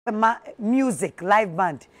ma music live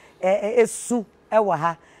band esu ewa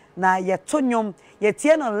ha na ye tonyom ye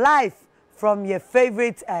tie no live from your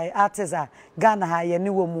favorite artists Ghana ha ye ni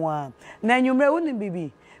wo mu a na nwumre woni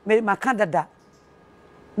bibi me makadada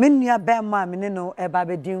me nua be ma me no e ba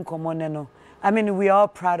be din komo ne no. I mean, we are all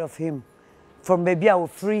proud of him from baby I was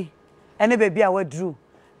free and baby I was drew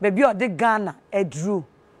baby or the Ghana e drew.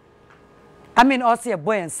 I mean also a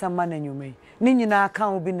boy and some man and you may ni nyina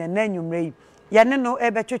kan obi na nwumre ye ne no e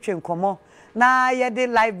be twetwe nkomo na ye de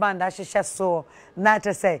live band ahyehyɛ so na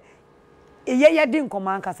to say ye di nkomo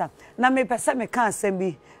ankasa na me pese me kan asem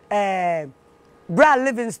bi Bra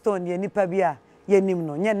Livingstone ye nipa bia ye nim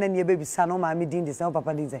no nye na ne be bisa no ma me din de say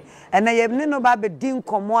papa din say and na ye ne no ba be di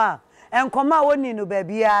nkomo a enkomo a woni no ba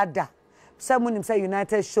bia da someone say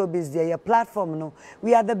United Showbiz there your platform no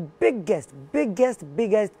we are the biggest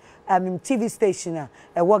TV station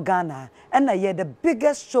what Ghana and na ye the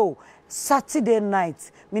biggest show Saturday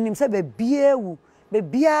night meaning say be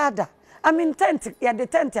biada I mean tent ya the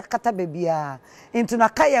tent kata be bia into na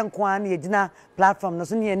kaya nkwa na ye gina platform no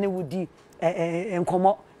so ne ne wudi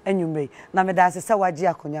enkomo enwumre na me da se waji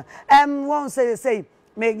akonya won say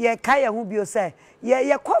me ye kaya hu bio say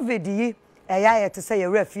ye covid yi ya ye to say ye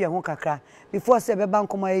refi hu kakra before say be ban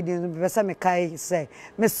komo ye din be say me kai say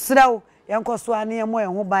me sraw yenkoso ane mo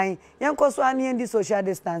hu ban yenkoso ane ndi social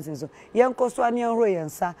distancing so yenkoso ane ro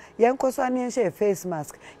yensa yenkoso ane she face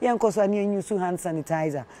mask yenkoso ane use hand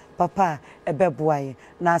sanitizer papa ebeboaye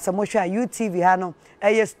na asamohwa UTV ha no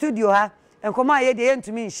studio ha enkoma ye de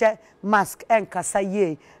yentumi nhye mask enkasa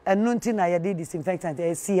ye enunti na ye de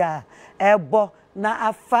disinfectant si ha ebo na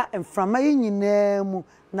afa enframa yinyina mu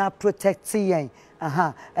na protect yen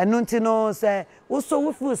aha enunti no se wo so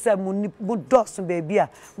wo fu se mu dos baby a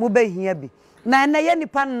mu behia bi na ye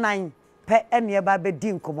nipa nan pe ene ye ba be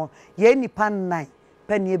di nkomo ye nipa nan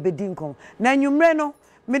pe ne be di nkomo na nwumre no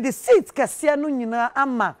me the seat kase no nyina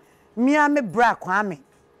ama mia me bra kwame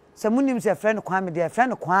se munim se friend kwame de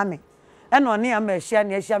friend kwame ene one ama ehia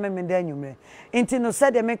ne ehia me de nwumre enti no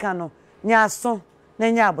se de meka no nya aso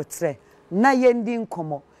na nya abotre na ye ndi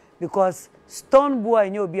nkomo because Stonebwoy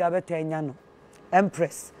nyo obi abeta nya no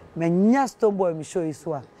Empress me nya Stonebwoy me show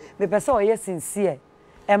iso a me pese o ye sincere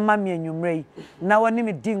emma me anwumre na woni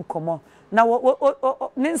me di nkomo na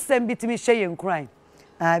ne nsem bitimi hye ye nkran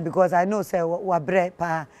because I know say wa bre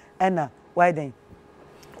pa ena why then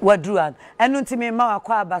wadruan enunti me ma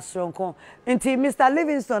akwa abasronko nti Mr.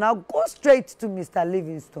 Livingstone I'll go straight to Mr.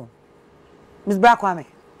 Livingstone Miss Brakwame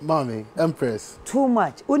Mommy, Empress. Too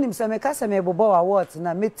much. Unim se me kasa me bobo awards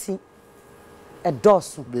na meti a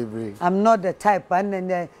dosu. Baby. I'm not the type and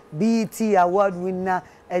then BET award winner,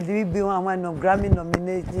 a DB one of Grammy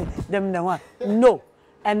nomination, them the one. No.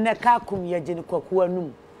 And ne ka kum ye jeni kwakuwa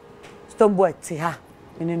num. Stonebwoy tiha.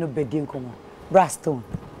 Inino bedin komo. Brastone.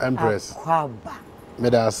 Empress. Akwaba.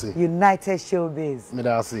 Medasi. United Showbiz.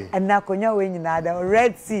 Medasi. And na konya we nyina da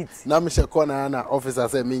red seat. Na me she corner na officer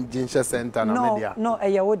say me Ginsha center na media. No,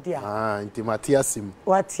 eya dia. Inti Matiasim.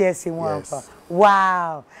 What yesim one.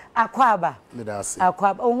 Wow. Akwaba. Medasi.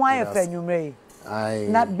 Akwaba. Why a friend you may? Aye.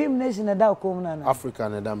 Na Bim Nation na da ko na. Africa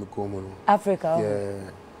na da me ko mu. Africa.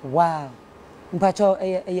 Yeah. Wow. Mpacho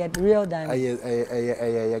a real diamond.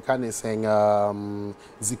 I can sing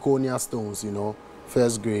zirconia stones, you know,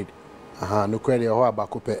 first grade. No credit or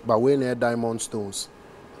Akuapem, but when they're diamond stones,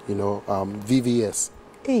 you know, VVS.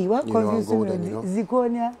 Hey, what confusing golden, you know?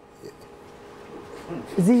 Zirconia.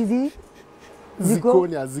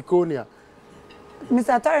 Zirconia.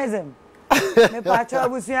 Mr. Tourism. Me pacho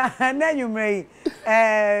abusia na nyumre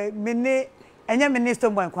mene enya minister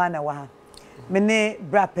Stonebwoy kwana wa ha. Mene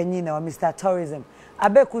bra panyin na Mr. Tourism.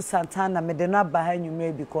 Abeku Santana me de no aba ha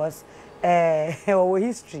nyumre because our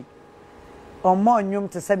history. Or more nyum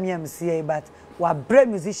to say MCA, but we brave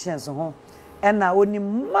musicians and now only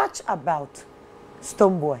much about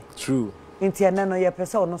Stonebwoy. True. Inti anano ye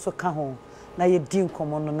pesa ono so ka ho na ye din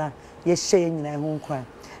komo no na ye share nyina ho nkwa.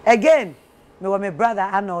 Again, me wa me brother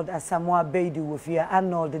Arnold Asamoah Beidi wo fia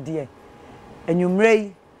Arnold dear.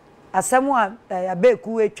 Enwumrei Asamoah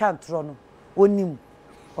abeku etwa ntro no onim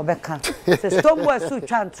obeka. Se Stonebwoy so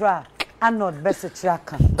twa ntro Arnold best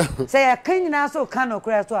chiraka. Say ya kan nyina so kan no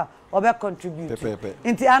kura so a obe contribute.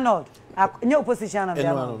 Inti Arnold nye opposition na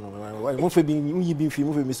no. Mo fe bi yi bi fi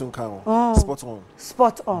mo fe mi so kan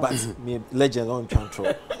spot on. But me legend on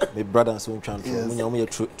chantro. Me brother so chantro. Mo nya mo ye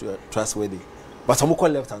trustworthy. But some call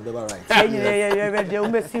left and never right. Yeah, they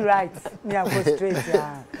will see right. Yeah, go straight.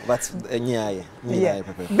 Yeah. But yeah.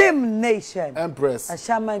 Bim Nation. Empress. A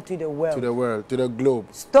shaman to the world. To the world, to the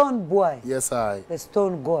globe. Stonebwoy. Yes, I. The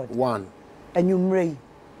Stone God. One. And you mray.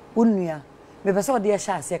 Unya. Me pesa odi e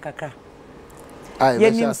sha ase kakra.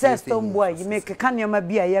 Ye nim say Stonebwoy, you make Kanyama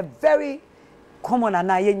be a very common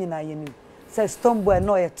and I yenim. Say Stonebwoy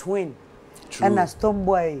no a twin. And a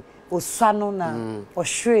Stonebwoy o sano na o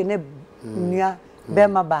shre ne nua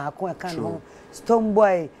bema ba ko kan ho.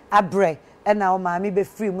 Stonebwoy abre and now mammy be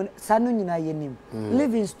free sano nyina yenim.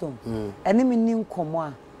 Livingstone. And him nim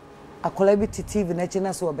komo a collaborative TV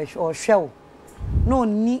national so be or show. No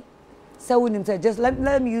ni say we him say just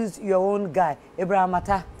let me use your own guy Abraham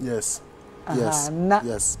Mata. Yes. Yes.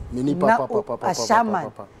 Yes. Mini papa.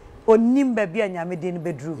 Shaman. Onim baby anyame de no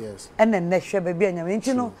bedru. Yes. And then next year baby anyame.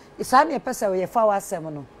 Nti no, isa na pesa we fa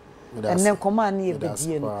wasem no. And then command na e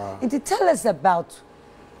bedie no. Nti tell us about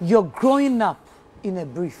your growing up in a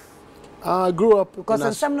brief. I grew up because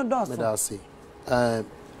in some no don't. Me da say.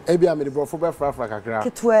 Ebi am the brofo be fra kakra.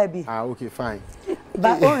 Ketwa bi. Okay, fine.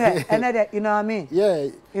 But okay, another, you know what I mean? Yeah.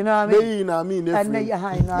 You know what I mean? You know what I mean? And you know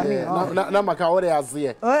what I mean? Na maka ore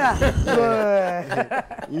azie. Oh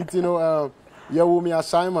yeah. You know ya wo me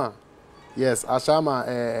Ashama. Yes, Ashama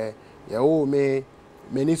ya wo me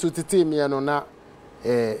ni so tete me no na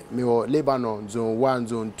me o Lebanon zone 1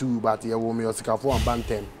 zone 2 but ya wo me Osikafo and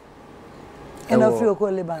Banten. And of you ko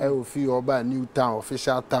Lebanon. E o fi oba New Town,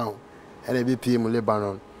 official town. And e be PM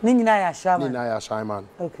Lebanon. Ni nyina ya Ashama. Ni na ya Ashama.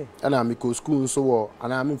 Okay. And I go school so wo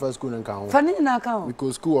and I first school in Kaun. Fa ni na account. We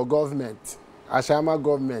go school or government. Ashama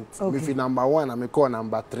government. Okay. Me fi number 1 and me call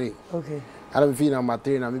number 3. Okay. And me fi number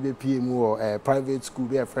 3 and me be PM or private school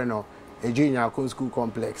be a friend of a junior school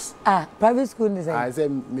complex. Ah, private school is I say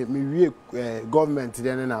me government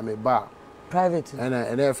then na me bar. Private.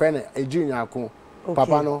 And a friend a junior ko.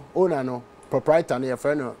 Papa no, owner no, proprietor no a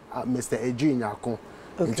friend Mr. A junior ko.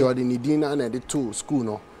 Into the Nidina and the two school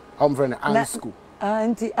no. I'm friend and school.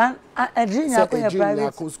 Auntie a junior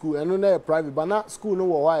private school and no private but not school no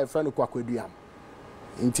why a friend Kwakwediam.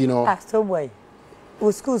 Into no. Ah, so boy.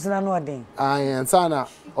 O schools na no den. And sana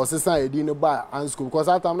or sister e di no ba and school because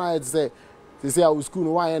that time na say our school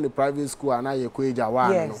no why in the private school and na ye kweja wa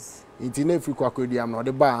no. Into na free Kwakwediam no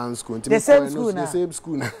the ba and school. The same school na. The same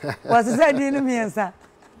school. Was say di no miensa.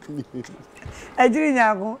 A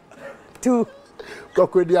junior go to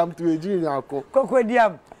Kwakwediam to a junior ko.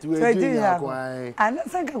 Kwakwediam to a junior ko. And I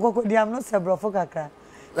think Kwakwediam no se brofo kakra.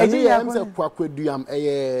 A junior ko se Kwakwediam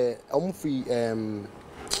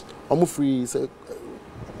omu free say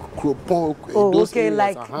Kropon. Okay,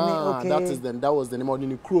 like okay. That was the name of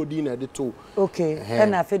the Kro dinner the two. Okay.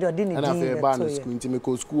 And I fed dinner. And I fed ban school into me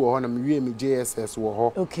school or na me JSS wo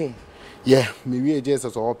ho. Okay. Yeah, me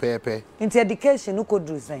JSS or pepe. Into education who could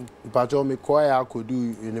do saying. But me I could do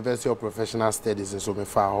University of Professional Studies so me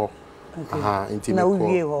fa ho. Okay. Into me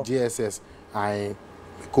JSS I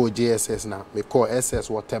call JSS now. Me call SS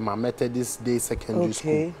what my Methodist Day Secondary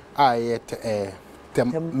School. I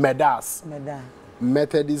Medas.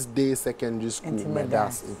 Methodist Day Secondary School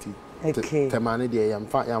Medas. Okay. Temane dey yam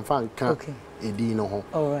fan kan edi no ho.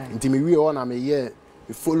 Alright. Nti me we on na me ye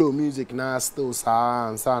follow music na still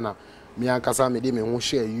sana me ankasa me dey me ho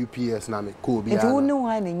share UPS na me ko bia. Nti wo ne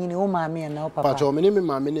wan na nyini wo maame na wo papa. But me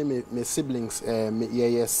maame ne me siblings me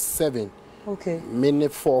ye 7. Okay. Me ne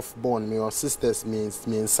 4th born me or sisters me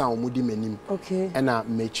sound mudi menim. Okay. And na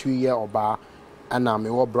me 3 year oba and na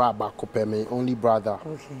me wo bra ba Akuapem me only brother.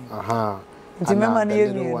 Okay. Nti mema na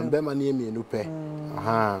yemi no. Bema na yemi no pe.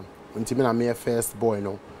 Nti me na me first boy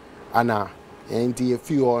no. Ana nti a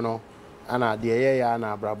few no. Ana de ye ya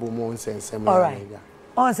na brabo mo nsensem ya. Alright.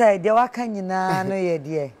 On say de waka nyina no ye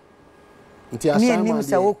de. Nti Ashama nim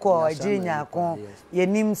say wo ko ajinya kon. Ye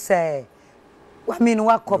nim say I mean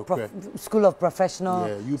what School of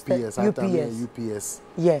Professional UPS.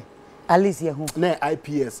 Yeah. At least ye hu. Na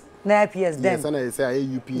IPS. Na IPS then. Yes, and I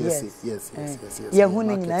say UPS. Yes. Ye hu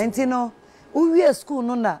ni nyina nti no we school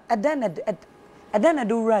no na adan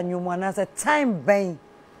do run you one as a time bang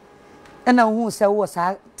and now who say was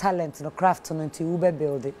our talent no craft no nti we be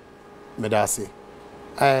build it me da say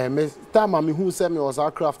me time me who say me was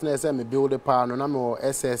our craft na say me build it pa no na me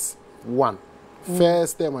SS1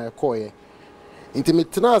 first time I call ye nti me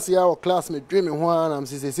tena say our class me dream me ho am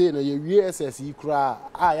say no ye SS yi kra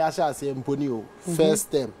ya sha say mponi o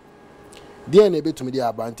first time there na betumi dey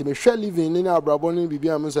aba nti me hwe living ni na abrabo ni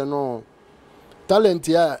bibia me say no talent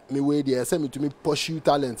ya me way there say me to me pursue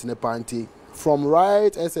talent in the panty from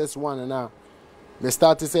right SS1 and now me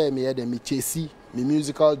start to say me the me chase me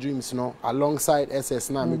musical dreams no alongside SS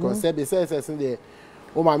now because say be SS in there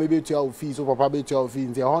o ma me be to your fees o papa be to your fees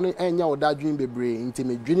nti hono enya o that dream bebre nti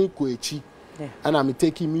me dream ko echi and I'm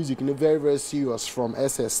taking music in a very serious from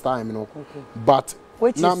SS time you know but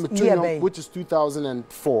which now is which is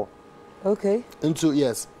 2004 okay into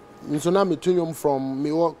yes. So now me turn from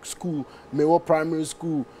me work school, me work primary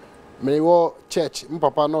school, Me wo church. My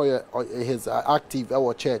papa know he's active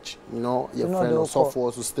our church. You know, your friend of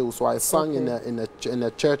software still. So I sang in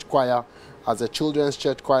a church choir as a children's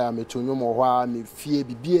church choir. Me to know more. Me fear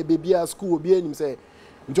be school be him say.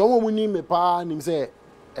 Njomo muni me pa him say.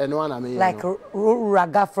 Like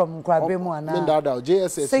raga from Kwabemu and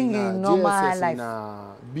JSS singing normal life.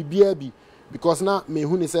 BBB because now me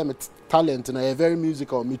who say me talent and I very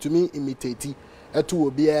musical. Me to me imitate.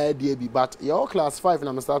 To be a DB, but you're class 5 and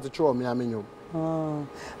I'm starting to throw me. I mean,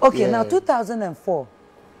 okay, now 2004.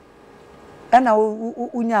 And now,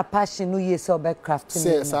 unya passion, no years of crafting.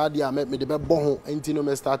 Say, Sadia, I met me the bon, and you know,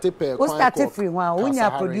 me started pay. Who started free one?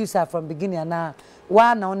 Unya producer from beginning and now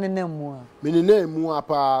one on the name more. Me name more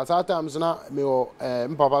pa. Sometimes na me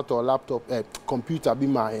papa to laptop, computer be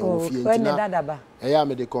my when yeah,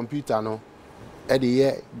 me the computer no.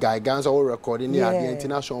 Eddie Ghaneains all recording near the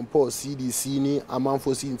international Paul CDC ni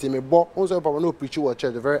amanfo si intime bo also papa no preach or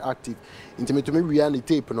church very active intime to me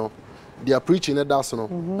reality tape no they are preaching that no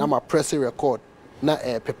na ma press record na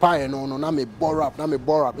pepa no na me bore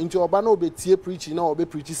up into oba no be tie preaching na obe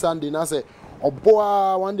preach Sunday na say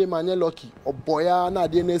oboa one day man lucky oboya na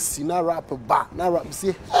dey na si na rap ba na rap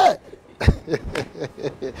see hey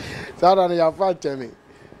so that you fight me.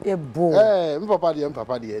 My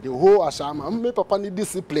papa dear. The whole Ashama, my papa need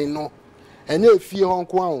discipline, no. And you feel Hong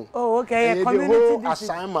Kong. Oh, okay.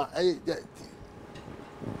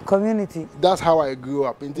 Community. That's how I grew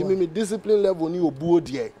up. Into me discipline level ni obuo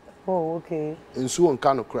dear. Oh, okay. And so on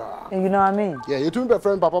kind of cry. You know what I mean? Yeah, you told me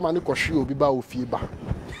friend papa man ko shi obi ba o fie ba.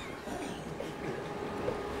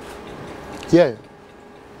 Yeah.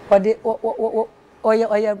 But the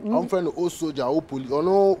I'm friend of old soldier, old police. Oh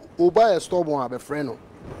no, oba a Stonebwoy have a friend.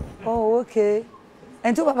 Oh, okay.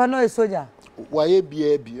 And to papa know a soldier? Why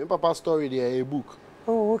be papa story there a book.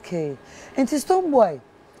 Oh, okay. And to Stonebwoy,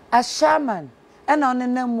 a shaman, and on the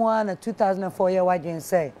name one 2004 year what you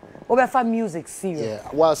say. Over for music serious.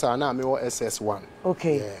 Yeah, was I now me SS1.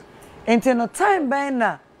 Okay. Yeah. And to no time by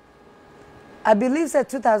now, I believe that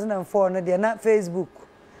 2004 no they're not Facebook.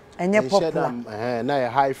 And you're popular. Now a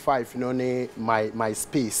high five, you know, my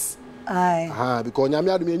space. Aye. Because I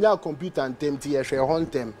have a computer and tempty share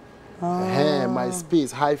hunt them. My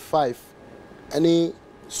space, high five. Any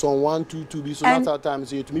song 1, 2, 2 be so that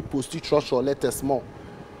times you to me post it trust or letters more.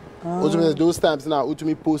 Those times now to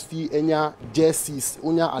me post any jerseys,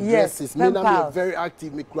 any addresses. Me now me very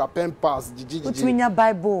active. Me Akuapem Twi. Put me in your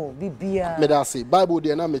Bible, Bibia. Me that say Bible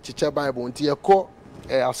there now me teach Bible until you call.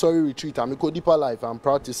 Sorry retreat. I'm called Deeper Life. I'm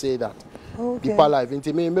proud to say that. Okay. Deeper Life.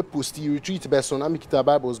 Into me post the retreat best on. I'm kita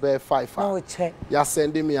Bibles by 5. Oh, check. You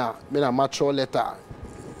sending me a mature letter.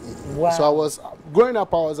 Wow. So I was growing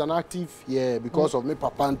up. I was an active because of me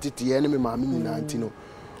papa and titi enemy mami nantino.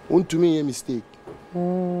 To me a mistake.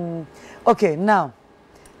 Okay, now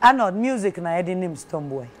I know music na I name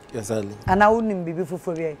Stonebwoy. Exactly. And I wouldn't be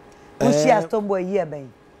before you. Who she has Stonebwoy here,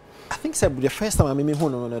 ben? I think the first time I met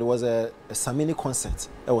him, there was a Samini concert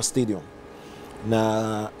at our stadium.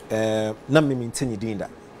 Na me maintain doing that.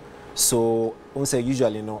 So we say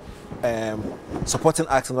usually supporting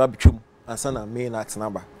acts and between and some main acts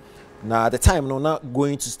number. Now at the time not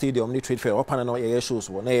going to stadium, trade fair, up and air shows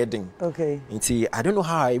were no thing. Okay. I don't know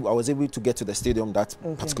how I was able to get to the stadium that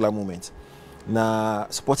particular moment. Now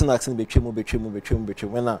supporting acts and between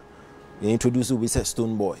when they introduced we said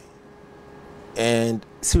Stonebwoy. And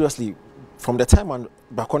seriously, from the time when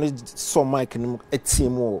back on saw Mike and a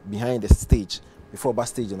team behind the stage, before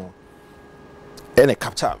backstage, and it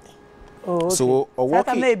captured me. Oh, okay. So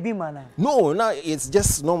no, it's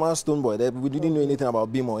just normal Stonebwoy. We didn't know anything about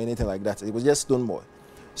Beam or anything like that. It was just Stonebwoy.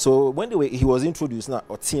 So when he was introduced now,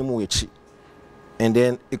 or team and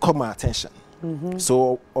then it caught my attention.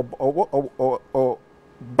 So or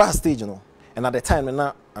backstage, and at the time,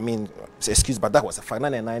 I mean, excuse, but that was a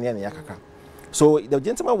 599 year yakaka. So the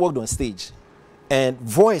gentleman walked on stage, and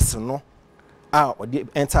voice, or the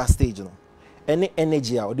entire stage, any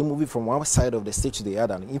energy or the movie from one side of the stage to the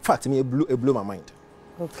other. In fact, it blew my mind.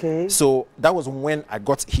 Okay. So that was when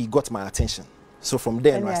he got my attention. So from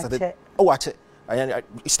there, I started. Watch it.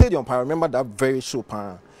 Stadium. I remember that very show,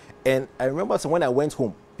 and I remember when I went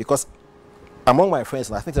home because among my friends,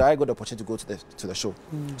 and I think that I got the opportunity to go to the show.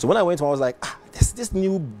 So when I went home, I was like, this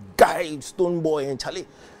new guy, Stonebwoy, and Charlie.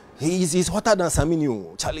 He's hotter than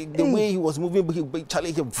Saminu. Charlie, the way he was moving,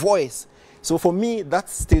 Charlie, his voice. So for me, that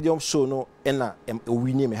stadium show,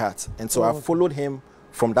 winning my heart. And so I followed him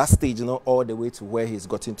from that stage, all the way to where he's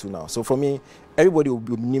gotten to now. So for me, everybody will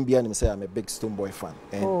be behind him and say I'm a big Stonebwoy fan.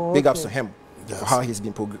 And big ups to him how he's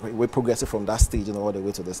been progressing from that stage and all the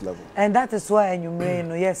way to this level. And that is why you may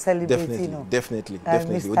know, yes, celebrating. Definitely.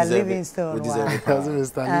 Mr. Livingstone. Mr.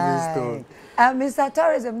 Livingstone. Mr.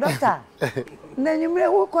 Tourism, doctor. Then you may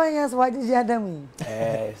walk on us. What did you have done?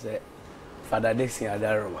 Father Dixon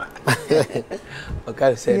Adaroma.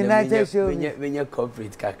 Okay, say United Showbiz. When you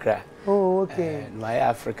corporate kakra. Oh, okay. My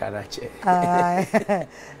African ache.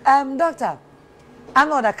 Doctor, I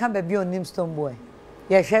know that can't be on name Stonebwoy.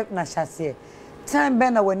 Yes, chef na chassis. Time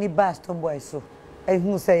ben na when he buy Stonebwoy so.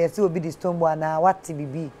 Who say yes will be the Stonebwoy now what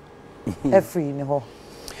TBB. Free in the hall.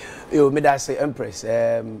 Yo, me da say Empress,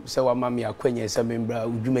 so wa mama akwenye se membra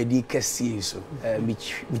udwumadi kese so.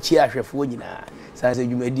 Michi ahwefo nyina. Say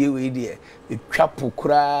udwumadi we de twapo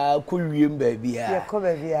kura kowiem ba bia. Yeah, ko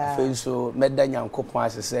ba bia. Fe so meda nyankopon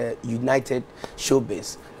ase United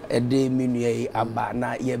Showbiz. Ede menue aba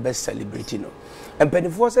na ye be celebrate no.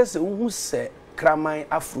 Empenifo se hu se kraman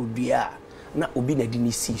afrodua na obi na di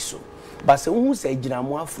ni si so. Ba se hu se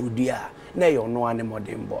ginamo afrodua na ye ono ane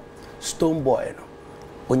modembo. Stonebwoy no.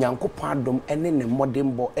 Onyankopon adom ene ne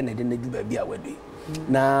modembo ene de na du ba bia wadu.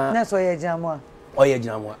 Na so ye ginamo. Oye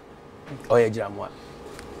ginamo.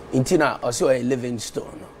 Intina also a living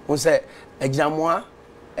stone. Who say a ginamo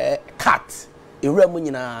cat. Iramu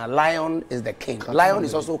nyina lion is the king. Cat lion family.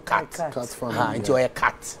 Is also cat. Cat family. Into a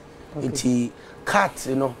cat. Okay. Into cat,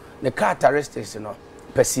 you know, the characteristics, you know,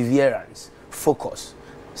 perseverance, focus.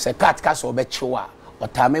 Se cat kaso obechiwa,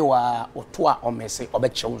 otamewa, otua omese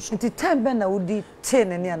obechiwso. Inti time ben na udi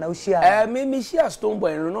 10 ene na ushia. Me share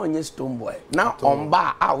Stonebwoy no nye Stonebwoy. Now on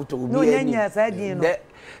bar out obi. No nyanya side no.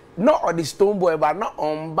 Not on the Stonebwoy but not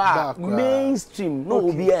on bar mainstream. No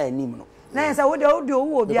obi anim no. Na yesa wo de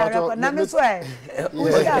wo obi ara na me so e.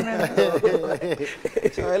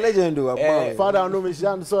 So a legend do father no me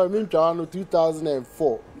shan so me ntwa no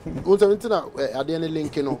 2004. Untina ade ne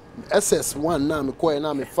link no SS1 na me koy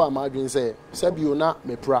na me farm adwin say sebio na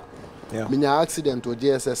me pra. Me nya accident o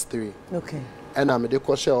GSS3. Okay. And I'm at the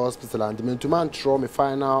Kosher Hospital and me to man throw me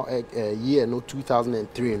final year no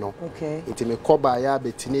 2003 no. Okay. It me koba ya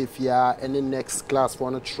betinefia and the next class for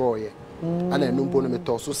na Troy. And I no me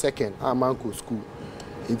to second amanko school.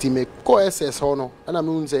 Inti me ko SS hono and I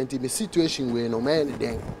mean say inti me situation we no man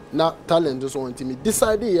then na talent so inti me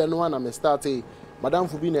decide ye no na me start madam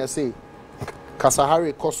Fubina say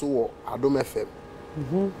Kasahari Koso Adom FM.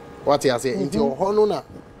 What you say inti hono na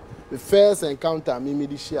the first encounter me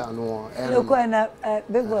di share no you go na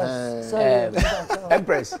big boss sorry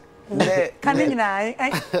Empress Coming na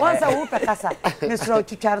once I whoop a casa, Mr.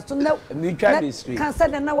 Chichar, so no, can say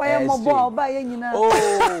na why mobile by nyina.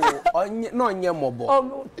 Oh, no, nye mobile.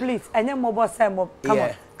 Oh, please, and your mobile samo. Come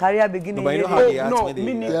on, career beginning. No,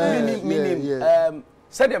 meaning,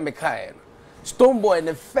 said them Mekai. Stonebwoy,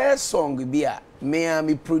 the first song be a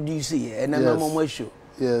me produce and I'm a show.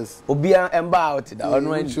 Yes. Obia emba that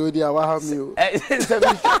on show dia wa have you.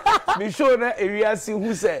 Me show na area see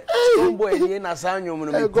who say Stonebwoy ni na sanyom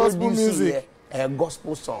no me gospel music. A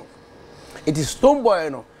gospel song. It is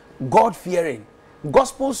Stonebwoy no God fearing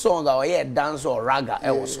gospel song or yeah dance or raga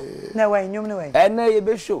also. Na way nyom no way. And na ye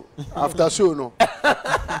be show. After show no.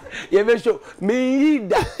 Ye be show. Me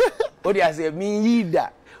yida. O dia say me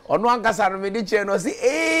yida. Ono ankasa no me di che no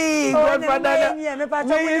say godfather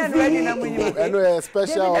na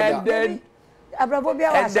special and then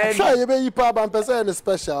abrabobia wa sure you be yipa ban person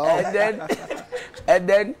special and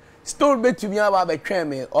then Stone bet to me about be twen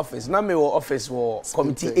me office na me office wo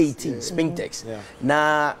committee 18 Spintex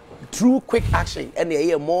na through quick action and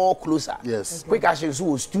they more closer. Yes, quick action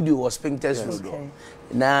so studio was Spintex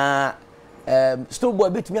na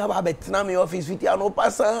Stonebwoy bet to me about be na me office with ya no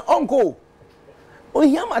person uncle. Oh,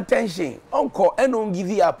 him attention, uncle, and don't give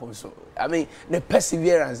you up. So, I mean, the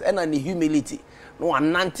perseverance and the humility. No,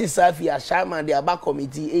 one 90 Safia Shaman, the Abba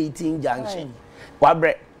Committee 18 Junction.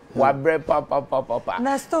 Wabre, papa.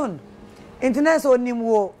 Na Stone, internet on him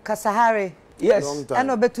wo Kasahari. Yes, and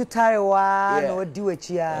no better tire wa no do it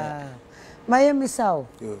ya. My name is Sao.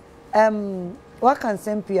 What can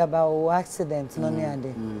say about accidents? No,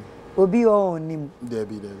 Obi on him.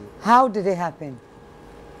 Debbie. How did it happen?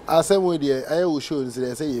 I said, well, I will show you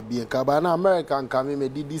say you be a cabana American coming me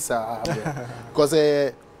did this because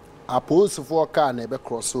a post for car never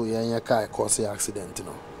cross so your car cause the accident. You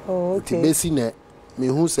know. Oh, okay. Basically, me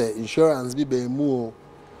who say insurance be more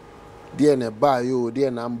dear ne buy you dear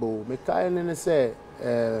number. Me car and say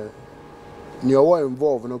you were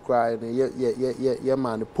involved no cry yeah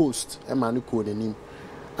man post a man code in him.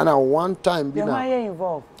 And at one time be now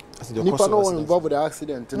involved. Nipa no one involved with the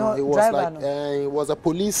accident, you know. It was like it was a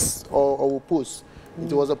police or post.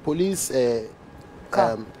 It was a police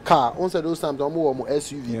car. On said those times I'm more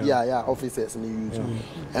SUV yeah officers in the use.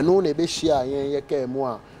 And no ne be share yen ye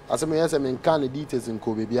more. As I mean yes I mean can the details in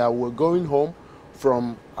Kobe. We're going home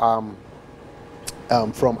from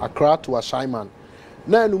Accra to Ashaiman.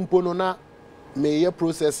 Na numpono na me ye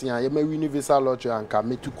processing ya me universal lottery and can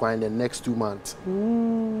me to coin the next 2 months.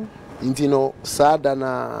 Intino sada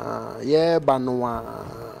na ye banwa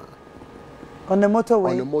on the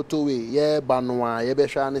motorway. On the motorway, yeah, banwa, ye be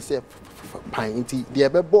shane say pine inti. The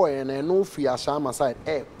be boy and no free Ashama side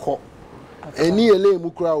co. Any ele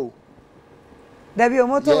mukra. There be a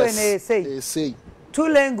motorway they say 2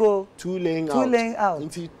 lane go, 2 lane out. 2 lane out.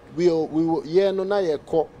 Inti we yeah no na ye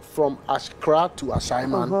co from Accra to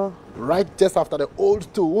Ashaiman. Right just after the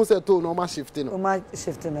old toll. Once the toll no ma shifting.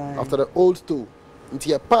 After the old toll. Inti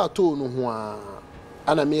ye part toll no ho.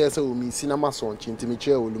 Ana me say o mi cinema son chinti me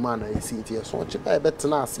che oluma na isi nti so che ba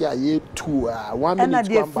betena ase a ye 2 1 minute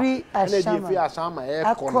kwamba and the free ashama e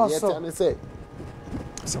kon yet and say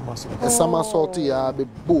somersault ya be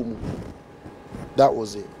boom. That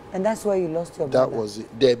was it. And that's where you lost your brother. That was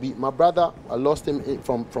it. Debbie, my brother, I lost him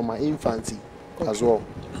from my infancy as well.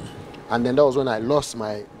 And then that was when I lost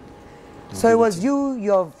my So it was you,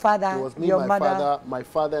 your father, it was me, your mother, my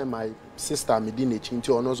father and my sister Medina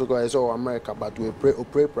Chinto and also guys all America, but we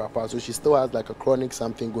pray proper. So she still has like a chronic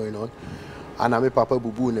something going on. And I made Papa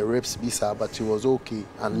Bubu in the reps visa, but she was okay.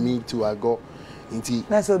 And me too, I got into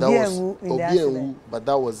that was but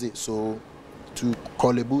that was it. So to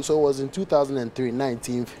Kolebu, so it was in 2003,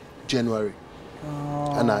 19th January.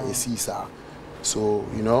 And I see sir. So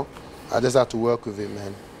you know, I just had to work with him,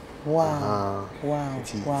 man. Wow.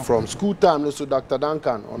 Wow. From school time, also Dr.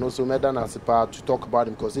 Duncan, and also Medan as a part to talk about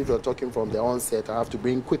him, because if you're talking from the onset, I have to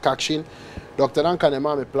bring quick action. Dr. Duncan and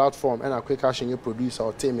a platform and a quick action you produce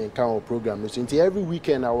our team and kind of program. So every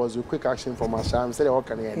weekend I was with quick action from my sham. Said what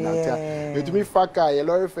can I get? To me, fuck I a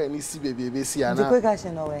lot of any see baby see and quick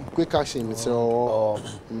action away. Quick action. So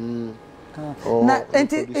na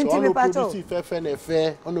intimate pato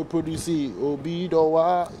on the produce obi do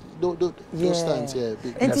wa those times said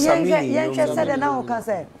now can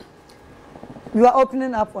say you are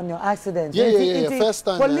opening up on your accident. First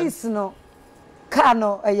time police no car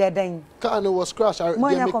no car no was crashed.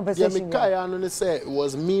 The car I say it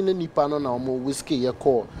was meaning nipa no na mo whiskey ye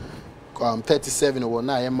call 37 or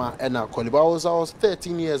na ema and I was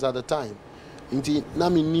 13 years at the time. Inti na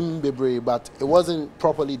mi nim bebre, but it wasn't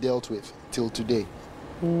properly dealt with till today.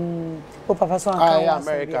 Papa so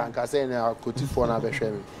American can say na koti for na be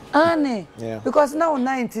hwe me. Because now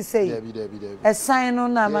 90 say a sign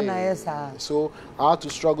on na na yesa. So I had to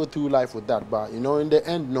struggle through life with that, but you know in the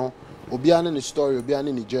end no obi an the story, obi an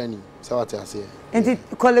the journey. So what I say. Inti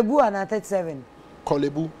Kolebu and 37.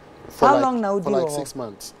 Kolebu for how long now? For like 6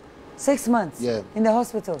 months. 6 months? Yeah. In the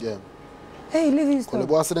hospital? Yeah. Hey, Livingstone.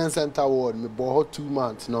 The accident center ward, me bought 2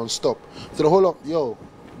 months non-stop. So the whole of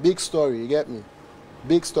big story, you get me?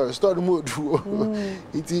 Big story. Story mode.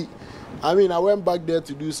 I mean, I went back there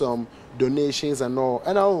to do some donations and all.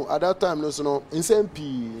 And at that time, no, insane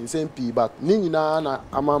P, but Nina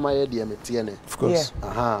Ama of course.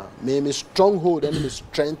 Me stronghold and me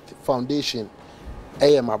strength foundation.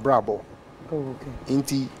 My bravo. Oh,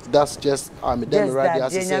 okay. That's just I'm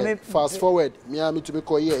right there. Fast forward, me to be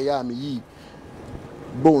call me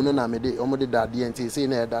bone na me de omo de dadie nti say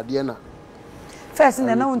na dadie na first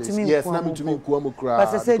na na want me yes na me to me kuamu kra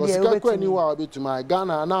because ka ni wa be to my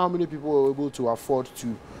Ghana now how many people are able to afford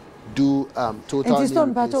to do total and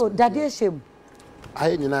stone pato dadie shem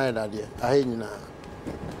ahe nyina dadie ahe nyina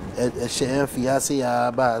e shem fiase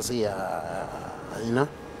ya ba se ya you know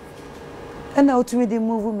and now to me the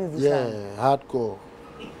move hardcore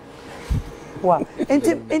wow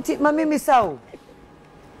enti mama misao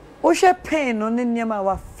o she pain no ne nyama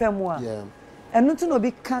wa fam a eno to no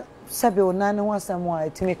bi ka sabe o nan ho asam a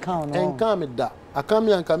etimi kan no en kan me da aka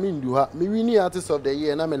me anka me ndu ha me wini artist of the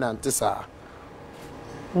year na me nante sa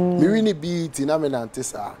me wini beat na me nante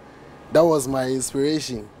sa that was my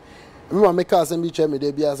inspiration me ma make asem bi che me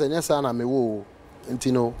de bia se nyesa na me wo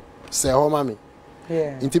enti no se ho ma me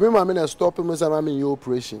enti me ma me na stop me say ma me your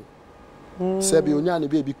operation sabe onya ne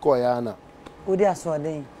bi ko ya na odi aso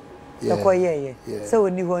den so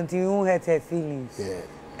when you want to hurt her feelings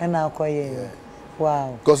and now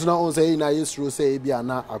wow because now on say na yesro say bia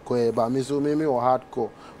na akoye ba me so me or hardcore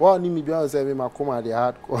wa ni mi bia say me makoma dey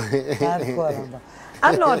hardcore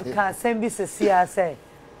I'm not can send this say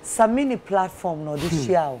some mini platform no this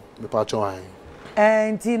year me patcho an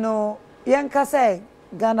and you know yanka say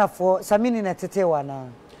Ghana for some mini na tete wana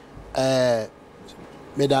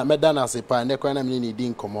me da na se pa ne kwa na me ni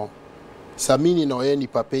din komo Samini no any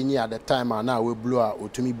papenyi at the time and now we blow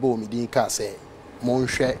out to me bo me din ka say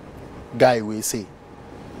monhwe guy we say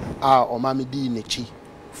or mami di nechi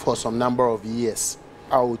for some number of years.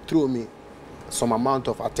 I will throw me some amount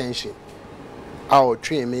of attention. I will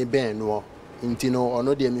train me ben no intino or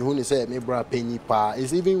no de me who say me bra penny pa.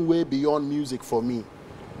 It's even way beyond music for me.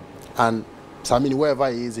 And so I mean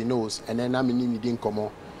wherever he is he knows. And then I mean didn't come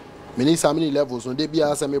on. Me need so many levels. When they be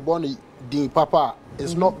as me born din papa,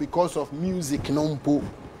 it's not because of music no mpo.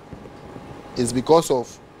 It's because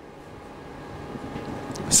of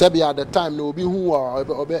Sebi at the time no be who are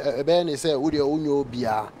be say wo de onyo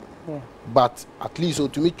bia. But at least so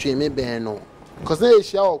to me train me ben no. Cause they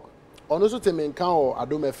share on also to me kan o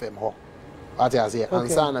Adom FM ho. Ati ase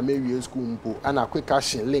ansa na me school mpo and a quick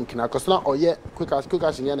cash link na cause na oye quick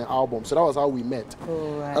cash an album. So that was how we met.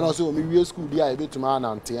 Oh, right. And also me school there be to man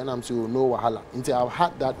auntie and I'm so no wahala. Until I've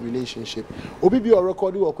had that relationship. Obi be a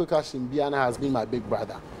recording or quick cash in Biana has been my big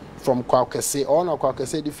brother. From Kwakese, all of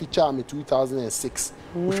Kwakese, the feature me 2006.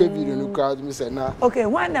 Which video no crowd me say na. Okay,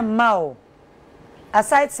 when the Mao,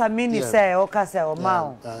 aside Samini say Okase or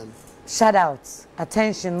Mao, shout outs,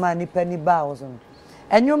 attention man, ni penny bows on.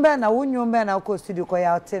 And you man, I wouldn't you man, I'll go studio call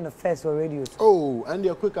out 10 the first for radio. Oh, and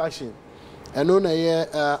your quick action. And on a year,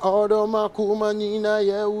 order Makumanina,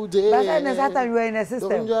 yeah, ude. But then there's that time you're in a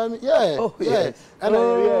system. Yeah, oh, yeah. And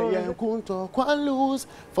yeah, Kunto, Kwan lose,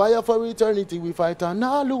 fire for eternity, we fight and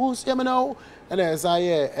now lose, yeah, know. And as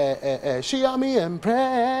I, she are me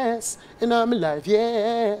impressed, and I'm alive,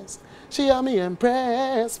 yes. She are me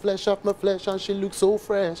impressed, flesh of my flesh, and she looks so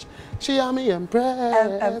fresh. She are me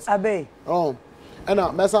impressed. Abe. Oh. And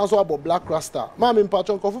now, my son so about Black Rasta. Mammy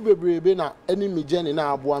patron kofu bebrebe na enemy journey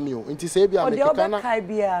na aboa me o. Nti say bia me kana.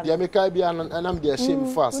 Yeah, me kai bia and I'm there shame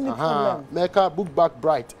fast. Aha. Make a book back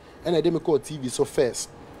bright. And I dey me call TV so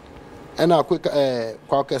first. And now quick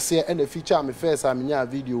kwakese and the feature me first I mean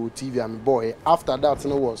video TV I'm boy. After that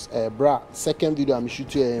no was bra second video I'm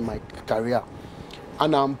shooting in my career.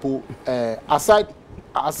 And I'm aside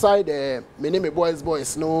me name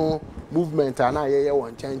boys no movement and I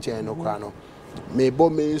one change no crano. Me bo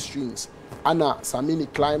mainstreams. Anna Samini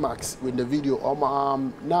climax with the video.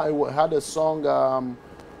 Now it had a song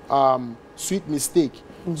Sweet Mistake.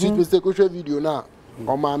 Sweet Mistake which video now.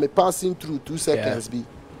 Me passing through 2 seconds be.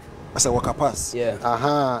 As a waka pass. Yeah.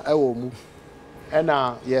 And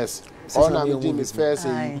yes. All I'm doing is first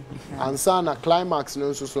and sana climax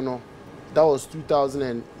no so no. That was 2000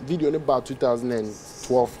 and video about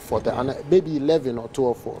 2012 for the maybe 11 or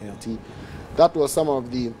 12 for that was some of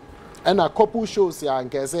the. And a couple shows here and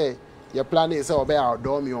can say your plan is over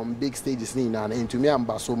outdoor me on big stages and to me I'm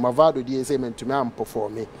so Mavado DSM to me I'm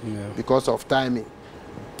performing because of timing.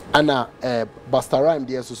 And Basta Rhyme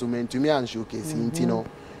DS so to me and showcase you know.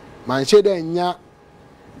 Man shade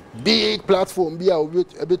big platform be a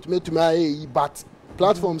bit me to my but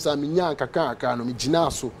platforms are minya kaka no me gina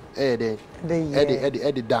so the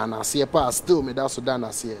dana see pass still me that so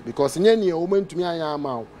dana see because nyani o man to me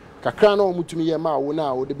am kakra na omutumi ye ma wo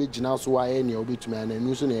na wo de begina so wa e ne obetumi ana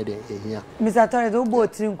nu so na e de ehia Mr. Torres do bo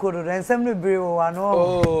tin kodo ensem no bere wo wa no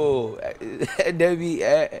oh Debbie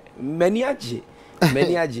many age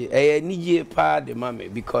nije pa de mame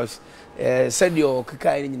because said your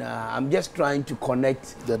kaka ni na I'm just trying to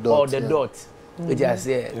connect all the dots which I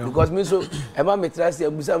say because me so e ma me trust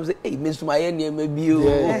you say hey me so my ne ma bi o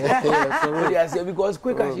so I say because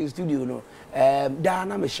quick as studio no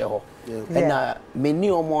Dana me show and many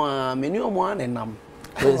omo nam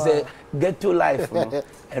say get to life no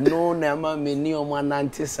and no na many omo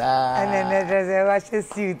nanti sa and then there's watch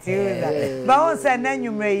suit you but on say na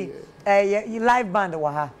nyumre live band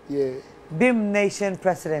wa ha Bim Nation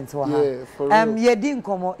president wa ha ye di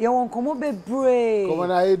nkomo ye won komo bebre komo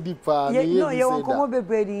na e di pa ye won komo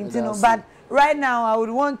bebre di ntino but right now I would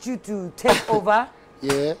want you to take over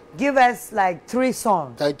give us like 3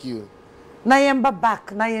 songs. Thank you. Na yemba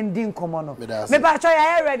back na yendin komo no me ba cho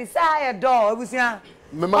ya ready say ya door ebusia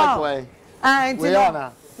me ma boy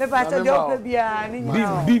ntino me ba cho de ope bia ni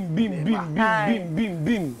bim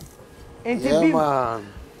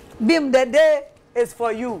bim the day is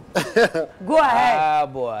for you. Go ahead. Ah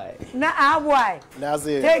boy. Boy. That's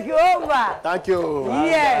it. Take you over. Thank you.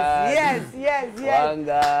 Yes.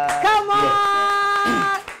 Come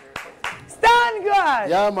on. Stand good.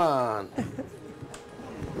 Yeah man.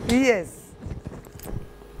 Yes.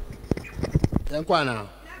 Yankwana.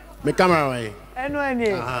 Me camera way.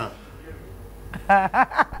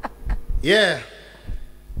 Yeah.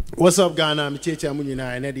 What's up Ghana? Me cheche amunyi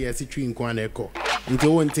na ene de esi twi nkwana eko. Nti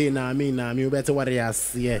wonte na me better what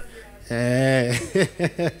yes.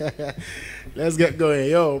 Let's get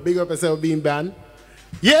going. Yo, big up yourself being band.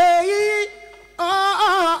 Yeah.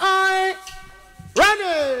 Oh.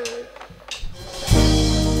 Ready.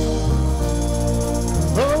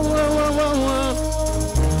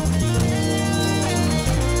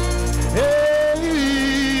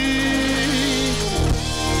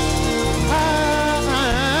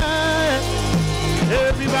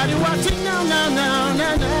 Everybody watching now, now, now,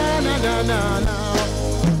 now, now, now, now, now.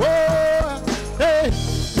 Oh, hey,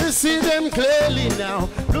 you see them clearly now,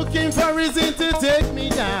 looking for reason to take me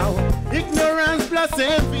down. Ignorance plus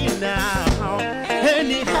envy now.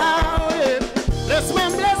 Anyhow, hey, bless my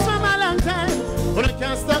long time, but it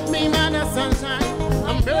can't stop me, man, the sunshine.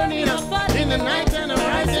 I'm burning up in the night and I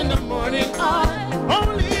rise in the morning.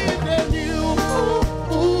 Only if they knew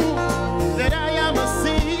that I am a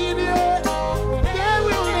seed, yeah, they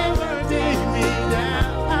will never take me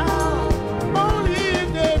down. Only if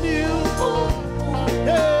they knew,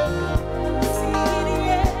 yeah,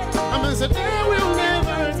 I'm a seed, they will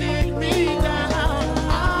never take me down.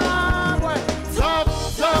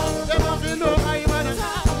 Tough, them have you know I'm an,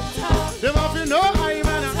 them have you know I'm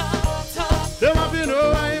an, them have you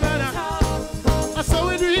know I'm an, I saw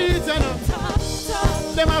it reach and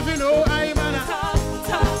them have you know I'm an,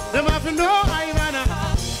 them have you know I'm an,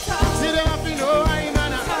 see them have you know I'm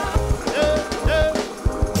an,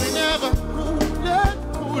 we never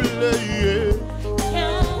cool, yeah.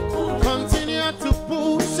 Continue to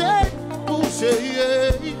push it,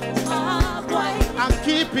 yeah. I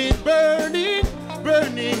keep it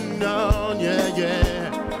burning down, yeah.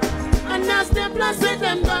 And as they blast it,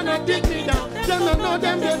 them gonna dig me down. Them don't know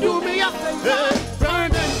them, they do me up. Hey,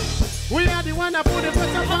 burn them. We are the one that put the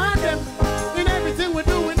pressure on them. In everything we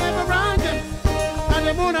do, we never wrong them. And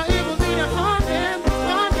the moon are evil, we don't harm them.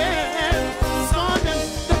 Scorn them.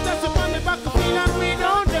 They touch upon the battlefield and we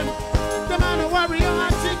know them. The man a warrior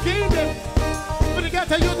and she king them. But they got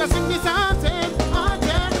to use the sing this anthem.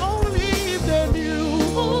 Only if they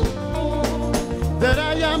knew that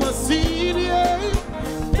I am a seed, yeah,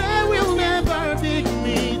 they will never dig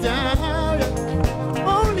me down.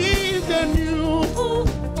 Only if they knew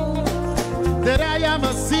that I am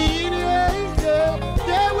a seed, yeah,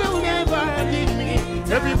 they will never dig me.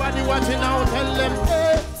 Everybody watching now, tell them,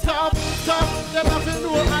 hey, stop, them have to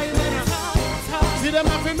know I'm in. See them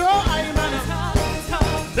have to know I'm in.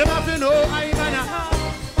 Them have to know I'm in.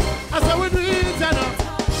 I saw we do it, and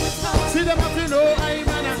see them have to know I'm in.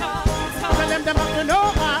 Tell them have to know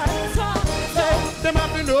them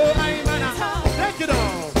have to know I'm an. Take it on.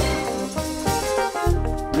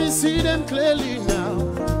 Me see them clearly now,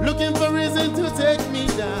 looking for reason to take me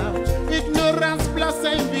down. Ignorance plus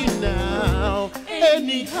envy now.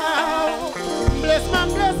 Anyhow, bless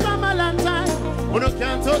my long time. When you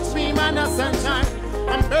can't touch me, man, a sunshine.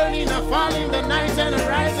 I'm burning, I fall in the night and I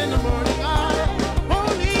rise in the morning.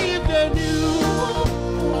 Only if they knew.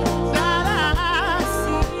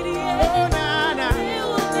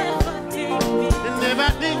 Never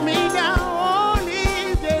dig me down, only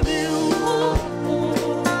if they knew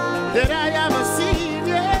that I am a seed,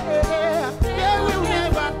 yeah. They will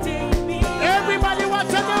never dig me. Everybody watch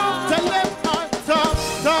it now, tell them, talk,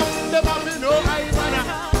 them have to know I'm an,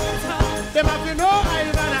 them have to know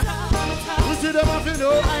I'm an, we see them have to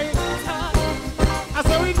know I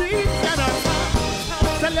saw we do it,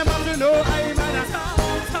 tell them have to know I'm an,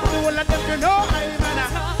 we will let them to know I'm an,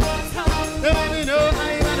 them have to know I'm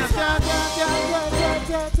an.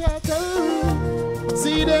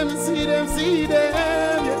 See them.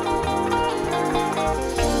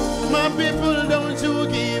 My people, don't you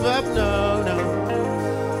give up, no.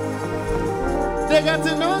 They got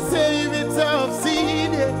to know, save it off,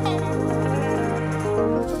 seed.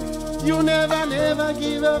 You never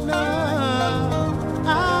give up, no.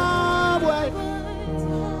 Boy.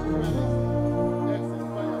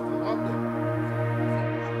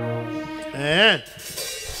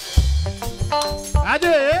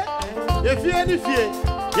 Ade, if you any fear,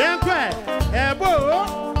 yankwe, ebo,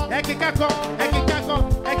 ekikako,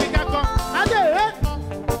 ade,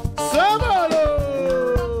 sobolo,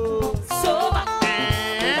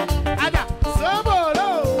 ada, sobolo,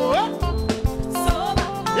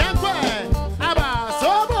 yankwe, aba,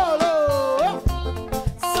 sobolo,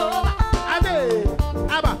 ade,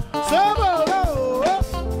 aba, sobolo,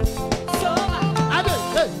 ade,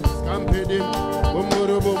 hey, skampedim,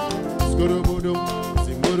 bumburubum.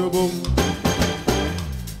 Simburubum,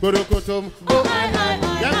 Burukutum,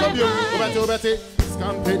 Yakobum, Obati,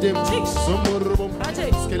 Scampedim, Sumurubum,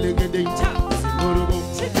 Skelegedin, Simburubum,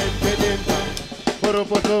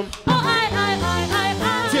 Burukutum.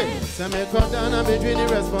 Some cut down between the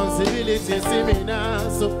responsibilities, see me now.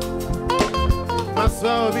 So,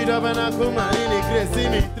 Maswa, Vidavana, Kuma, in the Gracie,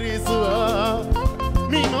 Trisu.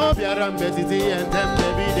 Me no be around Betty and them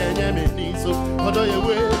baby then you me so although you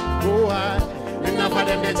will go high enough for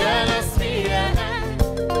them they jealous me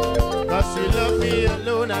cause you love me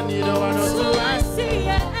alone and you don't want to I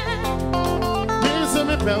see me so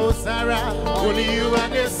me pay Sarah only you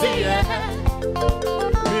and they see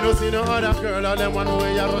me no No see no other girl, all them one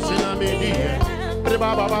way you're rushing on me, dear. Ba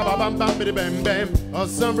ba ba ba bam bam bam bam.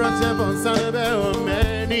 Ensemble, ensemble,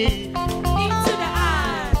 many. Into the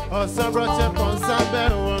eye. Ensemble,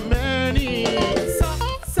 ensemble, many.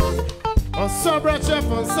 Ensemble,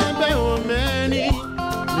 ensemble, many.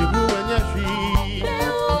 Me who and your tree.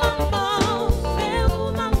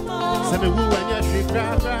 Say me who and your tree, cry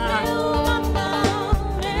cry.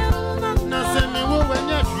 Now say me who and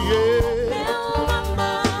your tree.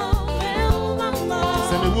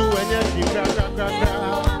 Say me who and your tree, cry cry cry.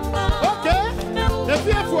 Okay. If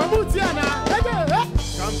you have for Mutiana,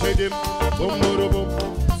 come pay them. Boom,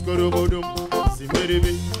 scorobodum,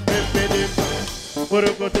 simeribi, pedim,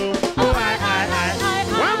 porokoto. Oh, I.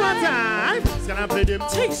 One more time. Can I play them?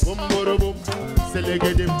 Boom,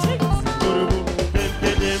 selegadim, scorobum,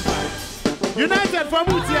 pedim. United for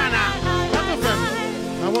Mutiana.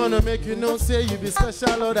 I wanna make you know, say you be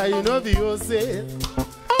special, or that you know the old say.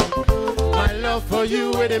 My love for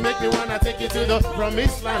you, where they make me wanna take you to the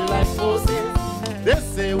promised land like Moses. They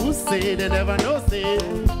say who say, they never know say.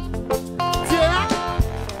 Yeah.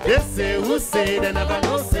 They say who say, they never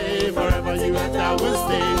know say. Forever you and I will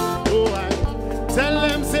stay. Oh, I tell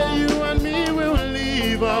them say you and me will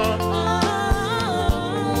leave on.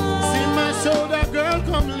 See my shoulder, girl,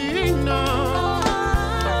 come lean on.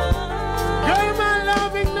 Girl, my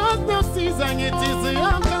loving knows no season, it is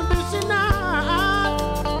unconditional.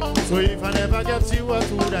 So if I never get you, what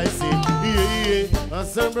would I say? Yeah.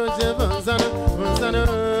 Ensemble, ensemble, into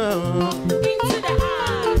the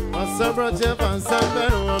eye. Ensemble,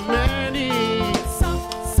 many.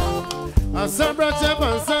 Ensemble,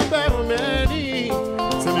 ensemble, many.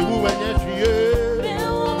 Say me who and your tree.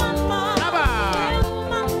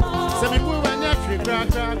 Say me who and your tree, cra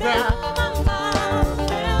cra cra.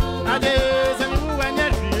 Ade, say me who and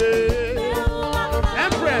your tree.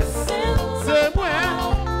 Empress, say moi.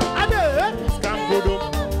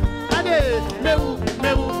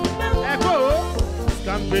 Mewu, echo,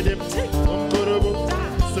 scampedim, umborobo,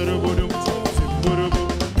 sorobodum, simborobo,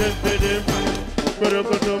 tempedim,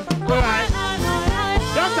 porokotum, alright.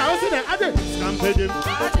 Just I was there, ade, scampedim,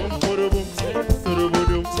 umborobo,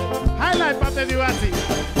 sorobodum. Highlight, Papa Viwati.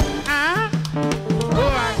 Ah,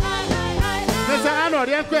 alright. Nessa ano,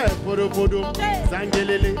 the echo, porobodum,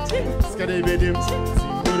 zangelele, scadebedim,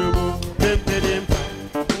 simborobo, tempedim,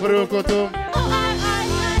 porokotum.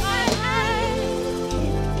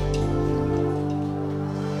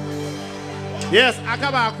 Yes,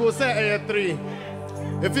 Akaba ko say 3.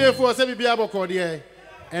 If you for say be able call there.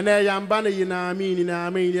 And then yam ban you na me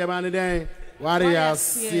the ban then.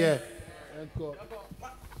 Warriors here.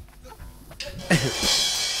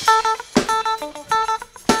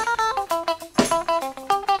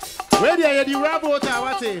 Where there the robot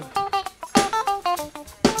what it?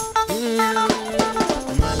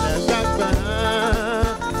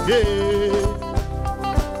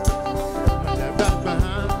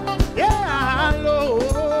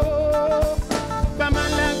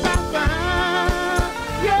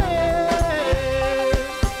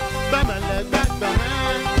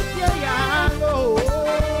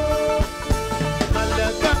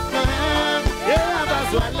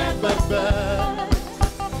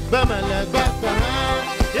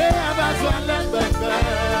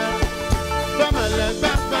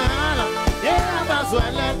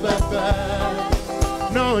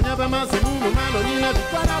 No, never must move, man, or you never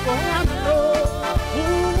find out what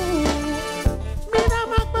Mina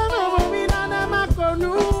Macbano, Mina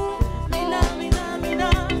Maconu, Mina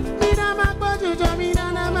Macbano,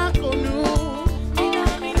 Mina Maconu,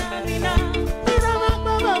 Mina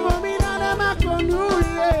Macbano, Mina Maconu,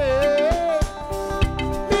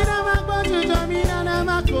 Mina Macbano, Mina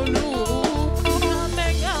Maconu,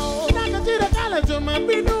 Nakatira College, my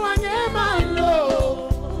Pino, and Yamalo.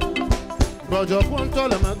 Rojo punto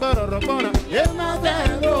la magbara robona e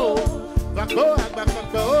mazero vako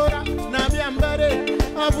agbakora na biambare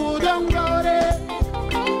abudongore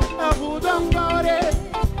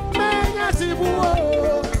menya sibuo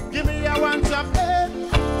give me a one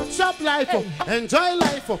shop life enjoy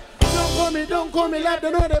life don't call me let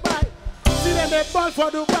them know they buy see them they ball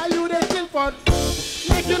for Dubai you they kill for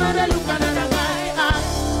make you know they look another guy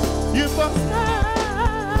you for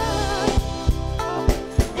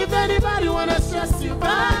if anybody wanna stress you by,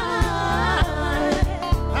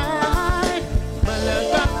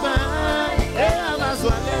 yeah, I'm as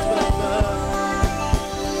well as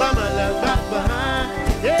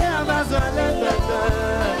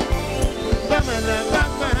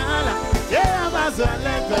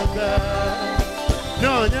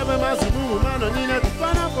no, never must move, man, on you never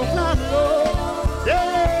find out for family.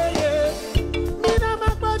 Yeah. Mina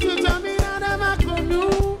Macbrown, Mina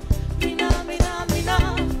Macbrown.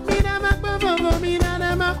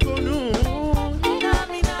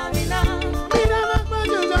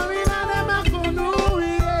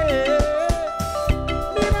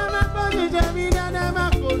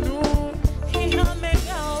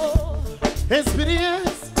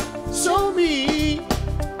 Experience, show me.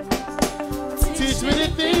 Teach me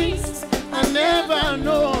the things I never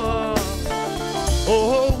know.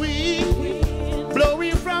 Oh, we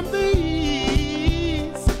blowing from the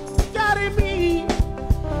east, carry me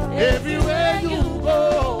everywhere you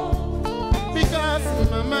go. Because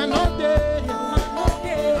mama not there,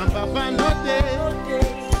 and papa not there,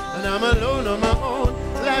 and I'm alone on my own.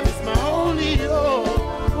 Life is my only hope.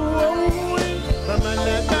 Mama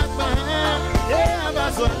let back behind, yeah,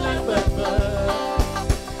 that's what let back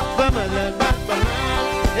behind. Mama let back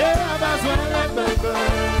behind, yeah, that's what let back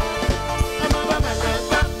behind. Mama let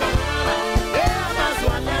back behind, yeah, that's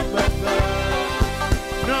what let back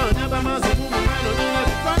behind. No, never must be moving, man, no, never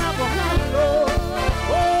run up on that road.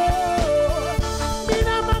 Oh,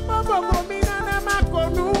 mina makobo, mina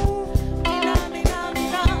namakonu,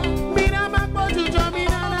 mina makojujo,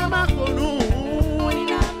 mina namakonu.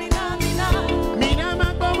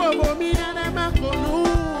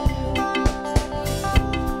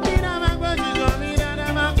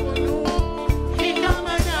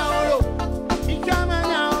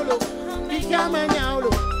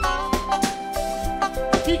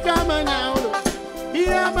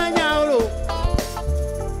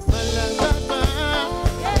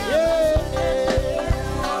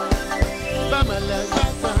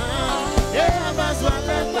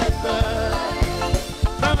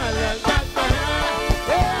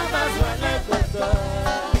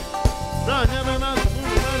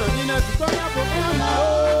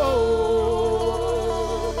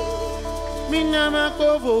 Minamako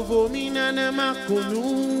vovo, minanamakonu.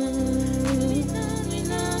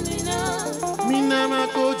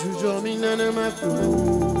 Minamako jujo, minanamakonu.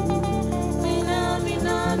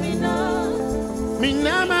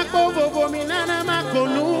 Minamako vovo,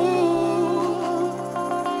 minanamakonu.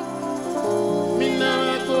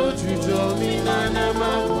 Minamako jujo,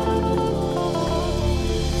 minanamakonu.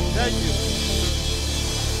 Thank you.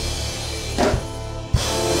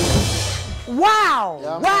 Wow!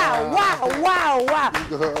 Yeah, Wow!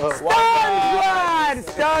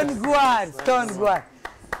 Stonebwoy.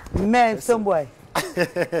 Man, Stonebwoy.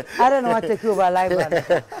 I don't know what to take you over live.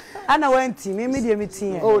 I know one team, maybe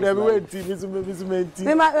meeting. Oh, there we went team,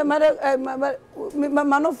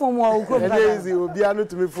 My no phone will go. Easy, will be able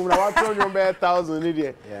to me from 1,000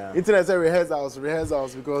 idiot. Internet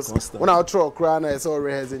rehearsals because when I throw a crown, I saw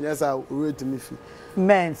rehearsing. Yes, I will to me.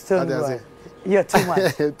 Man, Stonebwoy. You're too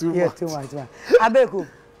much. You're too much. Abeku,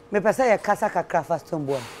 me pesa ya kasa kakra fa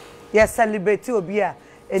Stonebwoy. Ya celebrate obia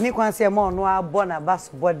eni kwanse mo no abona bas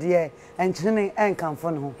body enchine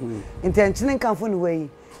enkamfo no. Nti enchine enkamfo no we.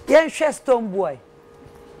 Yen hwe Stonebwoy.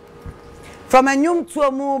 From enyum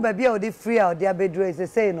to mu baby o dey free out there bedro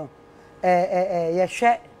say no. Ye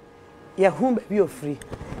hwe ye hu baby o free.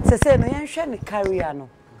 Say no yen hwe ne career no.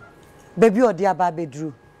 Baby o dey aba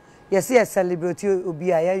bedru. Yes, yes, celebrate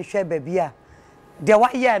obia yen hwe baby a. The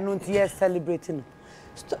one year no nti celebrating.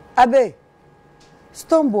 Abe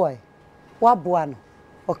Stonebwoy wa boano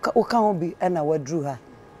o kan obi na wadru ha.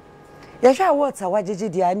 Ye hwa what wajeje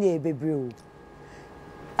dia na ebebre o.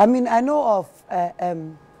 I mean, I know of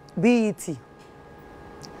BET.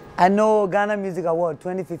 I know Ghana Music Award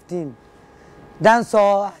 2015.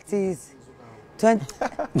 Dancehall artist 20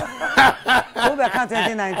 Over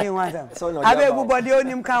 2019 one time. Abe everybody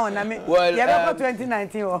onim kan on na me. Yeah,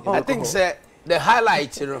 2019. I think the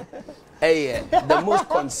highlight, you know, the most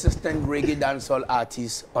consistent reggae dancehall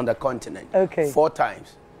artist on the continent. Okay. 4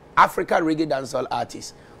 times. Africa reggae dancehall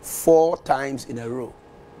artist 4 times in a row.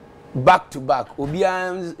 Back to back.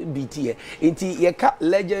 Obian's BT. Inti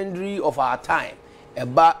legendary of our time.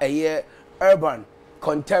 About a year urban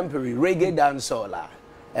contemporary reggae dancehall.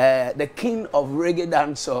 The king of reggae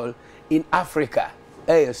dancehall in Africa.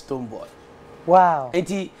 Stonebwoy. Wow.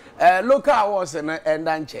 Inti local awards and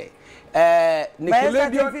danche. No,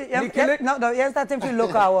 you're starting to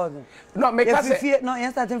local award. No, make us no,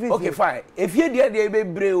 you're starting to. Okay, fine. If you're there, they be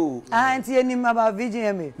brave. Auntie, any about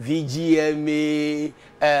VGMA. VGMA,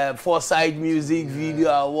 Foresight Music Video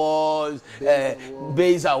Awards,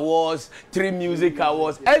 Bass Awards, 3 Music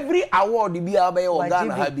Awards. Every award the BRB or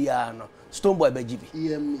Ghana Habiano. Stonebwoy BGB.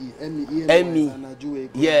 Emmy.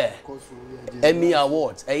 Yeah. Emmy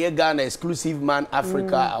Awards. Ghana Exclusive Man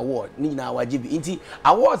Africa Award. Nina wajibi. Inti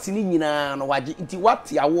awards ni nina no wajibi. Inti what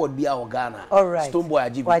award be our Ghana? All right.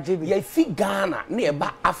 Stonebwoy wajibi. Yeah, fi Ghana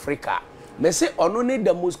nearby Africa. Me say only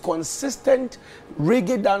the most consistent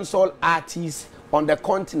reggae dancehall artist on the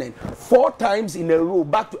continent 4 times in a row.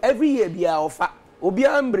 Back to every year be our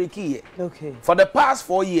okay. For the past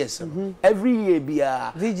 4 years, every year be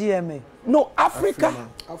VGMA. No, Africa.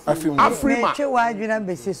 Afrima.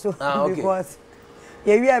 Okay. Because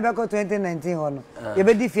we are back 2019 ono. You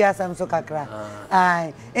be diffia sam so kakra.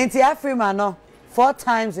 Aye. Enti Afrima no 4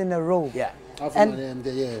 times in a row. Yeah. And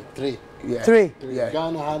yeah, 3. Yeah. 3. Yeah.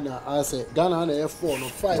 Ghana had I say Ghana had 4 no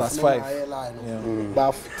 5. Plus no 5. Yeah.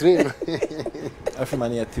 But 3.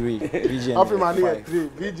 African 3. African 3.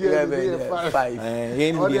 BGM 5.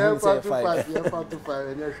 Yeah,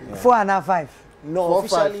 5. 4 and 5. No,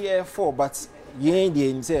 officially 4, but you ain't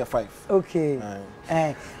the say 5. Okay.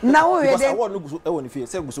 Now we because I want to go if you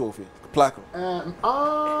say go so plaque.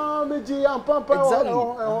 Meji am pampa. Exactly.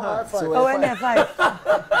 Oh, and 5.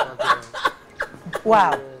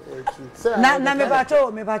 Wow. Na me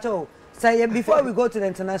bacho. Say before we go to the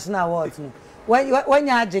international awards, no. When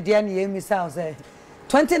you had Jedian ye mi say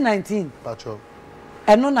 2019. Bacho.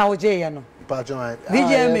 And no na oje ye no. Bacho.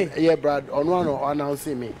 VGMA. Yeah, Brad. On one announce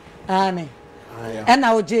me. Ane. And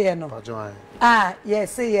na oje ye no. Bacho.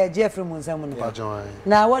 Yes, say yeah, Jeffrey Munsam no. Bacho.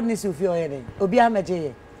 Na what needs you feel here? Obi ameje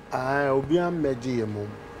ye. Obi ameje ye mum.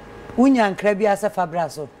 Unya nkra bi asa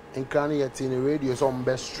fabraso. Nkran yet in the radio some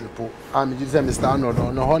best triple. I'm just say Mr. Arnold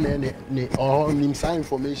no ho ne nim sign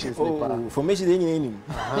information information dey nim.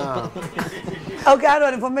 Okay, I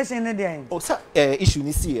know information in there. Oh, sir, issue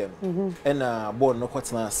ni see and board no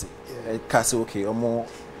kwatena ase. Ka say okay, omo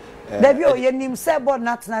there be o ye nim say board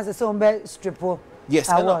na tena ase so be stripo. Yes,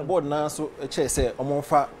 and board na so che say omo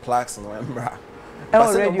fa plaques no embra.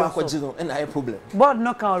 But say no radio and I problem. Board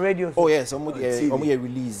no can radio. Oh yes, omo ye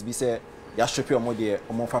release be say ya strip omo de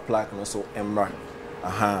omo fa plaque no so embra.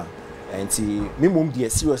 And me mum there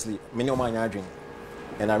seriously, me no man adwin.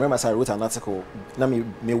 And I remember I wrote an article. Now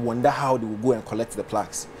me wonder how they will go and collect the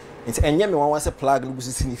plaques. And yeah, me want to plaque look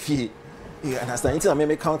in the fee. Yeah, and as the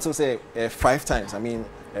I count to say 5 times. I mean,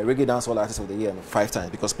 reggae dancehall artist of the year 5 times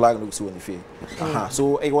because plaque looks in the fee.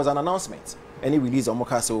 So it was an announcement. Any release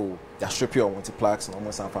almost so they strip you on the plaques and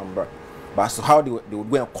almost from but so how they would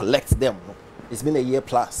go and collect them. It's been a year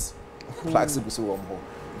plus. Plaques look so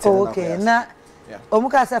okay, now.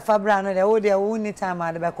 Omuka say Fabra no dey o need time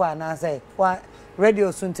at the back na say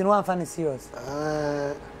radio soon tin one fan serious.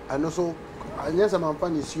 I know so yes I'm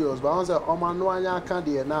fan serious but I say o man no anya kan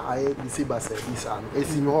dey na aye bisi ba service an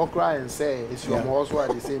esi me ho cry and say esi o mo also at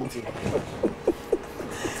the same thing.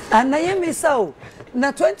 And na yemi so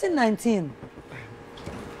na 2019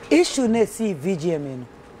 issue na see VGMA no.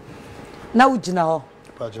 Na ugina ho.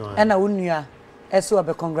 E na wonua eso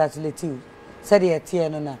be congratulate you. Said e tie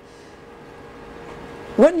no na.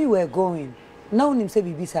 When you were going, now you say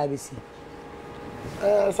bibi service.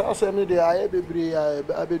 So I say me dey I be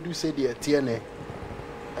do say dey tie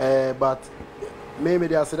but maybe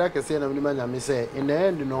they say that say na me say in the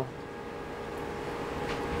end no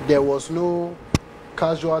there was no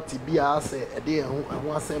casualty be as say dey ho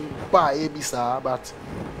asem ba e bi sa but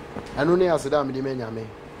I know na say that me dey me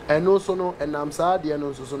and also no enam sa dey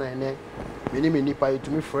no so na ene me ni nipa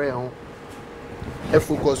to me frɛ ho e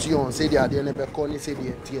focus you on say the ade na be call ni say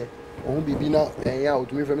the tie ohun bibi na enya o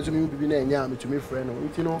to me frɛ me so me bibi na enya me to me frɛ no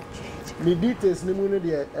you know me details ni mu no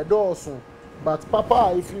de e do so but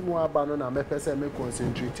papa if you mo aba no na me pese me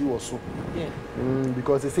concentrate wo so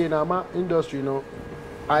because they say na ma industry no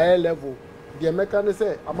high level the mechanic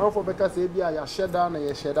say amount beka say bia ya sheda na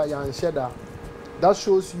ya sheda ya sheda that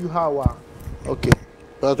shows you how okay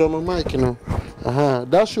but on my mic you know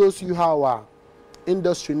that shows you how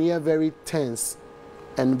industry near very tense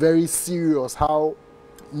and very serious how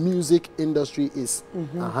music industry is.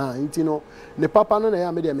 You know, the papa no na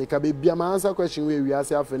ya me dey make be bia ma answer question we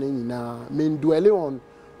ask afene nyina me dwell on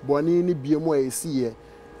boni ni bia mo e see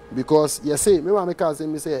because you say me ma make say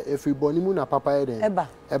me say if we boni mu na papa e den eba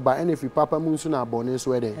and if we papa mu nso na boni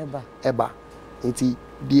so e den eba nti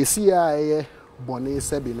the see a boni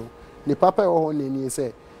sebi no ni papa e ho na ni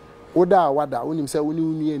say oda wada unim say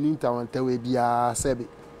uni ni ntawantawe bia sebi.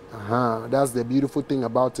 That's the beautiful thing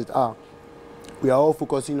about it. We are all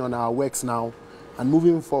focusing on our works now and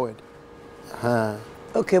moving forward.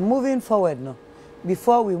 Okay, moving forward now.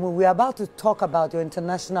 Before we move, we are about to talk about your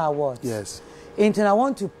international awards. Yes. And I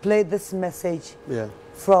want to play this message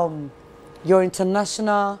from your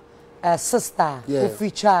international sister who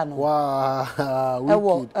feature. Wow.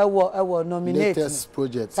 Ewo nominate. Latest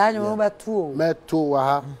project. Number 2.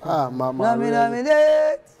 Mama.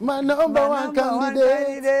 Nominate. My number one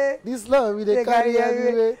candidate. This love with the carry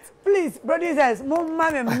everywhere. Please, producers, move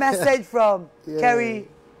a message from Carrie.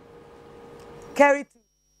 The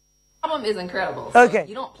album is incredible. So okay.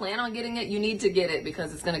 You don't plan on getting it, you need to get it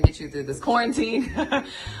because it's going to get you through this quarantine.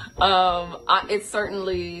 It's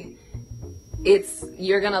certainly,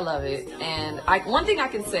 you're going to love it. And one thing I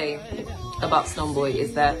can say about Stonebwoy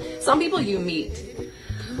is that some people you meet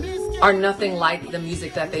are nothing like the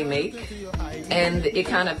music that they make. and it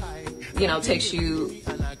kind of, you know, takes you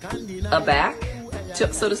aback,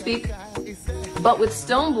 so to speak. But with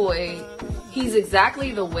Stonebwoy, he's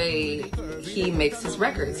exactly the way he makes his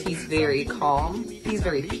records. He's very calm. He's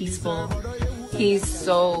very peaceful. He's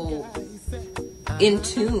so in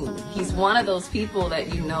tune. He's one of those people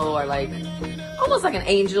that you know are like almost like an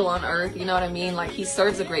angel on earth, you know what I mean? Like he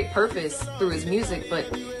serves a great purpose through his music, but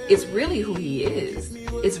it's really who he is.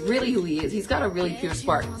 It's really who he is. He's got a really pure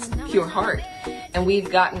spark, pure heart. And we've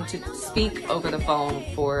gotten to speak over the phone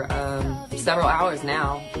for several hours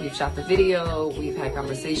now. We've shot the video, we've had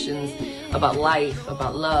conversations about life,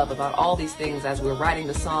 about love, about all these things as we're writing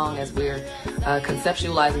the song, as we're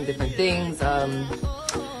conceptualizing different things.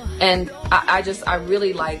 And I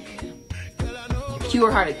really like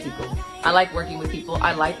pure-hearted people. I like working with people.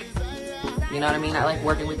 I like, you know what I mean? I like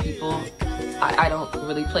working with people. I don't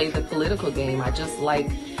really play the political game. I just like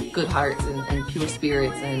good hearts and pure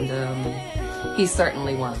spirits, and he's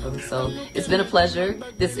certainly one of them. So it's been a pleasure.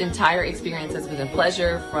 This entire experience has been a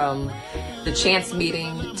pleasure, from the chance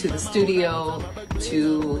meeting to the studio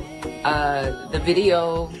to the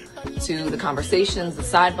video to the conversations, the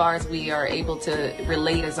sidebars. We are able to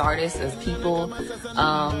relate as artists, as people,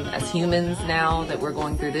 as humans now that we're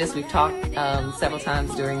going through this. We've talked several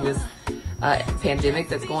times during this pandemic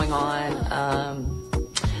that's going on.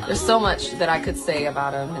 There's so much that I could say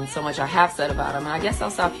about him, and so much I have said about him. And I guess I'll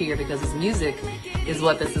stop here because his music is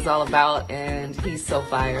what this is all about, and he's so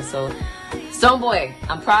fire. So, Stonebwoy,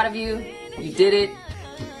 I'm proud of you. You did it.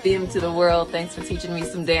 Beam to the world. Thanks for teaching me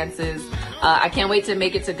some dances. I can't wait to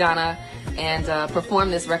make it to Ghana and perform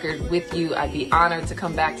this record with you. I'd be honored to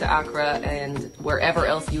come back to Accra and wherever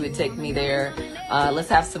else you would take me there. Let's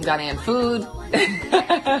have some Ghanaian food.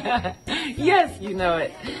 Yes, you know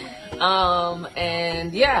it.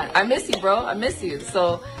 And yeah, I miss you, bro. I miss you.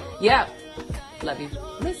 So yeah, love you.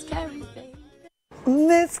 Miss Carrie, baby.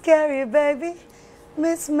 Miss Carrie, baby.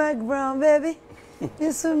 Miss McBrown, baby.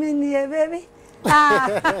 Miss Uminia, baby.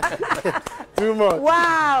 Too much.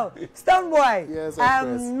 Wow, Stonebwoy. Yes,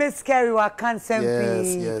 Miss Carrie Akan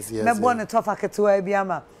sempi. Yes. Me born to Faketwa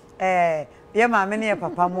biama. Ye ma me ne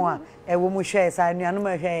papa mo a wo mu hwe sa nuanu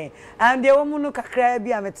ma hwe. And de wo mu no kakra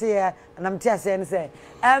bia mete ya na mte ase ne say.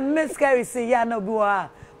 Miss Carrie say ya na obi wa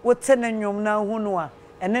wo te na nwom na hu no a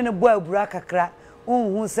ene ne bo abura kakra.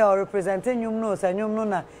 Unhu say o represent nwom no sa nwom no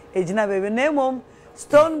na ejina bebe na emom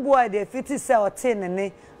Stonebwoy de fiti say o te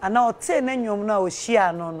ne ana o te na nwom na o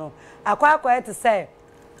hia no akwa to say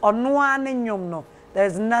ono ane nwom no,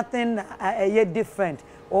 there's nothing different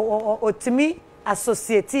o to me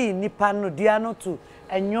associate nipa no duano to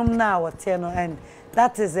nwom na o te no, and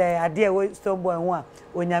that is idea we Stonebwoy ho a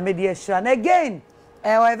onyame de ahira. And again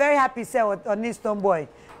we're very happy say on this Stonebwoy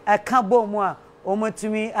ka bo mu a o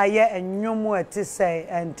matumi aye nwom o te say.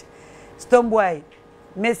 And Stonebwoy,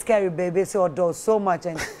 Miss Carrie, baby, so does so much,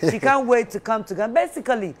 and she can't wait to come to Ghana.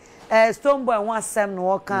 Basically, Stonebwoy wants Sam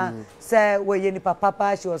no can say where you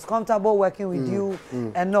papa. She was comfortable working with you,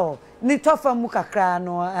 and no. Ni tofa muka kra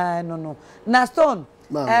no. Now Stone,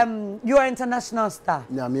 you are international star.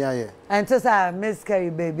 And so say Miss Carrie,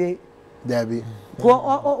 baby. Debbie.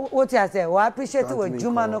 What you say? I appreciate you with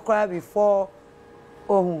Juma no cry before.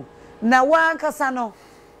 Oh, now one kasano.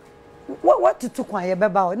 What to took one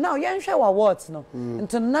about now? You show awards no,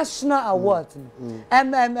 international awards no.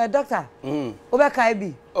 Doctor,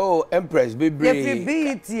 Obekaibi. Oh, Empress,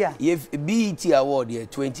 baby. If BET award year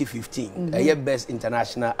 2015, a year best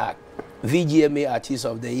international act. VGMA Artist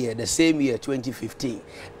of the Year, the same year, 2015.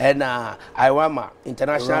 And Iwama,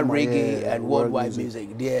 International Reggae and Worldwide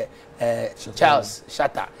Music, there, Charles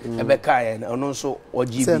Shatta, Ebeka, and also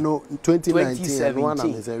OGB.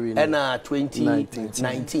 2017, and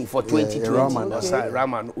 2019 for 2020.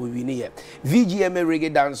 Raman Uvinia. VGMA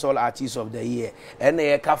Reggae Dancehall Artist of the Year, and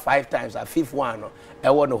they 5 times, a 5th one,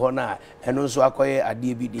 I want to honor, and also acquire a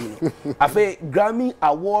DVD. A Grammy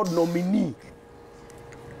Award nominee.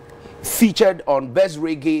 Featured on Best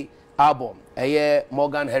Reggae Album, a year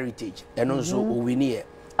Morgan Heritage, and also Uwinie.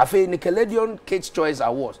 Afe Nickelodeon Kids Choice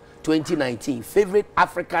Awards 2019, Favorite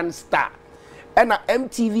African Star, and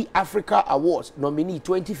MTV Africa Awards nominee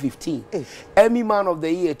 2015, Emmy Man of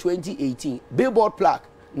the Year 2018, Billboard plaque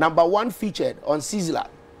 #1 featured on Sizzler,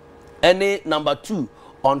 and number 2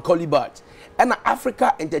 on Colibert. And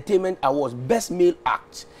Africa Entertainment Awards Best Male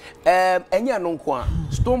Act.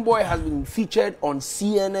 Stonebwoy has been featured on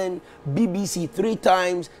CNN, BBC 3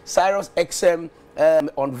 times, Cyrus XM,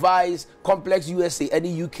 on Vice, Complex USA,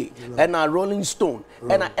 any UK, and a Rolling Stone,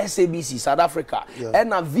 and a SABC, South Africa,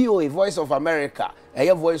 and a VOA, Voice of America,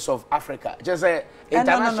 a Voice of Africa. Just a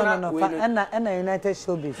international. And a United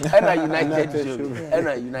Showbiz. And a United Showbiz. And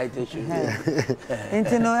a United Showbiz.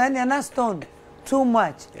 Into no, and you're Stone. Too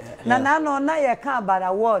much. Nana Ama you can't about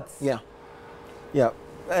awards. Yeah.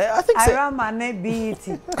 I think so. I ran my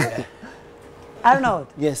BET. I don't know.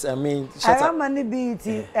 Yes, I mean, I ran my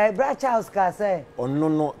BET. Brad Charles can say. No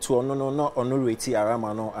rate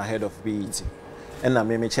Aramano ahead of BET. And I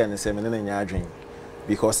made me channel 7 in your dream.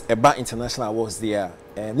 Because about international awards there,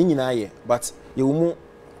 but you will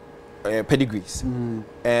move pedigrees.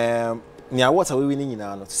 Near what are we winning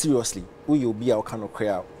now? Seriously, we will be our kind of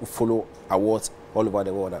crowd who follow awards all over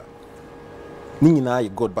the world. Nina, you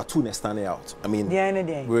got but two standing out. I mean,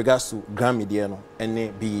 with regards to Grammy,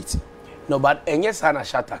 and BET. No, but yes, Hannah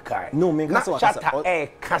Shataka. No, me Shata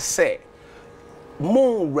Kase.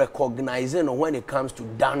 More recognizing when it comes to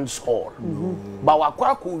dance hall. But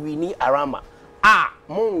wakwaku wini arama.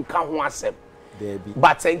 Mon kanwasem.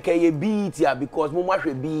 But senke BET because mo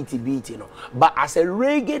mahwe BET no. But as a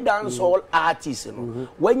reggae dance hall artist no,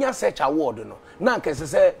 when you search award no, na nkese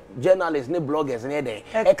say journalists ne bloggers ne dey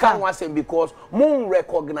e kanwasem because mon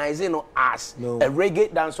recognizing no as a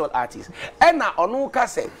reggae dance hall artist. And na onu ka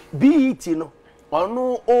say BET no,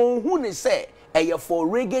 onu ohun ne say e for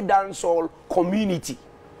reggae dance hall community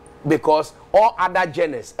because all other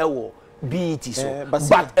genres ewo BET so but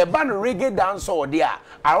a ban reggae dance hall there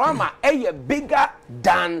Arama bigger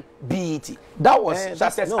than BET. That was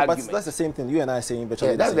that's argument. But that's the same thing you and I are saying. But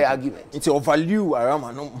that's the argument. It's your value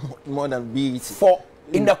Arama no more than BET. For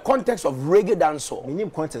in the context of reggae dance hall.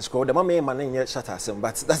 Minimum context the man yet shut us,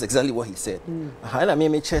 but that's exactly what he said. And I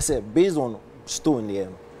mean based on Stone there.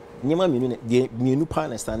 Nima new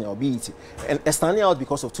partner standing out BET and standing out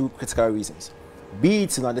because of two critical reasons.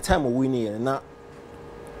 BET at the time of winning and not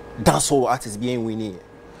dancehall artists being winning,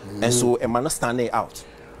 and so a man standing out.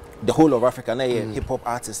 The whole of Africa, hip hop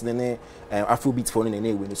artists, then Afrobeat for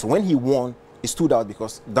winning. So when he won, he stood out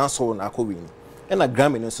because dancehall and Ako winning. And a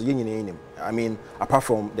Grammy, so you I mean, apart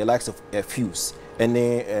from the likes of Fuse and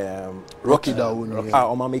Rocky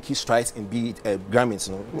Dawood, making strides in Grammys,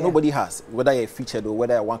 nobody has, whether you're featured or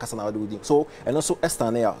whether one person out doing. So and also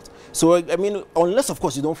standing out. So I mean, unless of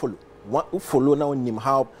course you don't follow. One follow now him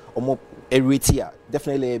how or a rating,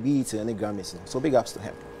 definitely a BET and a Grammys. So big ups to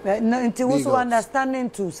him. No, until also understanding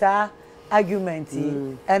to sir argument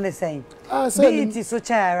and the same. BET so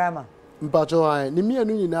Rama. Mpacho ai ni me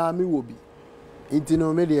anu nyina me wo bi. Inti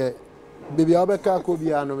no me de baby abeka ko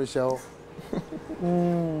bia no me hye.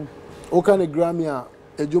 O kan Grammy a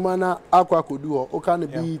ejuma na akwa kodu ho, o kan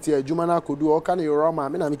BET ejuma na kodu ho, o kan Rama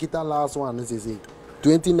me na me kita last one say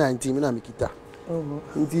 2019 me na me kita.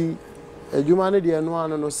 Inti ejuma ne de no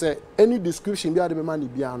anu no say any description bia de me man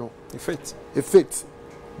bia no effect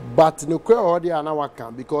but no kwa odi ana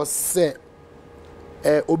waka because say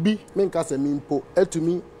obi menka se mimpo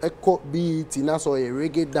etumi eko BET na so a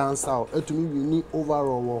reggae dancer etumi wini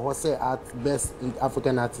overall wo say at best in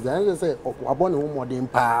African artist and say abon ho modern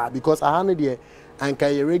pa because I had there anka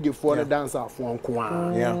a reggae for the dancer for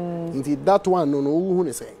nko inti that one no hu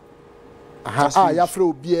ne say ya fra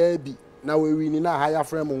obi bi na we wini na higher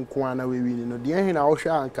frame nko na we wini no de hen na wo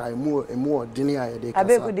hwa anka emu odini ayede kasa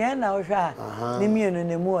abeku de na wo hwa ne mienu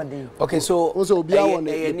ne mu odin. Okay, so also obi a won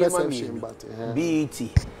the perception but BET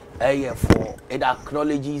for it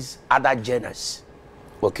acknowledges other genres.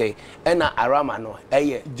 Okay, and Arama no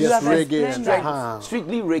just reggae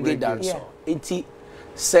strictly reggae dancehall. It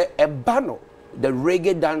say a bano the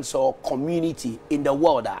reggae dancehall community in the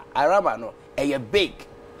world Arama no big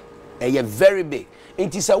very big.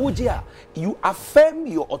 It is a you affirm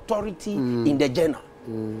your authority in the genre,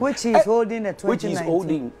 which is holding the 2019. Which is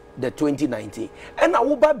holding the 2019. And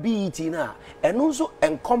Awuba BET now, and also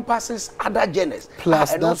encompasses other genres.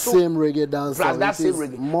 Plus and that also, same reggae dance. Plus that same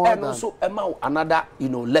reggae. More and than also another,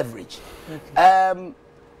 leverage.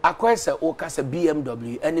 Akwese Okase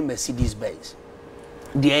BMW and Mercedes Benz.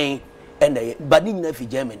 The and the but in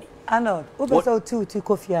Germany. I know. Obeso to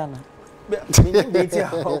Kofiana.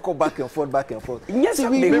 Go back and forth. Yes,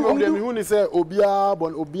 we who say obi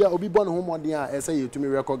born home on there say you to me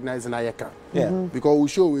recognize na yeka. Yeah. Because we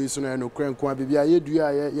show we so no kran kwa baby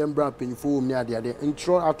ayedua ye mbra penfo me ade ade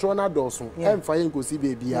intro atro na doso em fa yen ko si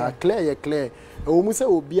baby clear o mu say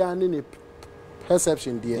obi an ne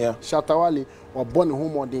perception there Shatawale or born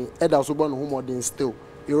home on there eda so born home on there still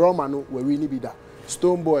Iroma no we really be that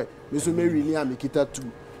Stonebwoy me so me really amikita too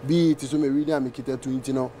BET so me really amikita too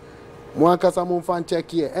intino Mwankasa mon fan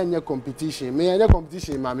check here any competition. Me any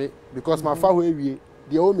competition mame because my fa we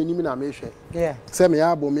the old minimum na me share. Yeah. Say me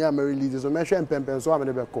album me am release so me share pempen so am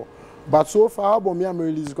dey beko. But so far album me am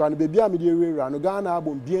release ko and baby am dey rewura no Ghana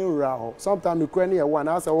album bien rura ho. Sometimes me kra na one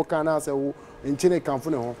as wo kan as wo nchine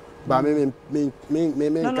kanfo ne ho. Ba me kasa.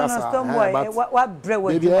 No, Stonebwoy, what bread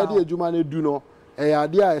was baby I dey adwuma na du no. E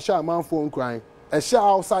ade a e sha man phone crying. E sha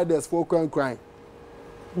outsiders for crying.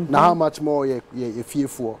 Now how much more you fear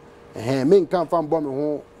for? Me can't find bomb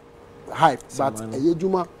home hype, but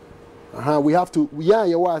we have to. We are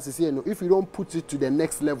your words say no. If you don't put it to the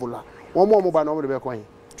next level, one more mobile number be coin.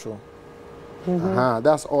 True.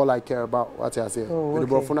 That's all I care about. What I say. With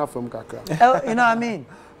the from Kakra. You know what I mean?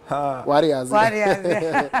 Warriors.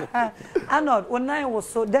 I know when I was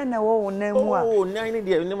so then I was name one. Oh, 9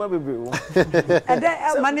 days never be. And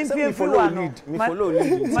then money pay free one. Me follow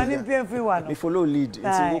lead. Money pay free one. Me follow lead. It's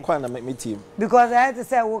work and make me team. Because I had to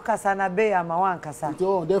say wo kasa na be am one kasa.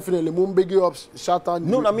 Oh, definitely. Mum big up Shatan.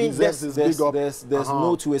 No, I mean there's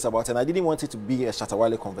no two ways about it. And I didn't want it to be a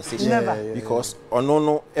Shatawale conversation. Never. Because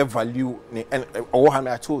no value and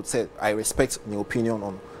I told said I respect the opinion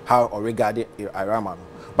on how or regarded Iraman.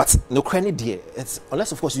 But no credit there. It's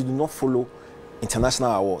unless of course you do not follow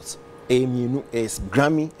international awards. Aimez is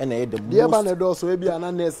Grammy and the most. Yeah, but also maybe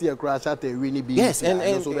an next year crash at a really big. Yes, and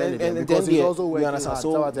because it's also you understand.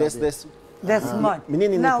 So there's much.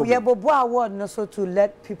 Now yeah, but award no so to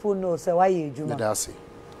let people know say why you do. That's it.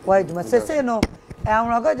 Why do say no? I'm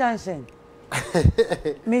Raga Junction.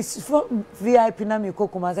 Miss VIP na mi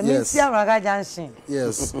kokuma say Miss Raga Junction.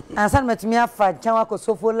 Yes. And san metimi afa chanwa ko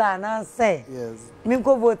sofola na say. Yes. Me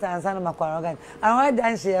ko vote and san makwaraga. And why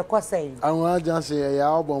Junction e ko say? And why Junction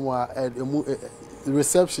ya album wa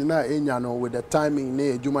reception na enya no with the timing na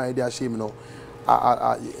ejuma e dey shame no.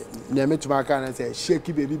 Na metuma kan say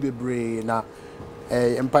shake baby bebre na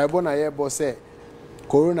empire na ye boss say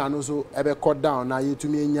corona no so ebe cut down na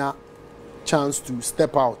yetumi enya chance to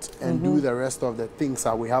step out and do the rest of the things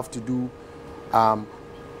that we have to do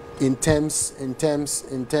in terms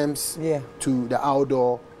to the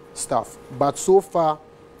outdoor stuff. But so far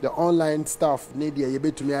the online stuff need you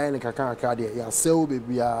be to me I ya sell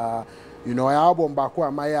baby you know album back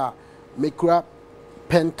my make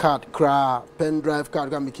pen card pen drive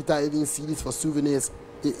card me kita even CDs for souvenirs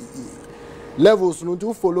levels no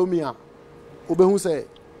to follow me obehu say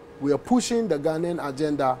we are pushing the Ghanaian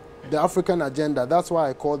agenda, the African agenda. That's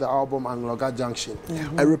why I call the album Angloga Junction.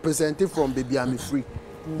 I represent it from Baby I'm Free.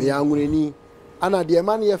 Me anguni. Ana the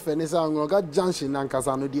man here fenesa Angloga Junction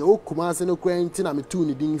nankasa no the o kumase no kwenti na me tu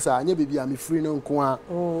ni din sa anya Baby I'm Free no nko.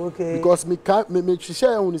 Oh, okay. Because me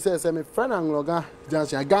share uni say me friend Angloga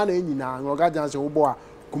Junction Ghana nyina Angloga Junction wo bo a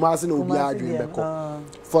kumase no obi adwen beko.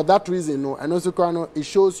 For that reason no and also it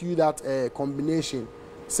shows you that combination.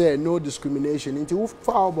 Say no discrimination into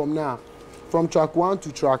album now from track 1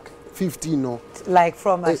 to track 15 no like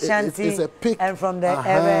from Ashanti it's a pick and from the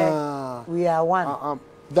ever we are one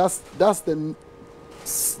that's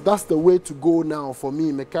the way to go now for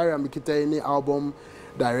me me carry me kita any album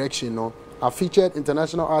direction no I featured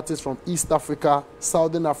international artists from East Africa,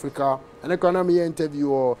 Southern Africa, and I can me interview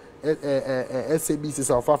or SABC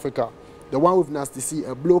South Africa. The one with Nasty C,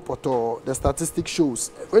 a blow poto, the statistic shows.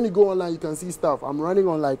 When you go online, you can see stuff. I'm running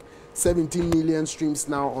on like 17 million streams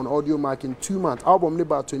now on Audio Mark in 2 months. Album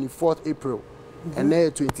about 24th April. And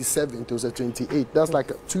then 27th, it was a 28th. That's like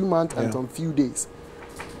a 2 month and some few days.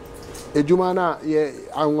 Ejumana, yeah,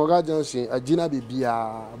 Angloga Junction, a Gina Baby,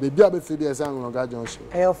 Baby, as Angloga Junction.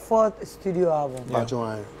 Your 4th studio album.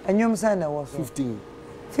 Yeah. And you saying was 15.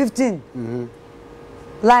 15?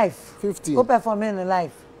 Live? 15. Who performing in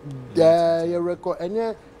live? Yeah, you record and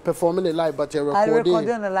yeah, performing it live, but you're recording.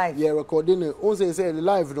 Recording it live. Yeah, recording it. Once say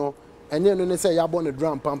live, no, and then they say you're born a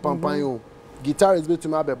drum, pam. Guitar is built to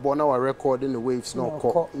my born now recording the waves,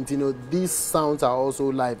 no. You know, these sounds are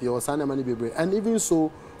also live. Your sound money baby, and even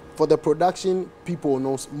so, for the production people,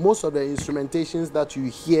 know most of the instrumentations that you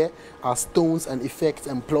hear are tones and effects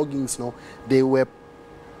and plugins. No, they were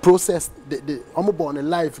processed. I'm born a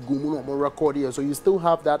live go record here, so you still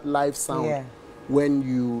have that live sound. Yeah. When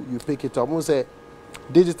you pick it up, I say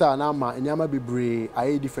digital nama and yama be brave.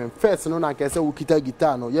 I different first, no, I can say we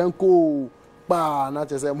guitar no, yanko ba not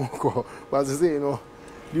just a moko, but to say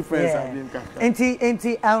difference.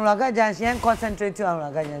 Enti Angloga Junction concentrate to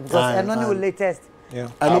Angloga Junction because I know the latest. Yeah,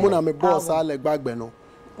 I know I'm a boss. I like back beno.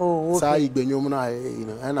 Oh, okay.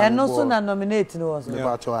 And also nominate no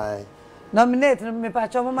also. Nominate me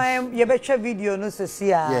pacho mama ye betcha video no se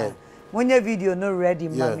sia. Yeah. When your video no ready,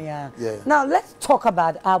 mammy. Now let's talk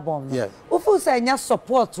about album. Yeah. Ufu say nya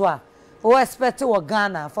support or expect to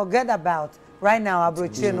Ghana. Forget about right now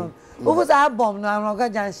abrochino. Ufu say album no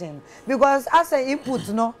Angloga Junction because as an input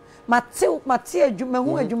no Matia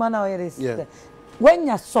Jumana or when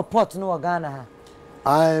you support no Ghana.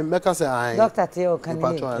 I make us say I Dr. Theo can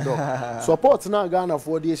support now Ghana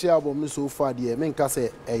for the album so far the make us say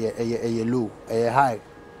a low, a high.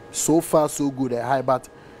 So far so good a high, but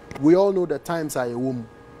we all know the times are a womb.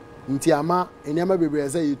 Nti ama enyama bebre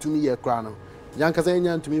say you to me ye kra no. Yanka say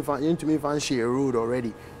nyan to me fan share road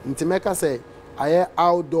already. Nti make us say I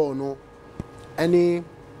outdoor no any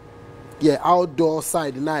outdoor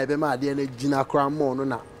side na be ma de na gina kra mo no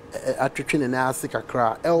na atwetwe na asika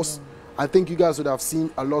kra else. I think you guys would have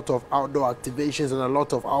seen a lot of outdoor activations and a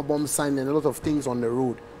lot of album signing and a lot of things on the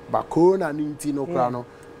road. But Corona Ninti no Krano,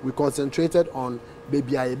 we concentrated on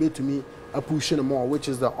baby I able to me pushing more, which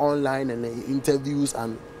is the online and the interviews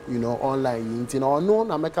and online Ninti. No,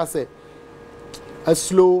 na make say a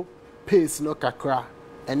slow pace no kakra,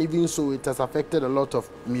 and even so it has affected a lot of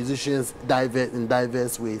musicians in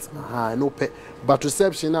diverse ways. But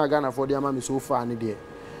reception now Ghana for the amount so far any day.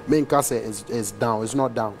 Main case is down, it's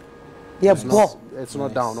not down. Yeah, it's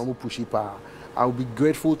not down. I'm push it. I'll be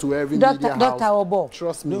grateful to every media house.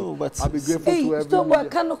 Trust me. No, but I'll be grateful to every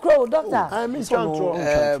Stonebwoy can crow, doctor. I mean, control.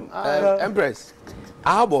 Empress.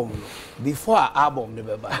 Album before album the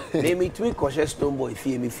baba. Name me Twi Stonebwoy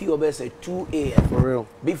feel best at 2 a.m. For real.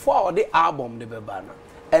 Before the album the baba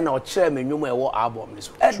and our chairman you may what album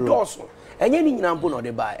this. And also, and you need to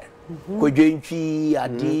the buyer. Twi,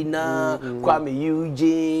 Adina, Kwame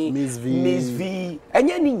Eugene, Miss V, and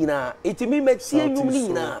Yanina, it me met see you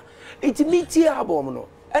Nina. It me tea album no,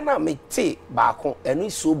 and I make tea back on and we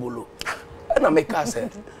so below. And I make us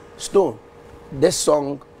Stone. This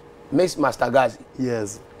song, Miss Master Gazi.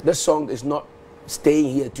 Yes. The song is not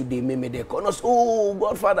staying here today. Me de corners. Oh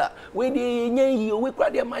Godfather, we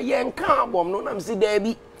cried my young album. No, I'm see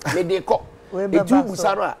Debbie. Me de co.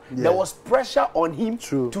 There was pressure on him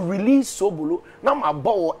to release Sobolo. Now my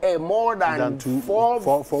ball more than four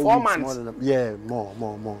months.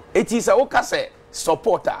 More. It is a Okase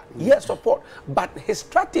supporter. Yes, support. But his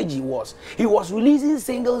strategy was he was releasing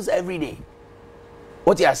singles every day.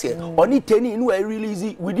 What you say? Only 10 in release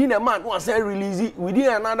it within a month. No say release it within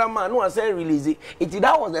another month. No say release it.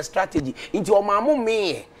 That was the strategy. Into your mama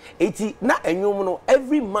me. It not a new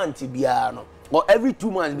every month biano. Or every 2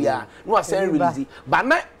 months, no I say release. But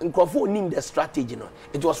now, name the strategy. No,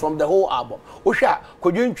 it was from the whole album. Osha,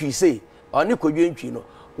 could you say, or no could you know?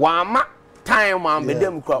 One time, man, with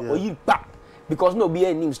them crowd, or you back because no be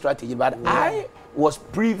a name strategy. But I was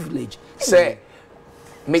privileged. Say,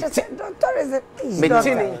 doctor is a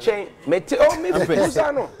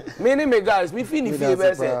many guys, me finish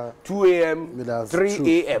 2 a.m.,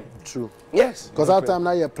 3 a.m. True. Yes. Because that time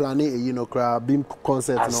now you're planning, beam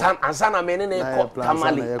concert. Ansana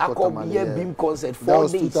Tamale, beam concert 4 that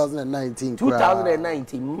was days. 2019.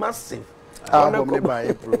 2019, massive. Album by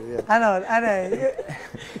April. Yeah. I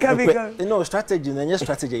know. You know, strategy, and your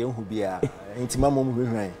strategy, you will be a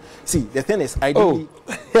intimate. See, the thing is,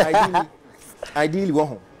 ideally,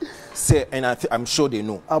 one say, and I'm sure they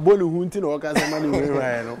know.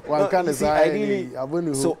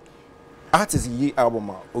 So, artists ye album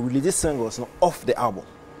or release singles off the album,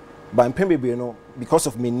 but in Pembe, because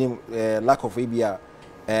of my name, lack of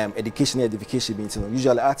education,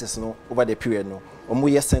 usually artists over the period or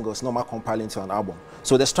more singles more compiling to an album.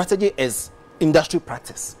 So the strategy is industry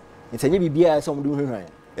practice. It's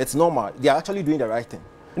normal. They are actually doing the right thing.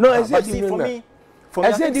 No, I said for me.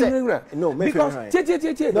 I said no, because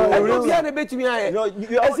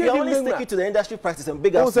you only stick it to the industry practice and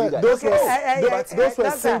big as those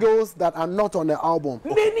were singles that are not on the album.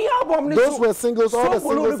 Many albums. Those were singles. All the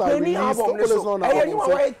singles are released. On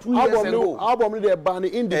the album they ban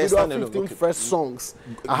individual 15 fresh songs.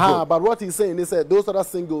 But what he's saying is that those other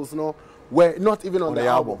singles, were not even on the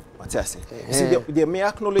album. What I say? See, they may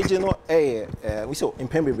acknowledge, we saw in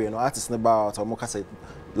Pembe, artists about or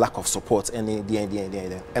lack of support and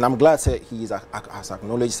I'm glad that he has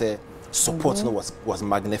acknowledged that support was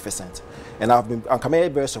magnificent, and I'm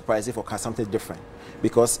very surprised if I something different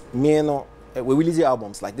because we release the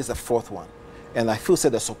albums like this is the 4th one, and I feel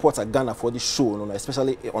the support at Ghana for this show,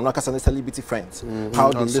 especially on our celebrity friends,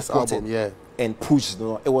 how they supported and pushed.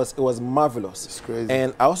 It was marvelous. It's crazy,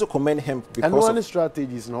 and I also commend him because and one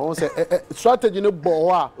strategies. Strategy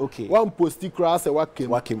okay. One posty cross a work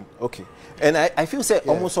him. Okay. And I feel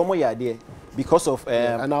almost some more idea because of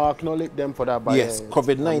and I'll acknowledge them for that. Yes,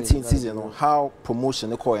 COVID-19 season, how promotion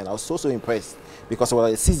they call, and I was so impressed because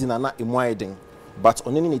the season are not widening but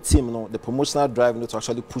on any team, you know, the promotional drive, you know, to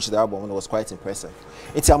actually push the album, you know, was quite impressive.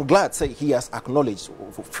 I'm glad say he has acknowledged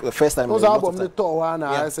for the first time. Those album the tour one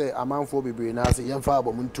I say a man for be na say yem fa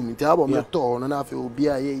album to me. The album the tour no na fe obi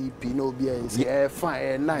a EP no obi a say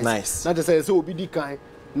fine nice. Not to say so obi di kind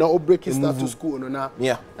no breaking status quo no na.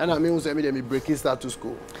 Yeah. And I mean say me breaking status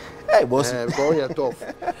quo. Hey boss. Go here tough.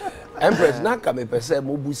 Empress na ka me pese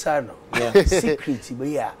mo busa no. Secret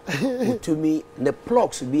be ya. To me the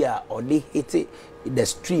plugs be ya or they hit the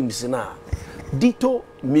streams na. Ditto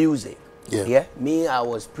music. Yeah, me, I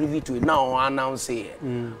was privy to it. Now I announce it.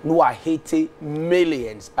 No, I hate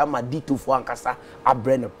millions. I'm a D2 for Ankasa. I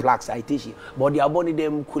brand the plugs I teach you. But the abonnee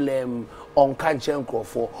them cool on Kanchan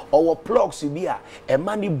for our plugs to be a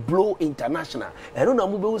money blow international. I don't know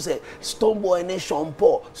who say Stonebwoy nation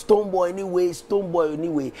poor, Stonebwoy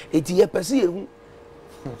anyway. It's a person.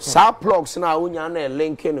 Sa plugs now when you're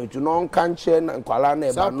linking to non Kanchan and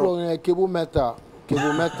Kuala. Sa plug cable metal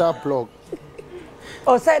plug.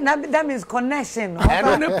 Oh, say that means connection. And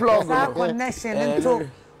on the plug, connection into.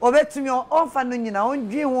 Bet me on fan you know, on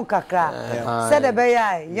dream kakra. Said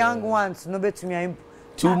the young ones, no bet me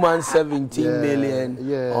 2 months 17 million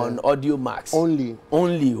on Audio Max. Only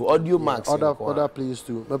Audio Max. Other places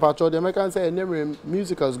too. But the Americans say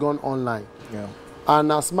music has gone online. Yeah.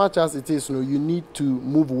 And as much as it is, you know, you need to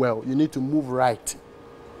move well. You need to move right.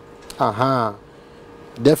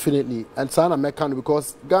 Definitely. And Sana Mekan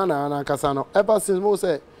because Ghana and Kasano ever since mo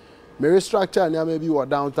say me restructure and maybe what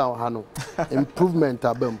downtown Hano improvement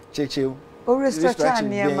abem. Cheche. Oh restructure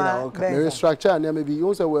me restructure and maybe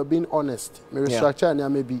you say we're being honest. Me restructure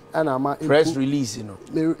and maybe and I'm press release, you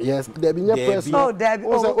know. Yes, there be press. Oh, there be.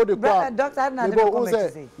 Doctor Nana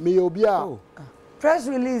me obia. Press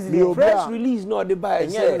release, press release, no, the buy.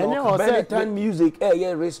 Benetton music,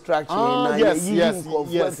 restructuring.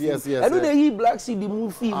 Yes. I know they hear Black Sea the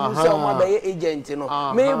movie, some agent, you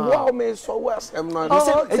know. May wow, may so what's I'm not.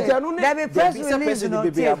 There be press release, no,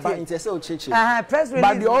 press release.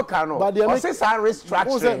 But the all cannot. But the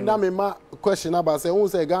restructuring. Now, my question about say, who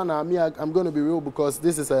say Ghana? Me, I'm going to be real because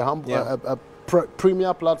this is a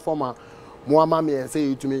premier platform. Muama me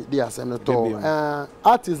say to me, the assembly.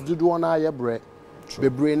 Artists do one eye bread. The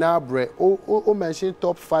brain bread. Oh, mention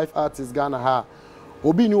top 5 artists Ghana ha.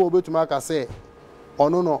 Obi ni obi to make say, oh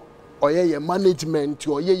no, or ye management,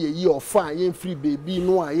 or ye or fine, ye free baby,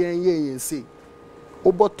 no, ye say.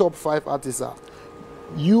 Obo top 5 artists are.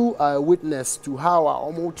 You are a witness to how I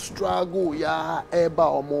almost struggle,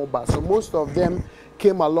 eba or more. So most of them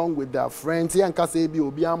came along with their friends. Yan kase bi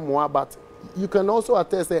obi amwa, but you can also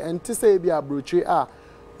attest that and to say be a brochure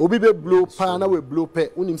obi be blow pana we blow pe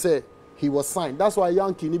unim say he was signed. That's why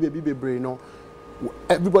young kini baby brain no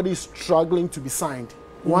everybody is struggling to be signed.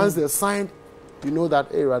 Once they're signed, you know that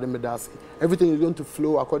hey Radimedasi, everything is going to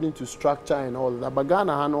flow according to structure and all that. But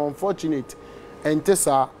Ghana are unfortunate and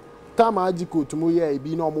tesa time ajiko to mo ye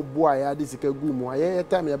be no mo boy ya this ke gu mo ye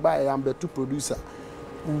time ya buy am the two producer.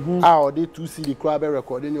 How they 2 CD crab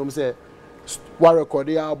recording you say what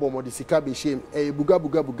recording album or the sika be shame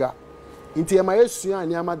buga inti ema yesu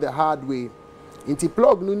anyama the hard way inti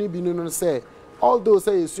plug no ni bi no say although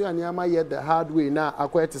say yesu anyama yet the hard way now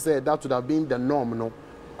akwa to say that would have been the norm no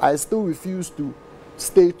I still refuse to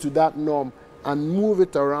stay to that norm and move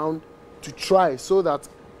it around to try so that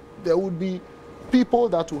there would be people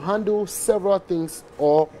that will handle several things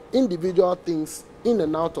or individual things in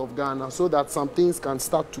and out of Ghana so that some things can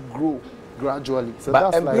start to grow gradually. So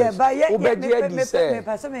but that's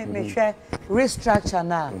me share restructure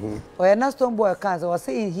now. Or not Stonebwoy Akan. I was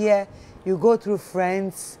saying here, you go through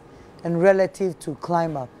friends and relatives to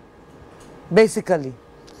climb up. Basically.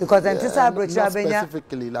 Because not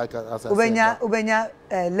specifically like as I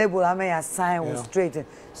said. Label I may assign was straightened.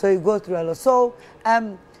 So you go through a lot. So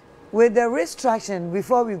with the restructuring,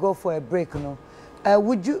 before we go for a break, you know,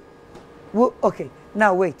 okay,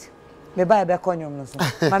 now wait. Me buy back on you so.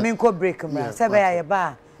 Mami ko break me. Say buy ya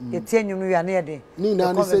ba. You tell you we are near there. Ni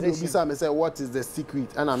na ni said obisa me say what is the secret?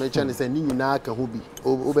 And I mention say ni nyina ka ho bi.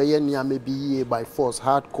 Obeye nia maybe by force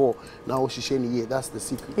hardcore. Now she ni that's the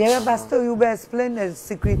secret. Yeah, but still you better explain the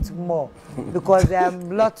secret more because there are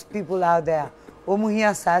lots of people out there. Omu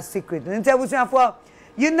hear sa secret. Ntebusia for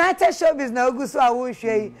United Showbiz na ogu so awu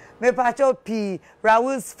hwe me pacho P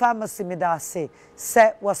Raul's pharmacy me da say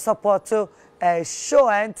was support to show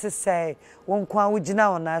and to say one kwa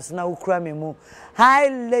wujina on us na ukura me mu High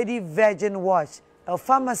Lady Virgin Watch a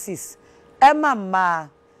pharmacist Emma ma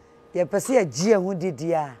ye pese a gie hu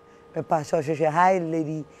didia me pacho hwe High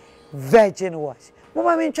Lady Virgin Watch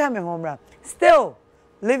mama me twa me homra still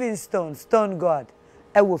Livingstone Stone God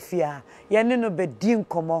e wo fia ye ne no be din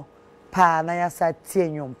komo pa na ya sa tie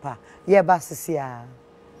nyompa ye ba sesia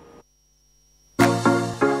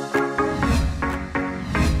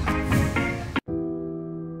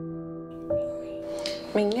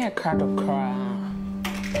Minye crowd of cry.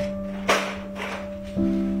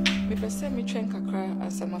 Me pese me twen kakra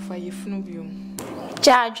asama fa yefunu biom.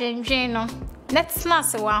 Ja dwendwen no. Let's na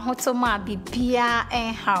se wa hoto ma bibia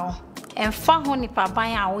enhaw. Emfa ho nipa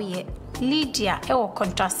ban a wo ye. Lydia e wo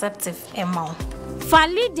contraceptive ema. Fa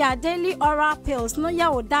Lydia daily oral pills no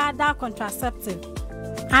ya wo dada contraceptive.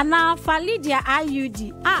 Ana fa Lydia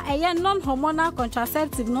IUD eye non-hormonal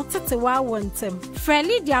contraceptive no tete wa wontem. Fra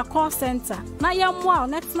Lydia call center na ya mo a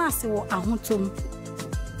net na se wo ahotom.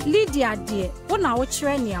 Lydia de wo na wo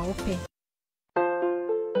kire ne a wo pe.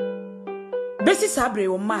 Besi sabre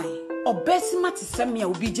wo mai obesi mati semia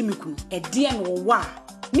obi jimikunu e de en wo wa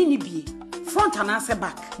mini bie front and answer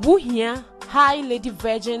back. Vous here High Lady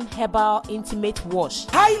Virgin Herbal Intimate Wash.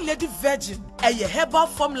 High Lady Virgin eye herbal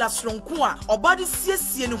formula slonko a obade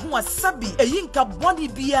siesie ne ho asabi eyi nka body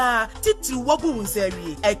bia titiri wagu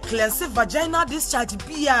wunsawie e cleanse vaginal discharge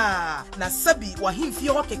bia na sabi wa himfie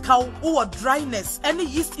ho kekau wo dryness any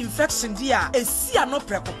yeast infection dia esia no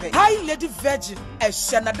prekope. High Lady Virgin e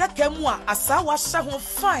hye na daka mu a asa wa hye ho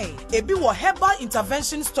fine ebi wo herbal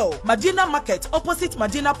intervention store Medina Market opposite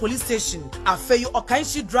Medina Police Station afei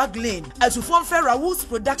Okanshi Drug Lane Asufon Ferrawoods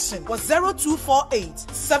Production was 0248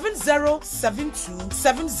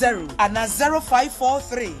 707270 and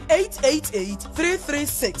 0543 888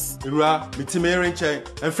 336. Ira, mitimere nche.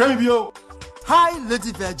 And friend bio. High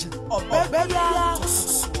Lady Virgin. Obeya.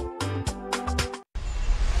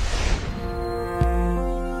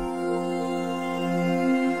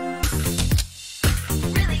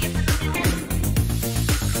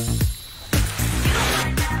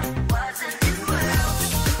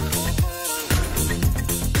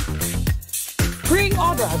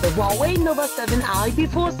 Pre-order the Huawei Nova 7i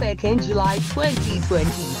before 2nd July 2020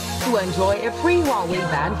 to enjoy a free Huawei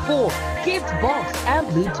Band 4, gift box and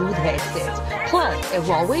Bluetooth headset, plus a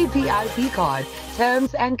Huawei VIP card.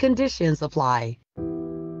 Terms and conditions apply.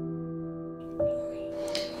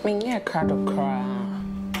 Minye crowd of cry.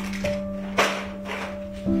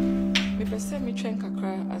 Me pese me twen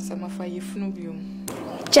kakra asama fa yefunu biom.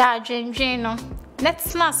 Ja dwendwen no.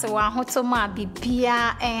 Let's na se wa hoto ma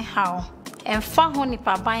bibia enhaw. Emfa ho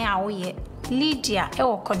nipa ban a wo ye. Lydia e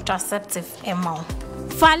wo contraceptive ema.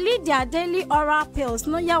 Fa Lydia daily oral pills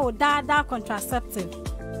no ya wo dada contraceptive.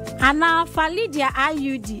 Ana fa Lydia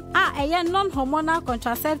IUD eye non-hormonal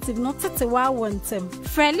contraceptive no tete wa wontem.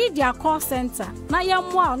 Fra Lydia call center na ya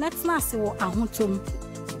mo a net na se wo ahotom.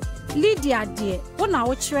 Lydia de wo na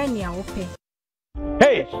wo kire ne a wo pe.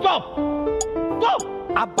 Hey, stop! Stop!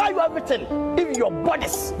 I buy you everything. If your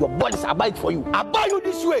bodies I buy it for you. I buy you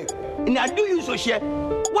this way. And I do you so share.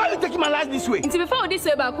 Why are you taking my life this way? Until before this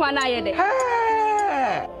way back one eye there.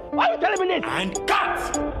 Hey! Why are you telling me this? And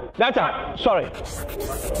cut! Data, sorry.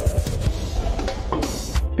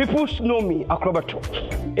 People know me, Akuapem Twi,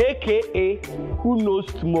 aka who knows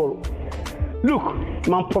tomorrow. Look,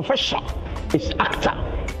 my profession is actor.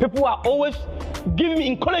 People are always giving me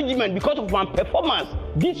encouragement because of my performance.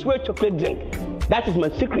 This way chocolate drink. That is my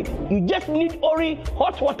secret. You just need only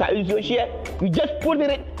hot water. You just put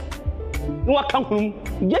it. You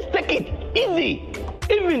just take it easy.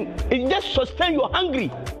 Even it just sustain you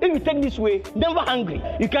hungry. If you take this way, never hungry.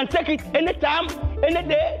 You can take it anytime, any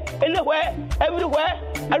day, anywhere, everywhere.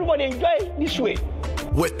 Everybody enjoy this way.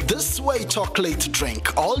 With this way chocolate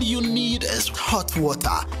drink, all you need is hot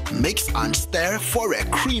water. Mix and stir for a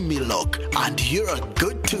creamy look, and you're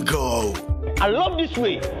good to go. I love this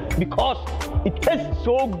way because it tastes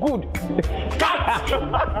so good.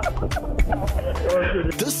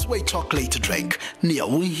 This way chocolate drink, near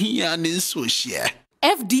here in Sushia.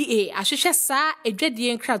 FDA ahwehwe sa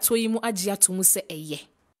edwadie nkrato yi mu agye atomu se eye.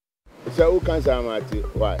 So who can say amati?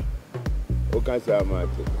 Why? Who can say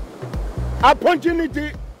amati?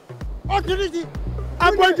 Opportunity. Opportunity.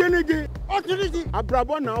 Opportunity. Opportunity.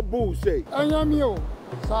 Abrabo na bull say. Anyami o.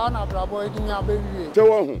 Sa na abrabo edi nya be wie. Se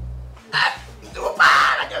wo hu.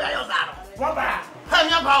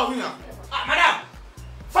 Madam,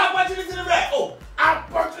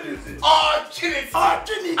 opportunity. Oh,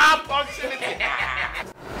 opportunity.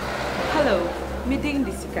 Hello, meeting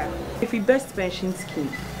Disika. If we best pension scheme.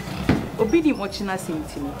 Obidi mochina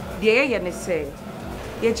sintini. The ye ne say.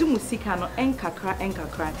 Ye ju musika no enkakra.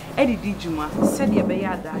 Edidi juma said ye be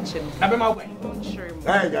ya da ache. Na be ma we.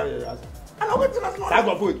 Hey, yeah. I want to ask you.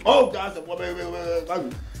 Oh, that's the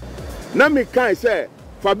wait. Na me kan say,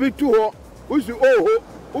 Fabi tu ho, usi oho,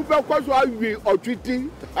 ube kwaso awi otwiti.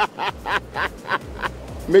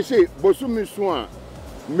 Me say, bosu mi so a,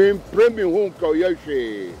 Me premi home ka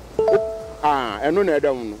yehwe. Eno na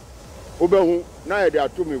edam no. Obehu na ye dey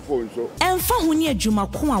ato me phone so. Emfa ho ne adwuma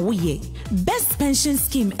ko a wo ye. Best pension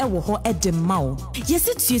scheme e wo ho edema o.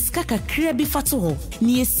 Yesi tue sika kakra bi fato ho.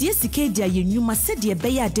 Ne yesie sika dia ye nnwuma se de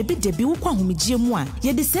be ya debi wo kwa homegye mu a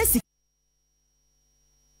ye de se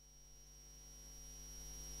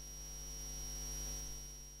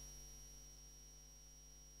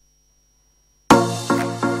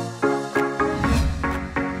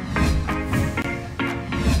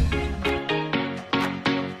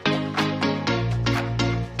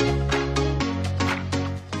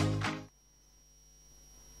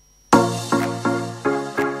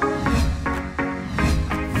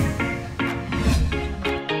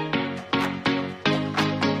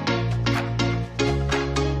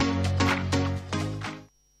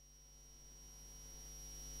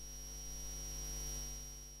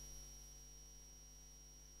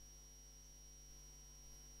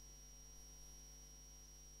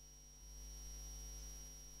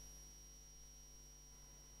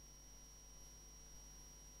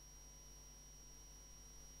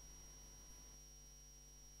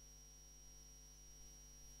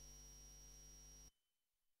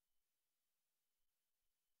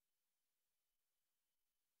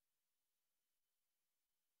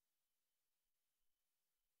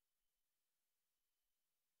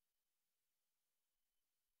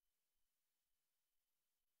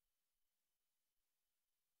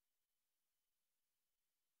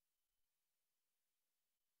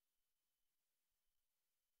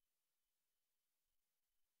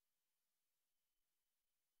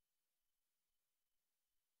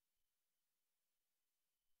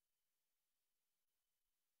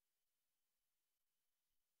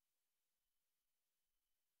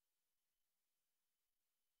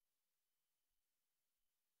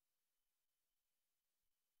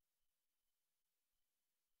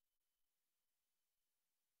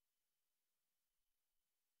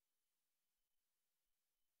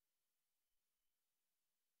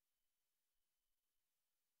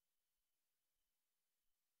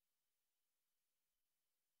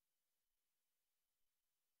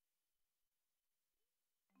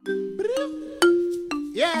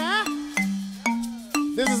Yeah,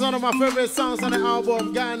 this is one of my favorite songs on the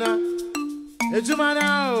album, Ghana. It's you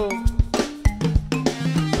now.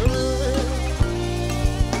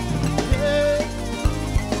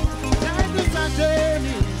 Life is a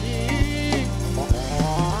journey.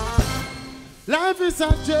 Life is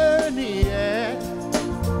a journey, yeah.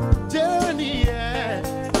 Journey, yeah.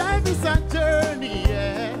 Life is a journey,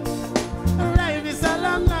 yeah. Life is a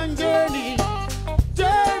long, long journey.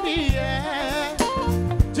 Journey, yeah.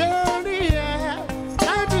 Journey, yeah.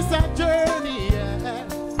 Life is a journey, yeah.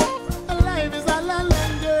 Life is a long,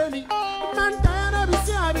 long journey. Man, tired of this,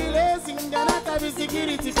 I be lazy. Then I have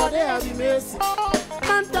security for there, I be messy.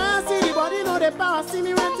 Man, tired see the body, know the power. See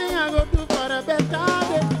me one thing I go do for the better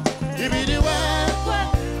day. It be the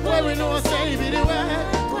work, where we know say it be the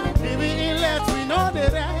work. If we in left, we know the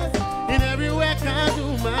rest. In every work I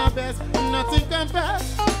do my best, nothing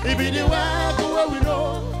compares. It be the work where we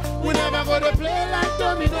know. We never go to play like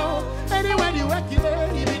domino. Anywhere the work is there,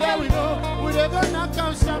 it be there we know. We never knock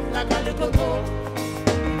on shop like a little go.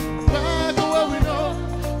 Work where we know.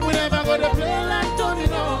 We never go to play like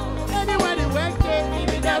domino. Anywhere the work there, it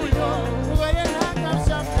be there we know. We never knock on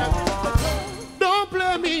shop like a little go. Don't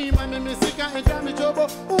play me, mami misika and jami jobo.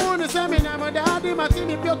 Uno semi na my daddy, my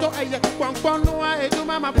team pioto aye. Kwang kwang no I do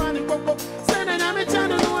mama pani coco. Send na me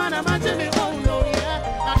channel no ana ma jemi oh no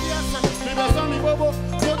yeah. Adiasa, me be some bobo.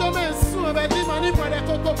 Todo men su be di money for the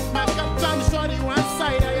coco. My captain shorty one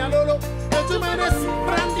side I lolo. The two men is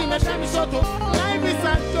brandy me shami shoto. Life is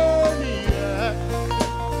a journey, yeah.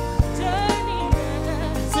 Journey,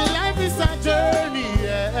 yeah. See life is a journey,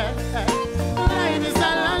 yeah. Life is a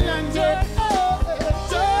long, long journey.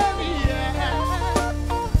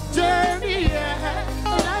 Journey, yeah.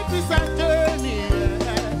 Life is a journey,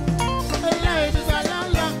 yeah. Life is a long,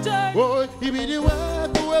 long journey. Oh, it be the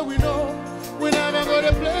work where we know. We never go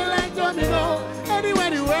to play like domino. Anywhere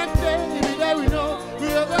the work there, it be there we know. We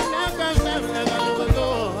are gonna come down like a little go.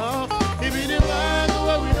 It be the work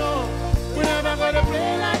where we know. We never go to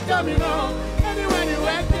play like domino. Anywhere the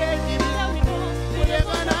work there, it be there we know. We are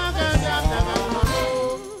gonna come down like a little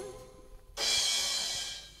go.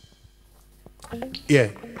 Yeah.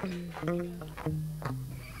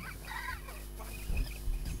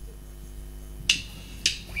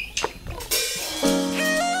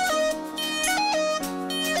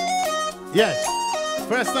 Yes,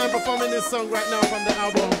 first time performing this song right now from the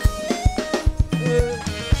album.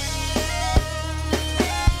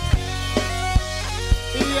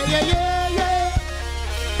 Yeah, yeah, yeah, yeah.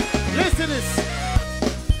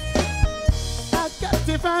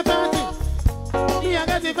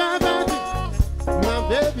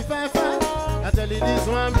 Everybody, this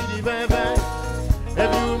one be the bye-bye.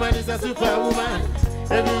 Every woman is a superwoman.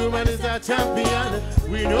 Every woman is a champion.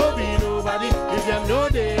 We know be nobody. If them know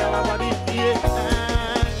they our body. Yeah.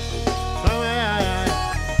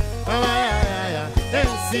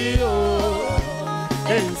 NCO.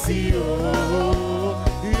 NCO.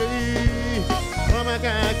 Yeah. Mama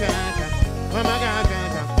kaka. Mama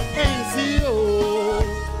kaka. NCO.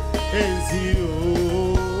 NCO.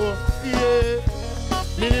 Yeah.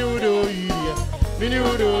 Mini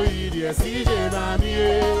udo idia. CJ mami.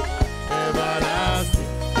 Everlasting.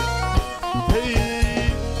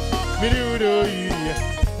 Hey, minudo idia,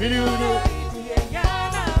 everlasting.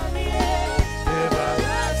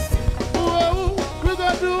 Whoa, we go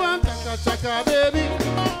do am chaka baby,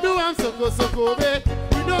 do am soko baby.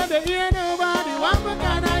 We know they hear nobody, one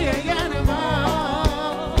makana yenyanama.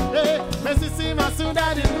 Hey, Messi see my soon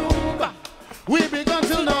daddy Lumba. We be gone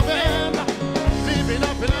till November, living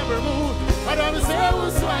up in every mood. I don't say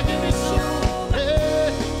who's swagging this shoe.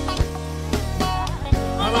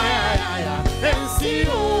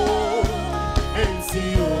 NCO,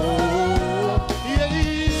 NCO, yeah,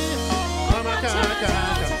 Mama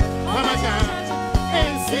Kaka,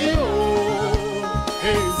 NCO,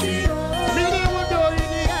 NCO, Mini Udo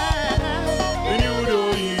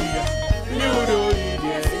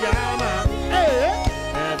Idia, Yama,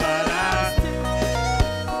 everlasting,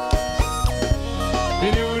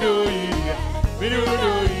 Mini Udo Idia,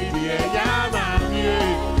 Yama,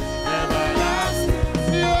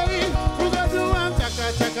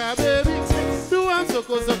 baby, do one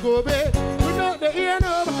soko baby. We know the ear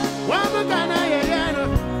no. One Ghana yano.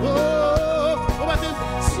 Oh, but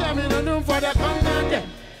shame no for the content.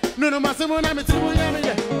 No massimo na me timu ya me.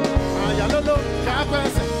 Ah ya lolo ka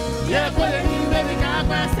kwase. Yeah, ko le ni baby ka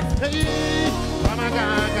kwase. Hey, mama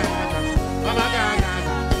gaga.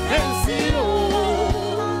 NCO.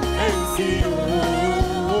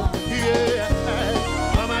 Yeah.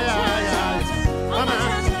 Mama ya. Mama.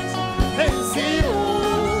 NCO.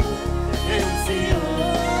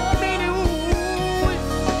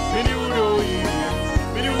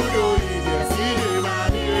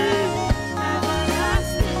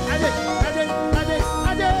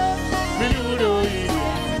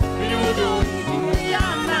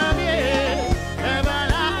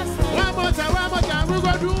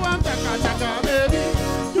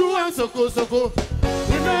 Soko.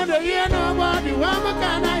 We know the year nobody. One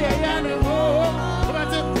makana yano.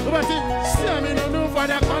 But see me no for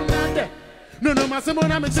the content. No massimo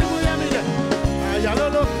na me chibu ya me.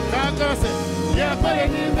 Ayalolo kakase. Yeah, for the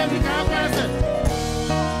new baby kakase.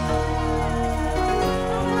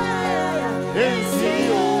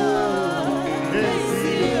 NCO.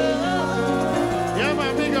 Yeah,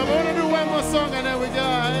 my big, I'm gonna do one more song and then we go.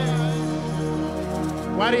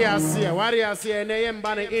 What do you see? And they ain't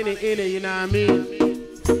banning in it, you know what I mean?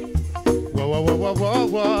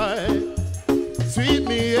 Whoa. Sweet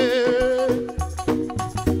me, yeah.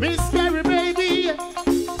 Miss Mary, baby.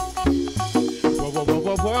 Whoa.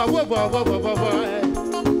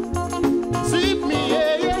 Sweet me,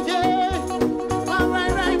 yeah. All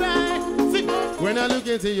right. See, when I look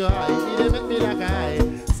into your eyes, they make me like I.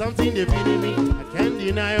 Something they feel in me, I can't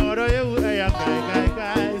deny. Although you, I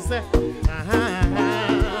say,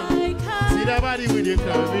 body with your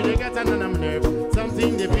curve, you get an nerve.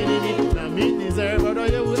 Something they feel in it, now me deserve. Although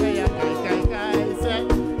you would say, say,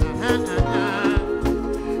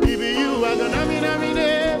 if you are gonna be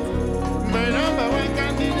nominated, my number one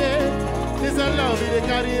candidate is a love they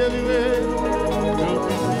carry everywhere. Don't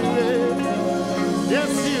be silly.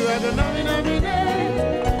 Yes, you are gonna be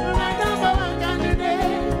nominated, my number one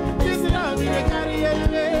candidate is a love they carry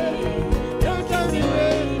everywhere. Don't tell me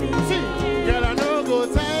where. See, girl, I know go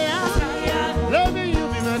tired. Loving you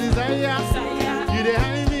be my desire. You dey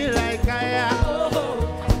hide me like fire.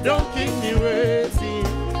 Don't keep me waiting.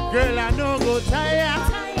 Girl, I know go tired.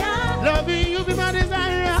 Loving you be my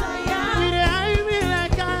desire. You dey hide me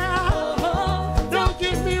like fire. Don't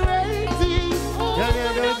keep me waiting.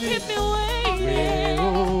 Don't keep me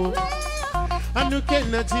waiting. I know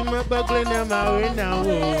can't jima bagle na mawe na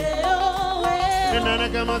wo. And I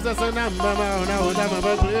come as a number now. I'm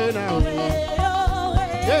bagle now.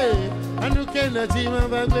 Hey. And you can't jima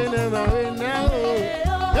bagle now.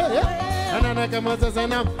 And I come out as a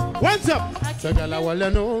number. What's up? So girl, I wanna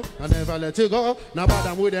know, I never let you go. Now but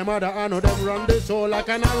I'm with them mother, I know them run the show like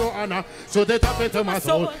an arrow, Anna. So they tap into my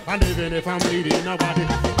soul, and even if I'm bleeding, nobody.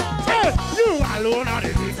 Hey, you alone are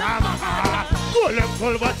the time. Go look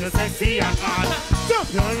cool, but you're sexy and hard.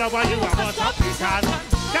 Jump your love, you are about to be shot.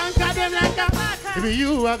 Can't cut them like a. If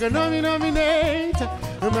you are gonna nominate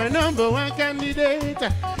my number one candidate,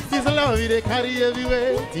 This love they carry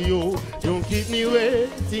everywhere. You don't keep me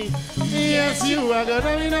waiting. Yes, you are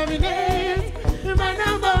gonna nominate my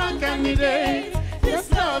 #1 candidate.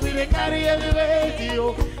 This love they carry everywhere.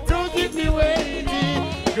 You don't keep me waiting.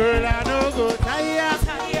 Girl, I don't go tired.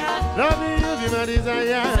 Loving you be my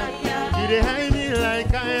desire. You dey hide me like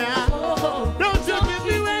fire. Don't you keep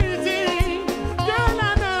me waiting. Girl,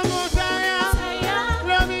 I don't go tired.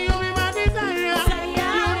 Loving you be my desire. You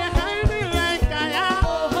dey hide me like fire.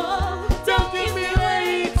 Don't keep me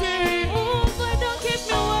waiting. Boy, don't keep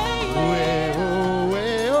me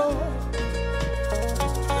waiting.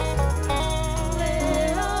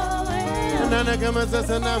 Nana kama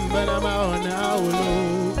sasa namba na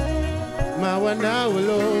mawana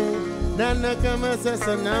ulo nana kama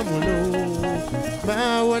sasa namulo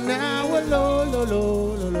mawana ulo lo.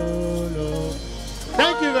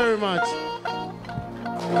 Thank you very much.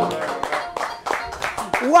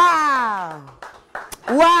 Wow.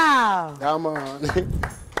 Come on.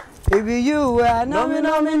 If you were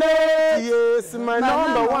nominated, yes, my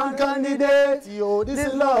 #1 candidate. Yo, this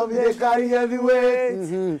is love they carry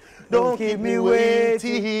everywhere. Don't keep me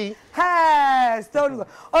waiting. Hey, Stonebwoy.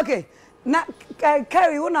 Okay, now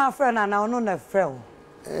Carrie, you not friend and now no friend.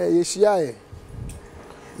 Yes, yeah.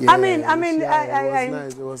 I mean,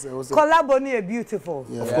 it was collab beautiful.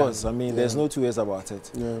 Yeah. Of course, I mean, there's no two ways about it.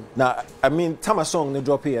 Yeah. Now, I mean, time a song they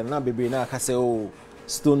drop here, now baby, now I can say, oh,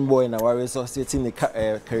 Stonebwoy and our associating the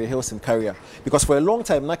career house and career, because for a long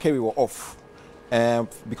time, now Carrie were off.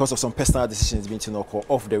 Because of some personal decisions being to knock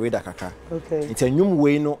off the radar kaka. Okay. It's a new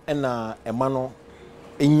way no and a mano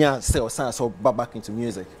inya say or so back into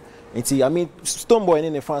music. I mean Stonebwoy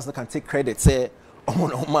and the fans that can take credit say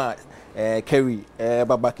Kerry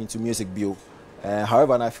back into music bio.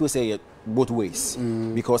 However, and I feel say both ways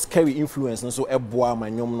because Kerry influence also eboa my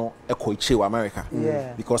no ekoiche America.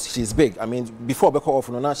 Yeah. Because she's big. I mean before Becca off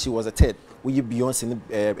no she was a third. We Beyonce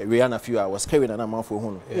Rihanna few hours carrying Nana Ama for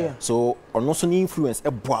home. Yeah. So on also influence a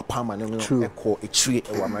boa palma no echo a tree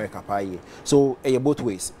in America pie. So both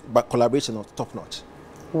ways, but collaboration is top notch.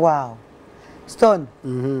 Wow. Stone,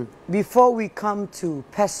 before we come to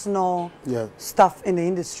personal stuff in the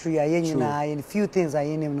industry, and a few things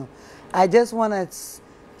I just wanted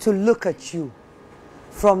to look at you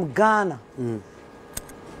from Ghana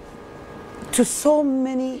to so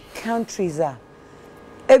many countries.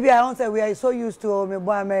 Maybe I don't say we are so used to me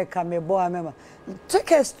boy America, me boy America.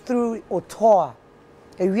 Take us through Ottawa.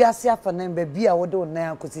 We are here for them, baby. I would do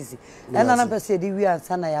now because and another say we are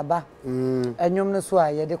sana yaba. And you know so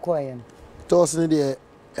I the coin. Toss in the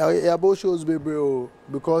about shows baby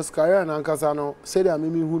because career and Ankasano said I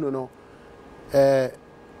mean who no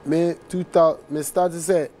me 2000 me start to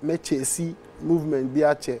say me chase movement be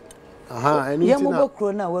a check. And you mobile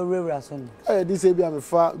corona where son. This be I'm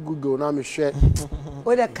far Google now me share.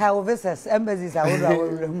 What the car visas embassies are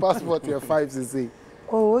passport your 5cc.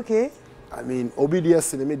 Oh, okay. I mean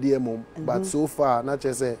obedience in me DM but so far not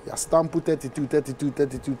just say ya stamp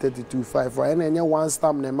 32 5 for any one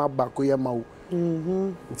stamp na ma back ko ya ma wo.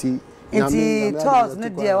 Nti toss ne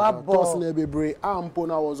dia wa bo. Toss ne bebre ampo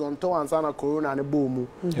na was on to answer na corona ne bomu.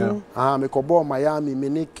 Me ko bo Miami me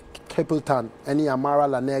Nick Capleton any Amara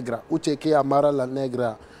La Negra. Ucheke Amara La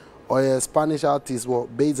Negra or a Spanish artist were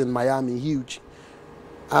based in Miami, huge.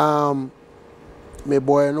 Me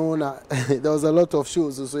boy no na there was a lot of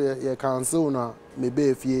shows so you cancel na maybe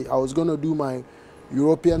if I was going to do my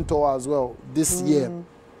European tour as well this year.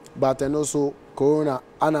 But and also corona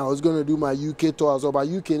and I was going to do my UK tour as well, but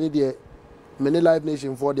UK need the many Live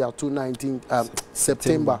Nation for their 219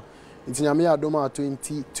 September. It's in Yamia Doma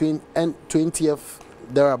 20th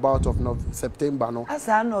thereabout of September no. As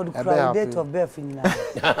I know the date of birth in now.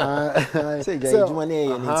 Say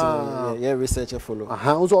you researcher follow.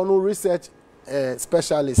 Also no research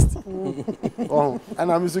specialist.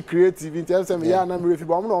 And I'm so creative in terms of I'm refi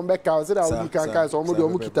but I'm not back out say that we can so I'm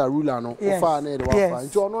do kita ruler no far na dey wa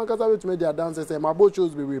nti ono kasa we to media dancers say my both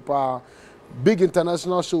shows be pa big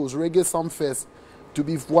international shows Reggae Song Fest to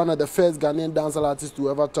be one of the first Ghanaian dancehall artists to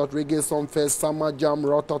ever touch Reggae Song Fest, Summer Jam,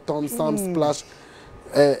 Rototom, Sam Splash,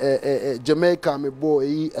 Jamaica, me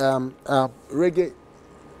boy, reggae,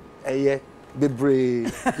 bebre.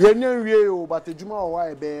 Yenye but the Juma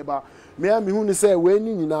why beba. Me who say when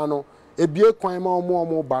you know, a beer crime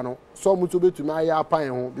more bano. So much to my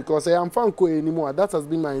pine because I am fanko anymore. That has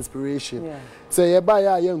been my inspiration. Say a buy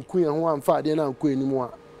a young queen who I'm fat, then I'm queen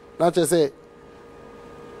anymore. Not just say.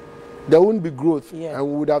 There wouldn't be growth, and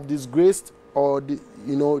we would have disgraced or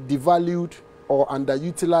devalued or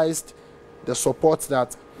underutilized the support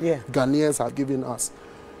that Ghanaians have given us.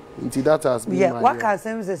 Until that has been what can I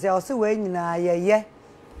say? Also, when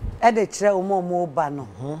e de kire omo ba no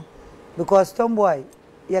because Stonebwoy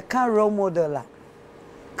you can't role model.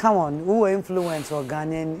 Come on, who influence or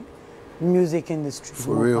Ghanaian music industry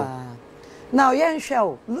for real. Now,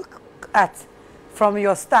 show look at from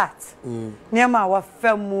your start. Nema wa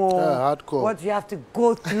hardcore. What you have to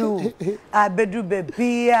go through. I bedu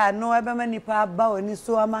baby, I know ebe many pa ba oni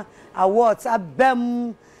so ama awards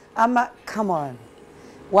abem ama come on.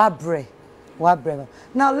 Wabre.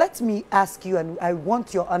 Now let me ask you, and I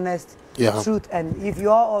want your honest truth, and if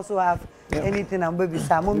you all also have anything I'm baby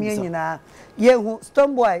Stonebwoy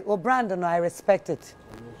or brand no I respect it.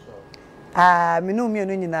 Me know me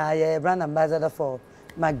brand ambassador for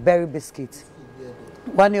McBerry biscuits.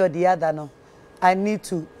 One or the other no. I need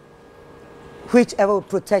to whichever will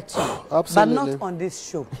protect you. Absolutely. But not on this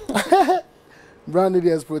show. Branded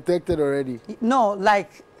is protected already. No,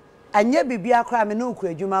 like anye bibi akra me no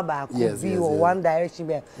kwedwuma ba could be or one direction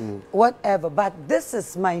be whatever, but this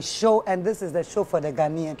is my show and this is the show for the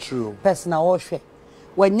Ghanaian personal worship.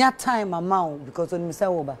 When your time amount because on Mr.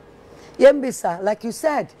 Oba yembisa like you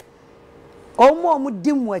said omo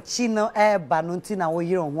mudim wachi no eba no nti na wo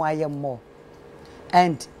yire ho ayem more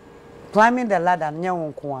and climbing the ladder nya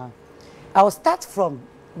wonko. I will start from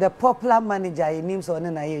the popular manager in names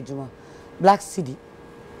on na yejuma Black City.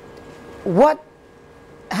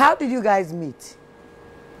 How did you guys meet?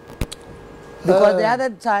 Because the other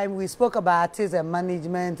time we spoke about artists and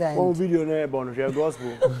management and one video na about share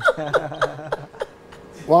gospel.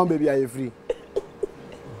 One baby are you free?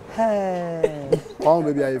 Hey. One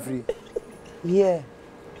baby are you free? Yeah.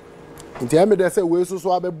 Inti me dey say we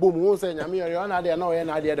so abe boom won say nyame you na there now you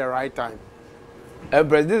na there the right time.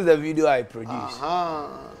 Empress, this is the video I produced.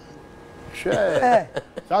 Sure.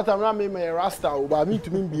 That time na me rasta but me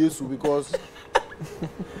to me be yesu because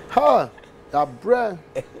that bread.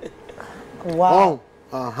 Wow.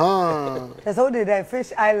 That's how they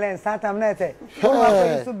Fish Island start am net.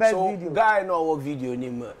 So guy no work video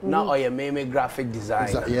name now or your main graphic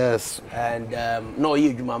designer. Yes. And no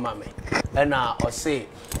you mama me. And I say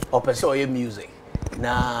or your music.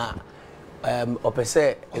 Na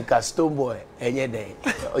opese Stonebwoy enye dey.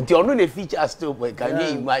 Nti onu na feature Stonebwoy, can you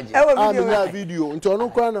imagine? Video. Nti onu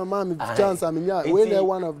kwa na ma me chance amenya. We na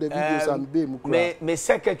one of the videos am be mu kra. Me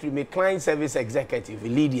secretary, me client service executive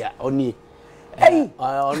Lydia Oni. Hey.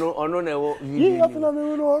 Ono na video.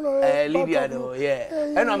 Lydia no,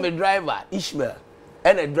 yeah. And I'm a driver Ishmael.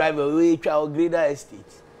 And a driver we twa Greater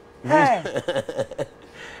Estate. Hey.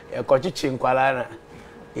 E ko chichi nkwala na.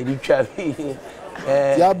 E di twa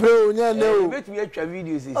ya bro nya no bet we twa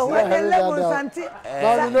videos is Asante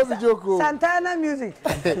no be joke Santana music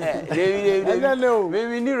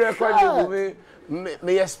we need record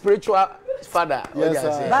me spiritual father. Yes,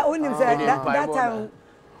 but when him said that time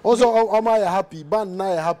also am I happy band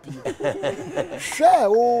na happy share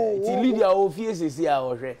ti Lydia o fiese si a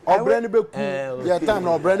o hwe obrani be ku ya time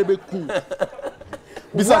na obrani be ku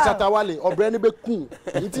bisa chatawale obrani be ku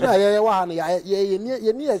nti na ye wa ha na ye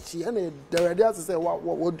ni achi na the ready as say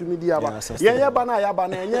what do me dia ba ye ba na ya ba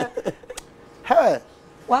na enye hey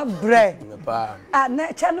what bread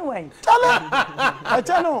na channel way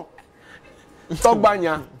channel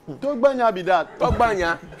Togbanya be that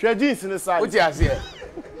Togbanya hwe jeans ni side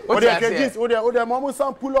what you say jeans o mama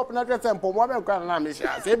sam pull up na tempo mo be kwa na me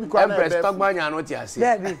sha say be kwa na Empress Togbanya no what you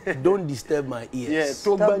say don't disturb my ears. Yeah,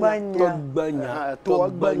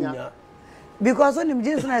 Togbanya because when him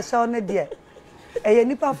jeans na show na there e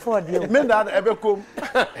nipa for there me that ebekom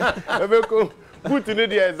boot ni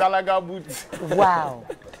there Zalaga boot. Wow.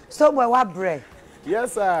 So what bread?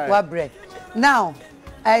 Yes sir. What bread? Now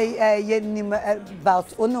I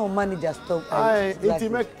about ono manager stop. Iti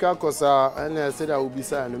make kakosa and said I will be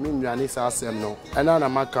saying me nwane sa asem no. And na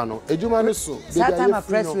maka no. Ejuma ni so. That time a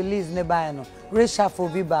press release ne buy no. Reshuffle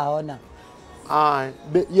bi ba ona.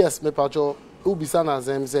 Yes, me pacho. Who be saying as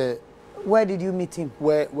him say where did you meet him?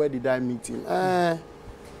 Where did I meet him?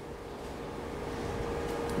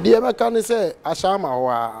 The American say Ashama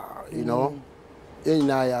wa, you know.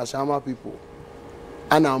 Ya Ashama people.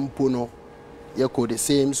 And Ampono. You go the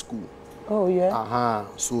same school. Oh yeah.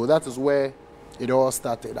 So that is where it all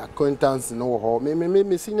started. Acquaintance, you know,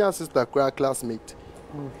 me senior sister, classmate.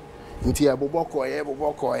 Inti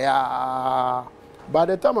boboko ya. By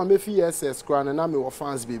the time I me FSS crown and I'm your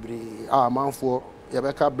fans baby. Man for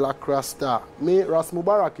Yabeka Black Rasta. Me Ras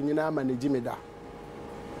Mubarak in na manage me da.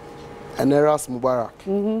 And Ras Mubarak.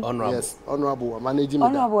 Honorable. Yes, honorable manage me da.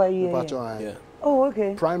 Honorable yeah. Oh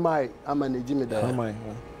okay. Primary I manage me da. Primary.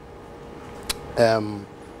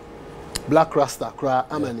 Black Rasta cry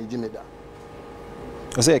I'm an Ejimeda.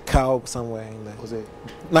 Was there a cow somewhere in there? Was it?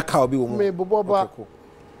 Not cow be woman. Me boba.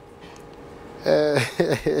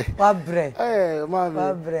 Wabre. Eh, mami.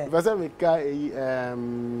 Wabre. Because me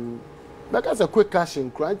because a quick cash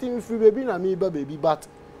in crime. I think free baby na me baby, but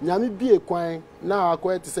nyami be a coin now. I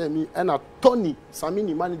quite to say me and a Tony,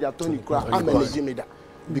 Samini manager Tony Cra. I'm managing me that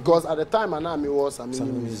because at the time I know me was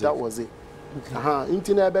Samini. That was it.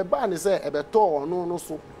 Internet be ban say ebe to no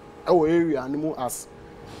so. Our area animal as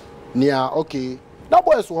near okay. That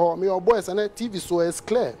boys were me or boys and TV so is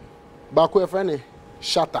clear. Back where friend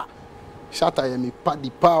shatter me paddy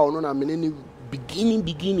power no na me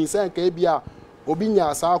beginning say ka bia obi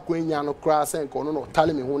nya sa akwanya no kra say ko no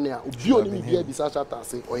tale me ho ne a obi oni me bia bi sa shatter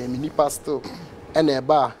say o ye me nipa still and e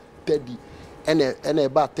ba Teddy and e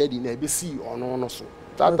ba Teddy na be see ono no so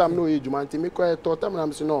that time no ejuma nti me ko to time na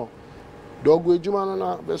me say no dog ejuma no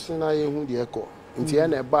na be so na ye hu de eko nti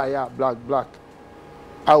and e ba ya black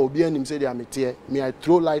I will be him say they are me I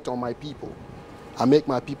throw light on my people. I make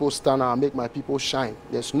my people stand out, I make my people shine.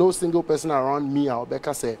 There's no single person around me. I'll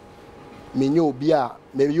Becca say, me you be a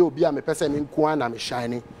me person in Kwan I'm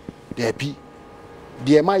shining. Depuis.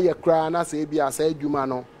 The my ye cry and I say be I say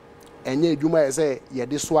Jumano. And ye Juma say yeah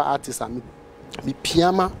this one artist and me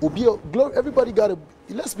piama obi glory everybody got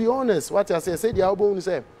let's be honest. What I say the album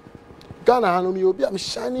say Ghana hanu me obi am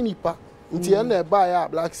shining nipa. Until end there buy a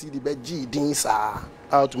black CD be G din sa.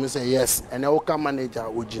 Out to me say yes and I will come manager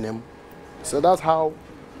ojinem. So that's how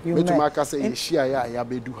you to make us say share ya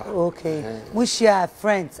bedu ha. Okay. We share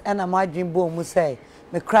friends and I'm dream bo mu say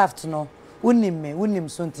me craft no unim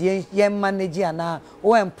so nti ye manager na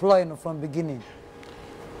o employ no from beginning.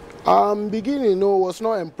 Beginning no was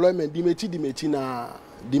not employment dimechi na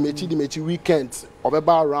dimechi weekends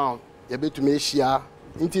obeba around ye be to me share.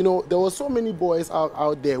 You know, there were so many boys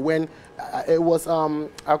out there when it was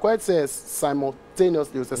I quite say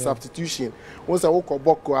simultaneously it was a substitution. Once I woke up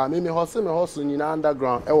boko me hustle in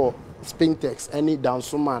underground Spintex any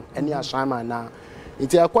dance man any ashama na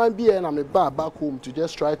until I quite be and I'm back home to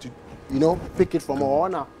just try to pick it from our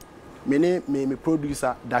owner me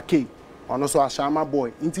producer Dake and also Ashama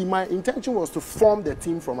boy. Until my intention was to form the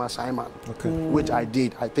team from Ashama, which I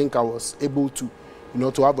did. I think I was able to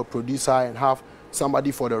to have a producer and have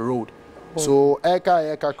somebody for the road. So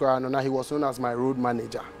Eka Krano, he was known as my road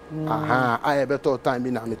manager. I have better time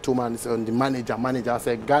in a 2 months on the manager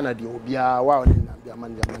said Ghana the Obia wow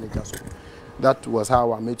manager. So that was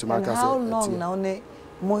how I made to my How long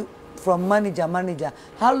now from manager?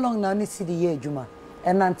 How long now ni see the year Juma?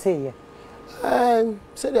 And Nante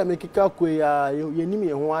say they make you name me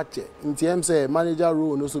ho ache. Nti say manager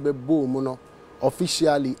role no so be boom no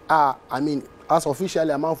officially as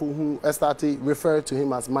officially, I'm who started referred to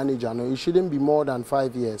him as manager. No, it shouldn't be more than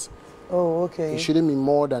 5 years. Oh, okay. It shouldn't be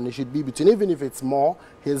more than it should be between. Even if it's more,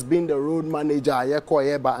 he's been the road manager,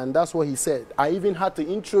 and that's what he said. I even had to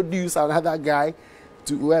introduce another guy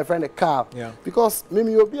to a friend, Carl. Yeah. Because I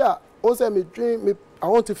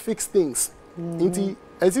want to fix things.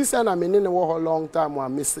 As he said, I'm in a long time.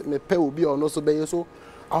 So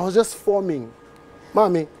I was just forming.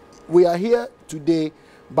 Mommy, we are here today.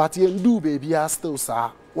 But you do, baby, are still, sir,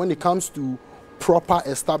 when it comes to proper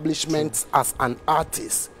establishments as an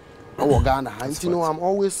artist. Ghana, I'm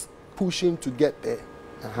always pushing to get there.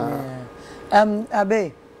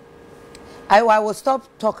 Abe, I will stop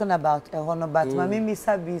talking about Honor, but my mimi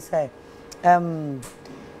Sabi say,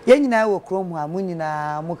 Yenina will chrome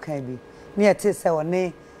Munina Mukabi, near Tessa or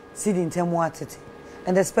ne, sitting Temuatity.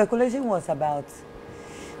 And the speculation was about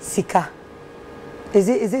Sika. Is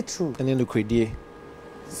it true? And then the credit.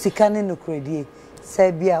 Sikane no credit.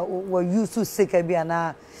 Sebia were used to sika bia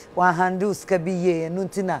na 100 ska bi ye no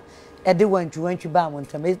ntina e de wantwu ba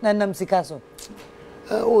montam nanam sika so.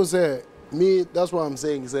 Say me, that's what I'm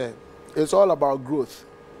saying, say it's all about growth.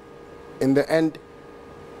 In the end,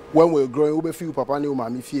 when we're growing, we feel papa ni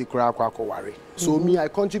mama fie kra kwa worry. So me, I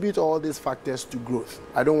contribute all these factors to growth.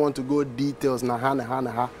 I don't want to go details na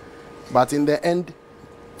ha, but in the end,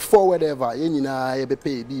 for whatever, and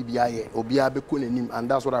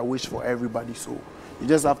that's what I wish for everybody. So you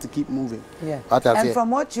just have to keep moving. Yeah. And from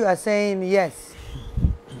what you are saying, yes,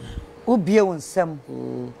 a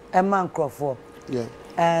man Crawford. Yeah.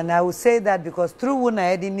 And I will say that because through when I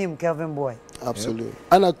had him Kelvin Boy. Absolutely.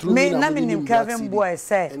 And through me Kelvin Boy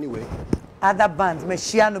say anyway. Other bands,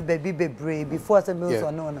 Meshiano baby before the meals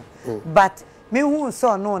or no. But me who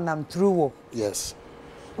saw no I'm through. Yes.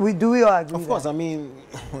 We all agree. Of course, I mean,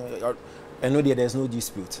 I know there's no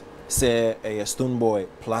dispute. Say a Stonebwoy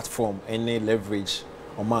platform, any leverage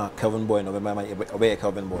on my Kelvin Boy, no, my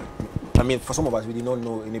Kelvin Boy. I mean, for some of us, we did not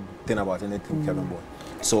know anything about anything Kelvin Boy.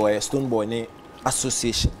 So a Stonebwoy, any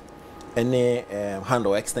association, any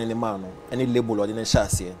handle extending man, any label or any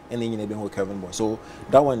chassis, any you know Kevin Boy. So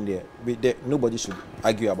that one there, nobody should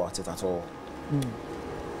argue about it at all.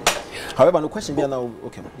 However, no question there now.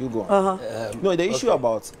 Okay, you go on. No, the issue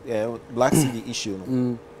about Black CD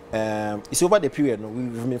issue. It's over the period. No,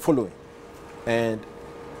 we've been following, and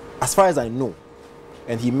as far as I know,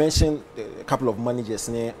 and he mentioned a couple of managers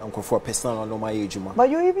for personal no my age. But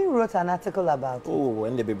you even wrote an article about. Oh,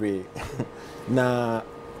 and the baby. Now,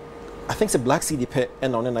 I think it's a Black CD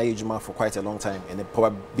and on an age for quite a long time, and the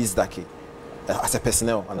power Bizdaki as a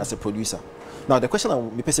personnel and as a producer. Now, the question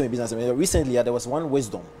of me personal business recently, there was one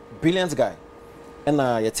wisdom, brilliant guy, and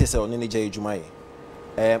yet on any J Jumai.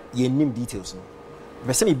 You name details. No,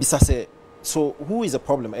 so who is the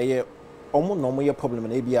problem? Almost normal problem,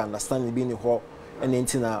 and maybe understand being the and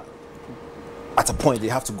then at a point they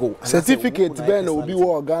have to go. Certificate Ben will be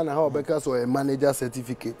what Ghana how because or a manager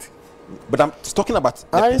certificate. But I'm talking about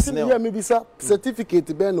yeah, maybe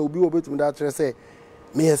certificate Ben will be able to that say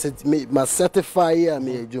me my certify here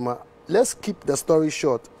me Juma. Let's keep the story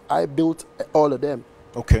short. I built all of them.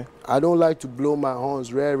 Okay. I don't like to blow my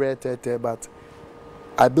horns rare but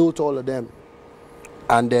I built all of them.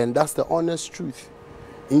 And then that's the honest truth.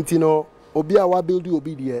 You know, Obia wa build you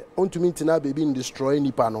obi there. On to me tina baby in destroy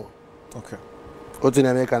any panel. Okay. What in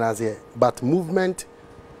American as here. But movement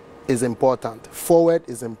is important. Forward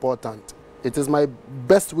is important. It is my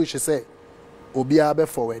best wish to say Obia be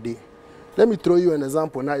forward. Let me throw you an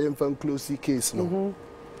example now in from close case no.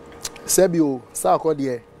 Sebio Sako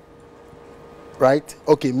there. Right?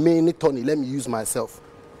 Okay, me Tony, let me use myself.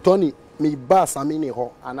 Tony, me boss I mean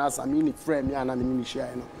ho and as I mean friend me and I mean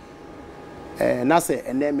share no. Na say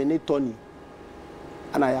ene me Tony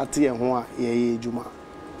ana ya te ho a ye juma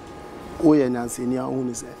o ye nyanse ni ahun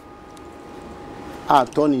ni say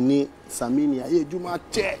Tony ni Samini ye juma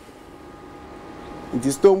che it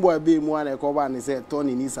is Stonebwoy be mu ana ko ba ni say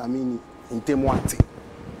Tony ni Samini ntemu ate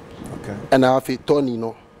okay and I feel Tony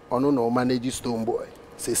no ono no manage Stonebwoy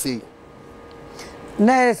say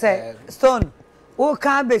na say Stone who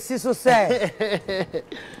can't be so say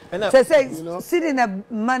sitting a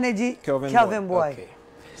managing Kelvin Boy. Okay.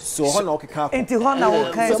 So Hona okay. Into Hona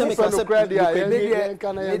will come.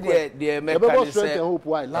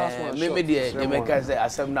 Maybe the Americans say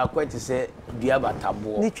asem na kwete say diaba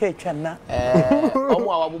tabo. Ni twetwa na.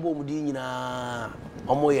 Omo awabobo mudi nyina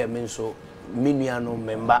omo ye me nso menuano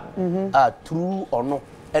member true or no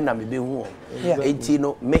na me be hu o. Enti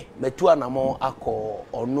no me metu anamo akọ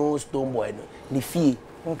ono Stonebwoy no ni fie.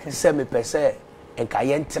 Se me pese enka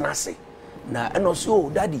ye ntenase na eno so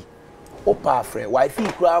daddy opa frɛ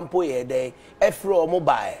wife kura mpo ye dey efre o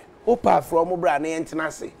mobile opa frɛ o mobra na ye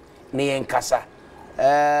ntenase na ye nkasa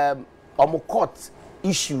omo court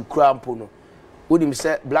issue kura mpo no wodim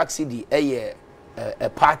say Black CD a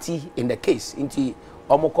party in the case inti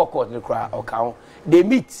omo court ne kura oka they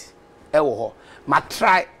meet ewo ho ma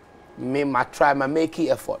try ma make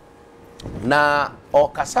effort na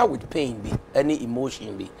okasa with pain be any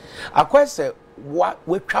emotion be akwese what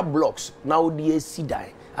we trap blocks now the see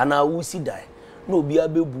die and I will see die no be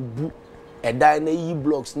abe bubu e die na yi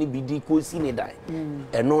blocks ni bi di ko si ni die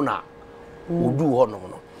e no na odu ho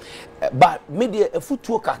no but me de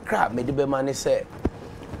afutuo kakra me de be man say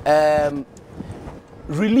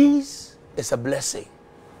release is a blessing.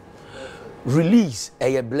 Release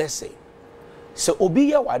a blessing. So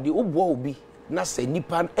obi ya wade obo obi na se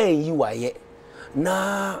nipa enyi waye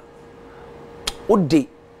na ode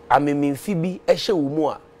amememfi bi ehye wo mu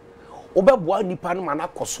a obeboa nipa no mana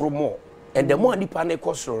kosoro mo and the more nipa na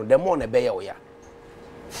kosoro the more na be ya oya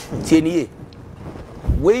tienie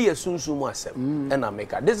we ye sunsumu asem and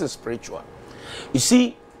America this is spiritual. You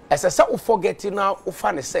see as I say we forget now we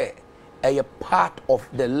find say a part of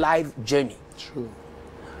the life journey. True.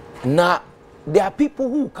 Now there are people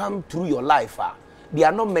who come through your life they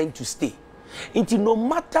are not meant to stay. Until no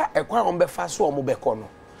matter a kwa ombe faso omo bekono.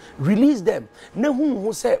 Release them. Ne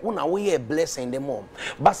who say una we a blessing them mom.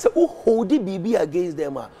 But say who hold the baby against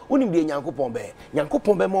them unim de Nyankopon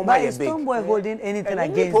be mom by a big. Stonebwoy holding anything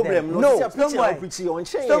against problem, them. No,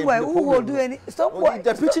 Stonebwoy who will do any Stonebwoy.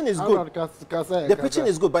 The preaching is good. The preaching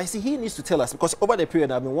is good, but see he needs to tell us because over the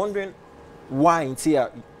period I've been wondering why in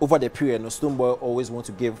here over the period Stonebwoy always want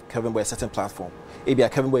to give Kevin Boy a certain platform. Maybe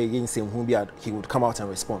Kevin Boy against him whom he would come out and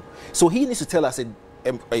respond. So he needs to tell us,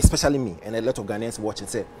 especially me and a lot of Ghanaians watch and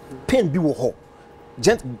say, "Pain be wo ho."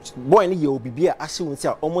 Boy, any you be actually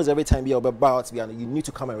almost every time you about you need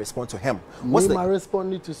to come and respond to him. What's the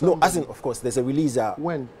responding to something? No, as in of course there's a release.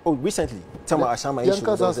 When? Oh, recently. Tell me Ashama issue.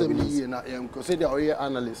 Because they are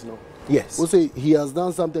analysts, no. Yes. We'll say he has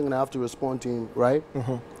done something and I have to respond to him, right?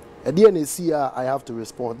 At the NAC, I have to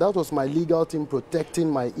respond. That was my legal team protecting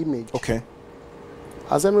my image. Okay.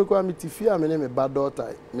 As I'm required to fear, my name is bad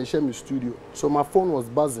daughter. Me share my studio, so my phone was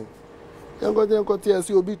buzzing. I got here,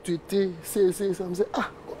 see, obi tweet, say, I'm say,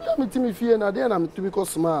 let me fear, and then I'm to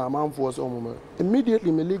because my man for some moment.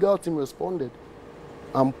 Immediately, my legal team responded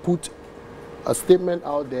and put a statement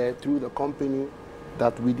out there through the company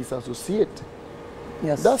that we disassociate.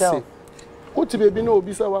 Yes, that's it. UTV no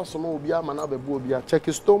bisa wa somo obi ama na bebu obi a check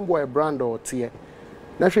Stonebwoy brand or tie.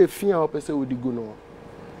 Na hwe fia opese we go no.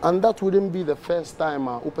 And that wouldn't be the first time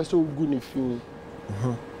opese we go ni fin.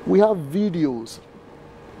 We have videos.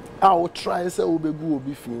 I will try say obegu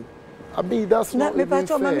obi fin. I mean that's not even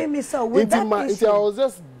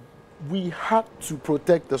fair. We had to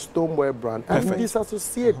protect the Stonebwoy brand and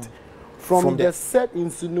disassociate from the set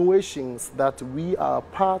insinuations that we are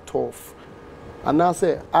part of. And I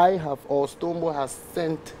say I have or Stonebwoy has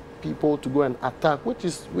sent people to go and attack, which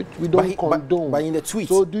we don't condone. But in the tweet.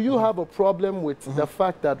 So do you have a problem with the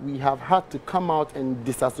fact that we have had to come out and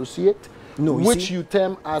disassociate? No, which you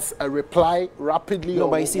term as a reply rapidly? No,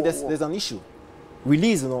 but you see, there's an issue.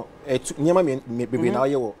 Release, you know,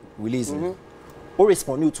 release. Or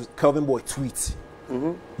respond to Calvin Boy tweet.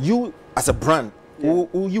 You as a brand.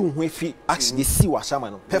 Who you actually see what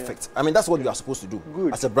shaman perfect. I mean that's what you are supposed to do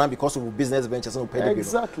as a brand because of business ventures and pedigree.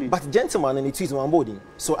 Exactly. But gentleman and it is on boarding.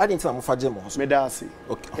 So I didn't tell him for Medasi.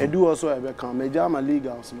 Okay. I do also have a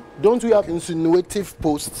legals. Don't we have insinuative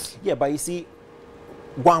posts? Yeah, but you see,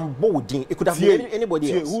 one boarding. It could have been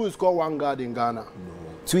anybody else. Who is called one guard in Ghana? No.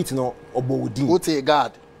 Tweet no or boarding. What's a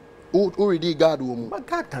guard? Who already guard woman? But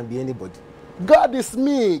God can be anybody. God is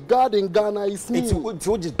me. God in Ghana is me. It's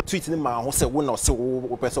what you tweet in my house.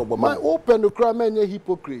 My open the crime and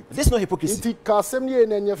hypocrite. This is not hypocrisy. This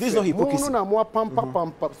is not hypocrisy. No more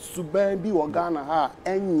pampa subenbi or Ghana ha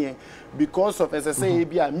enye because of as I say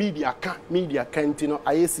media can't you know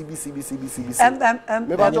CBC.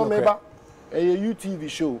 Meba a UTV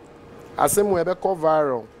show. Asem we be go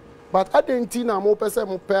viral. But I didn't think I'm open say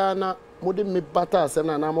mo pe na mo de me bata asem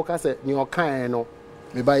na na mo ka say ni okan no.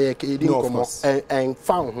 Me buy a kid and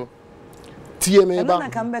found TMA. And I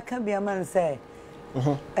come back and be a man say,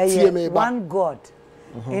 one God.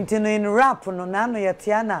 In rap, no nano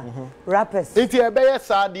yatiana rappers. It's a bear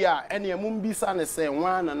sadia, and your mumbi son is saying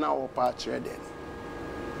one and now patch ready.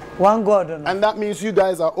 One God. And that means you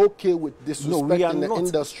guys are okay with disrespect in the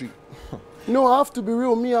industry. No, I have to be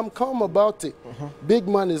real. Me, I'm calm about it. Big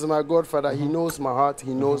man is my godfather. He knows my heart.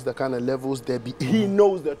 He knows the kind of levels there be. He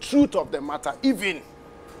knows the truth of the matter, even.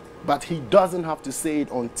 But he doesn't have to say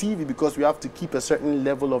it on TV because we have to keep a certain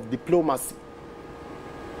level of diplomacy.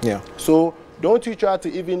 Yeah. So don't you try to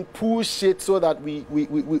even push it so that we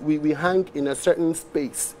hang in a certain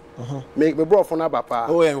space. Make me bro for Nabapa.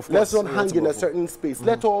 Oh yeah, of course. Let's not hang in a certain space.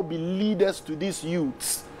 Let all be leaders to these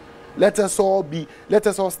youths. Let us all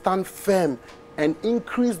stand firm and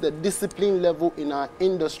increase the discipline level in our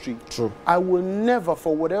industry. True. I will never,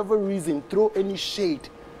 for whatever reason, throw any shade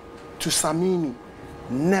to Samini.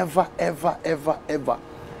 Never, ever, ever, ever.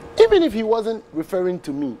 Even if he wasn't referring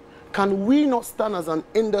to me, can we not stand as an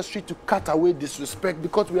industry to cut away disrespect?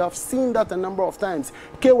 Because we have seen that a number of times.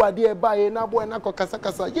 So you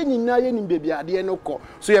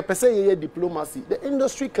diplomacy. The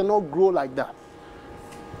industry cannot grow like that.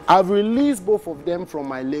 I've released both of them from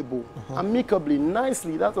my label amicably,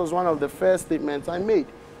 nicely. That was one of the first statements I made.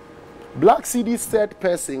 Black CD's third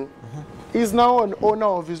person is now an owner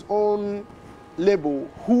of his own label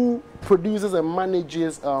who produces and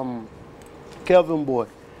manages Kelvin Boy.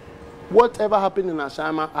 Whatever happened in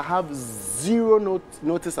Ashama, I have zero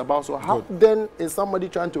notice about. So how then is somebody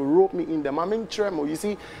trying to rope me in them? I'm in tremor. You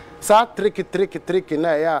see, so tricky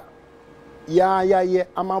na yeah.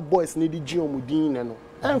 I'm a boys need the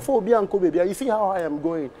and for Bianco baby, you see how I am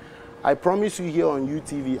going. I promise you here on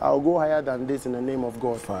UTV, I'll go higher than this in the name of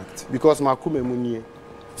God. Fact. Because Makume Munye.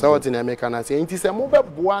 So what in America I say? It is a mobile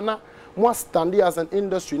buana. More standing as an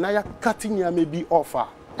industry, now you're cutting your maybe offer.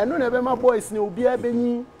 And no never my boys no be a.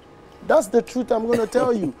 That's the truth I'm gonna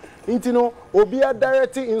tell you. You know, Obia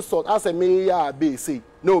directly insult as a mayor be say.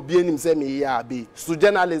 No be him say mayor be. So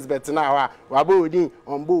journalists better now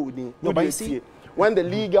on boarding. No, but you see, when the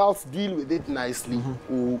legals deal with it nicely,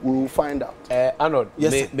 we will find out. Arnold,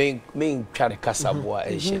 yes, main Charlie Casabwa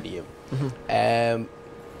and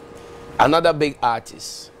another big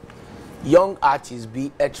artist. Young artists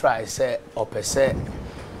be a try say or per se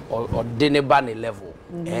or dinebani level.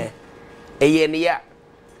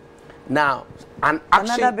 Now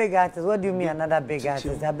another big artist. What do you mean another big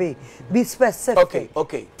artist? Be specific.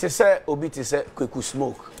 Okay. To say obi to say Quick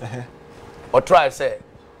smoke. Or try say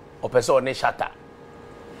or per se or ne shatter.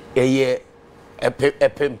 a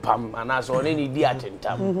pam and as on any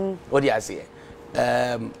diatentam. What do I say?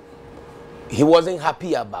 He wasn't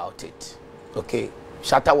happy about it. Okay,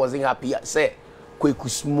 Shatta wasn't happy. Say, quick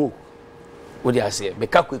smoke. What do I say?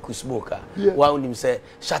 Because quick smoker. One him say,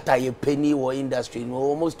 Shatta ye penny war industry.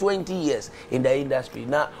 Almost 20 years in the industry.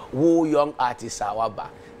 Now, wo young artists are waba.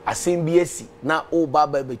 I seen BSc. Now, oh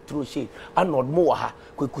baba be through shit. And not more ha.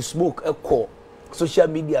 Quick smoke a call. Social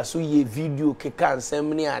media so ye video ke kan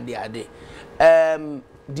semni ade.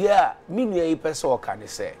 Dear, me person can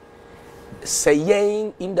say. Say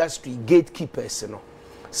young industry gatekeepers, you know.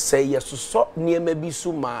 Say yes, so near maybe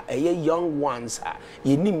suma a young ones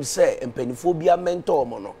ye nim say and peniphobia mentor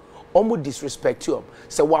mono almost disrespect you.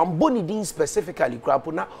 So one bony din specifically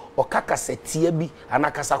crapuna or kaka setiebi and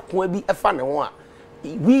akasa kwebi a fan one.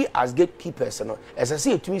 We as gatekeepers, you know, as I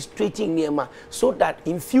say to me straighting near ma so that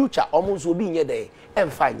in future almost will be near day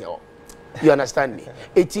and find you. You understand me?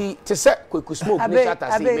 Eti to say quick smoke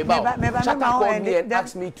Shatta say me about Shatta called me and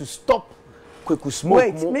asked me to stop quick smoke.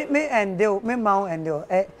 Wait, me and me mount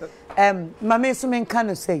and mama sumen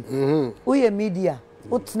can say we a media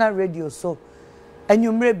utna radio so and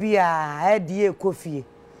you may be a dear coffee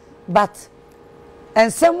but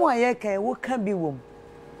and someone ye can what can be wom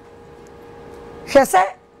she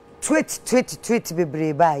say tweet be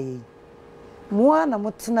brave by one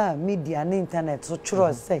amotna media and internet so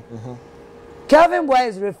true say Calvin Boy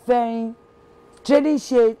is referring trading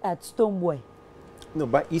shade at Stonebwoy. No,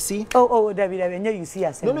 but you see. Oh, David, you see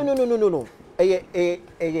us. No. A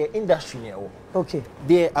industry now. Okay.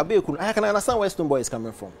 I can understand where Stonebwoy is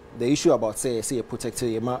coming from. The issue about say a protector,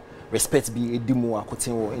 respect be a demo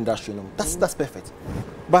or industry. That's perfect.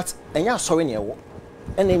 But and you're sorry now,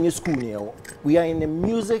 and in your school now, we are in the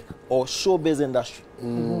music or showbiz industry.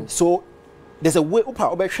 So there's a way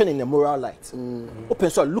operation in the moral light. Open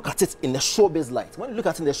so look at it in the showbiz light. When you look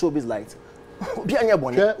at it in the showbiz light. Be anya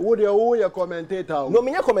boni. Wo de wo ye commentator. No,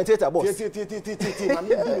 me nya commentator boss. Ma me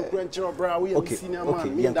di no kwenchero bra we ye senior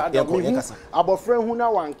man. Me that abofra hu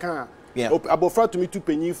na wanka. Abofra to me to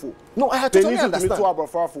penyifo. No, I had to understand. To me to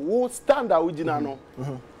abofra for wo stand out ujina no.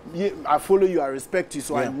 I follow you, I respect you,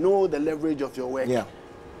 so I know the leverage of your work. Yeah.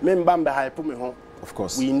 Me mbambe hype me home. Of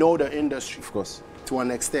course. We know the industry. Of course. To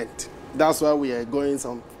an extent. That's why we are going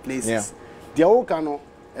some places. The whole cano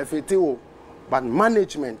FATO. But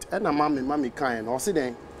management and a mommy kind or see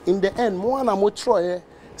then in the end more na mo try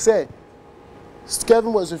say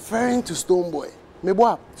Kevin was referring to Stonebwoy. Me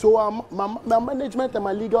boy. So my management and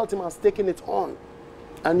my legal team has taken it on.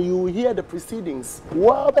 And you hear the proceedings.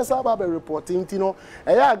 Well, best about reporting, you know.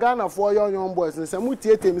 I Ghana for young boys and say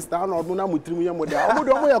mutiete Mr. Arnold na mutrimu ya model. I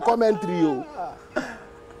don't want commentary.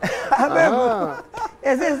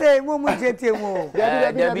 Say mutiete mo.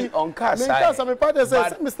 Debbie on cast. Me partner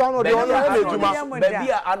says Mr. Arnold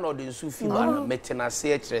baby Arnold in Sufi man metena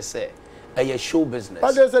say a show business.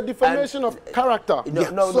 But there's a defamation of character.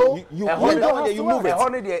 No. So you move it.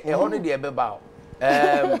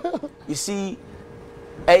 You see,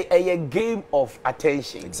 a game of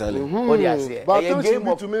attention. Exactly. What do I say?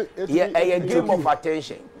 A game of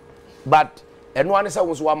attention. But and one is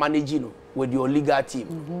was managing with your legal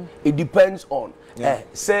team. It depends on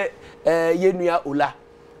say Yenuya Ula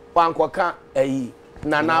Wankwaka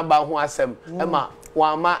Nana Ama McBrown Emma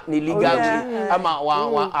Wama ni legal ama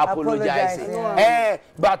wa apologize.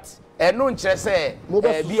 But no interest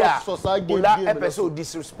bia Ula episode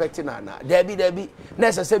disrespecting Nana. Debbie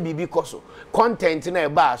necessary bibi koso content na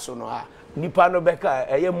eba so no a nipa no beka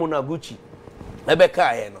Munaguchi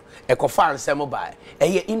ebeka no ekofa nsem ba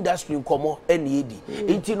industry nkomo edi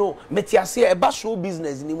enti no metiase eba show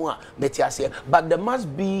business ni mu a metiase but there must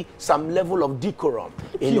be some level of decorum,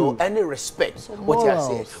 you know, any respect. What you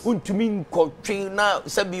say untumi kontwe na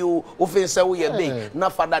sabi o ofense wo ye big na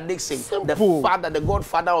Father Dixon, the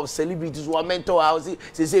godfather of celebrities who are mentor house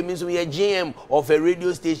say means we a GM of a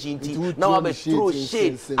radio station now have a throw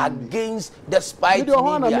shade against the spite media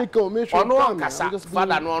ono kasa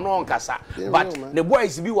father no kasa but the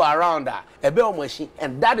boys be around a machine,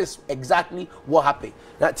 and that is exactly what happened.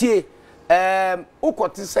 Now, tie,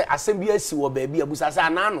 ukoti say assembly si wo baby abusa say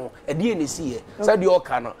anano e die ne si e say the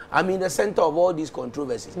okano. I'm in the center of all these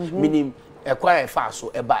controversies. Meaning quite fast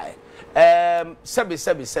so e buy.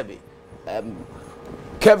 Sebi.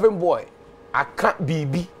 Kevin Boy, I can't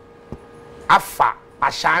BB. Afa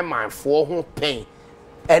a shine man for who pain.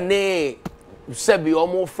 And Sebi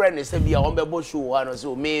omo friend Sebi a ombebo show and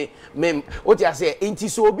so me what you say enti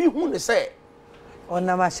so obi hu ne say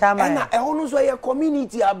ona mashama na e hono so a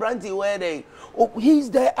community abranti where they he's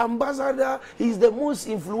the ambassador, he's the most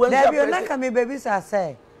influential person. Debbie me baby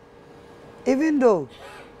say even though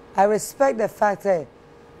I respect the fact that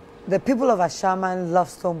the people of Ashaman love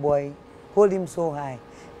Stonebwoy, hold him so high.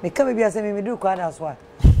 Me come be say me do quite as well.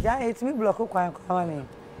 Yeah, it's me block kwan me.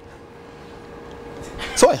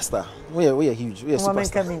 So Esther, we are huge. We are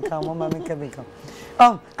superstar. Mama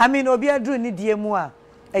come. I mean obi adru ni die mu a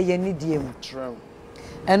eye ni die mu. True.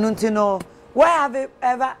 And until no,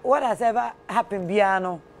 what has ever happened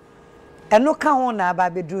biano? And no can on na ba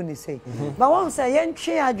be do ni say. But one say yen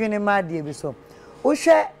twe adwene ma die bi so. Wo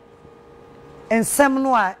hwe ensem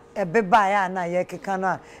no a ebeba ya na ye keka no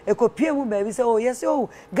a ekopie mu ba bi say oh yes oh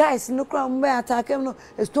guys no kra me attack him no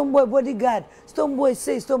Stonebwoy bodyguard Stonebwoy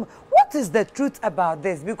say Stonebwoy. What is the truth about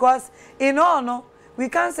this? Because in all no we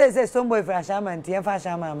can't say Stonebwoy for Ashanti and for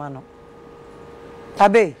Ashanti no.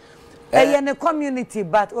 Abe in the community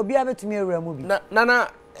but obi abetumi ewura mu bi.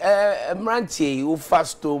 Nana Mrantie you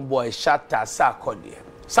fast Stonebwoy shatter sakode.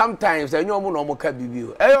 Sometimes enyo mu no mo ka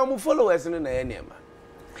bibio. Enyo mu followers no na enema.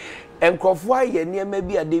 Enkrofo aye niema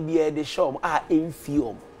bi ade bi e de show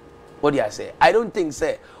enfio. What do I say? I don't think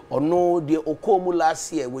say or no the okomu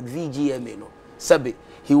last year with VGMA no. Sabe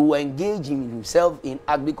he will engage himself in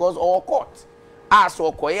act because all court. As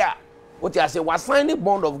okoya. What I say was signing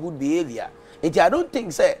bond of good behavior. And I don't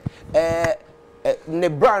think say ne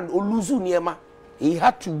brand or luzu niema. He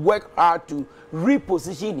had to work hard to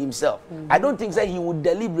reposition himself. I don't think that he would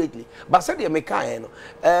deliberately. But say the mechanic,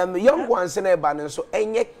 young ones in a so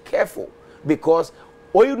enye careful because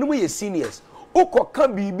you know your seniors. Uko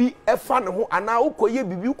kan bibi e fan ho ana uko ye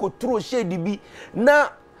bibi uko throw shade bi na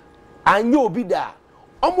anyo obi da.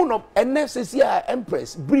 Omo no NFCC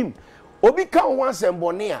Empress brim obi kan wan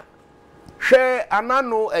sembone a hwe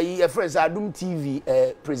anano e friends Adum TV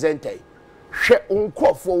presenter.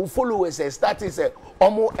 For followers starting say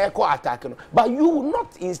omo echo attack no but you will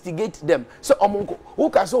not instigate them so omo who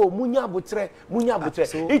can say munya butre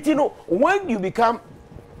it you know when you become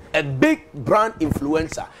a big brand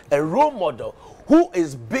influencer a role model who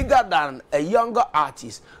is bigger than a younger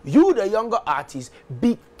artist you the younger artist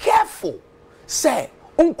be careful say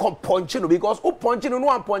unko punching because who punching no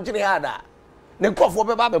one punching harder.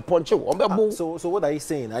 So what are you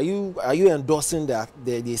saying? Are you endorsing the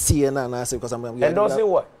CNN answer because I'm endorsing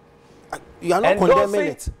what? You are not condemning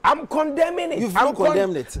it. I'm condemning it. You've not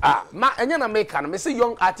condemned it. I say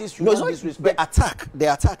young artists should not disrespect.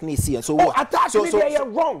 The attack needs CNN. So what? Attack so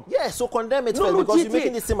wrong. Yeah, so condemn it first because you're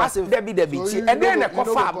making it seem as if and then a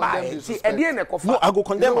coffee by and then a coffee. No, I go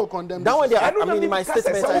condemn. That one there. I mean in my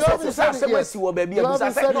statement I said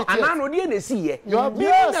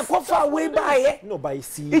no, but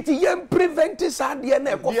see. It young prevent us at the end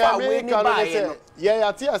of coffee by.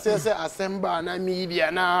 Yeah, I say assemble na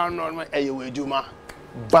media na no ejuma.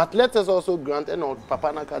 But let us also grant and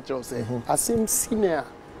Papa na catch say asim senior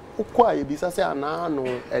ukwa ye bisa say ana no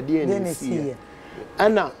e de ni see.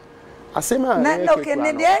 Ana asema na okay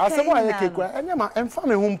ne de asema ye kekwa enya ma emfa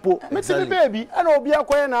me humpo. Meti baby ana obi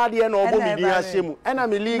akoye na ade na obo mi din ahyemu. Ana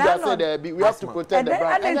me league say there we have to protect the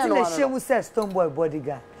brand. Ana na shemu say Stonebwoy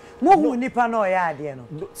bodyguard. Mo nipa no ya ade no.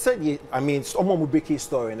 Said I mean omo mu break his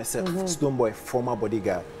story and say Stonebwoy former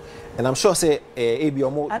bodyguard. And I'm sure say AB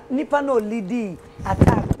omo nipa no leading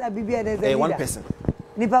attack that BB there's one person.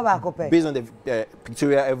 Nipa ba ko pe. Based on the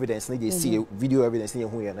pictorial evidence, they see video evidence in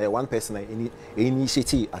here. One person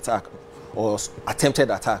initiated attack or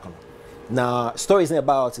attempted attack. Now stories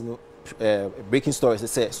about breaking stories. They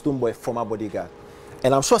say Stonebwoy former bodyguard.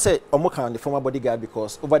 And I'm sure say Omokan the former bodyguard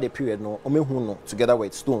because over the period no Omehuno together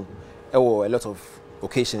with Stone there were a lot of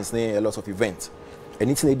occasions, a lot of events. And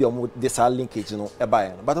it's maybe this linkage,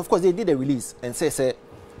 but of course they did a release and say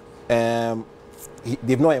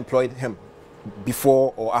they've not employed him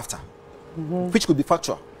before or after, which could be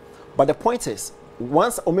factual. But the point is,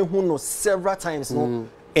 once Omehuno several times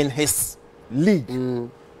in his league,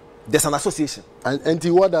 there's an association. And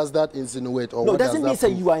what does that insinuate? Or no, it doesn't mean say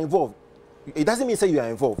you are involved. It doesn't mean say you are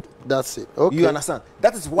involved. That's it. Okay. You understand?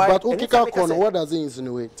 That is why. But Okika what does it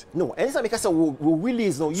insinuate? No, anytime because we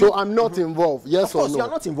release no. So I'm not involved. Yes or no? You are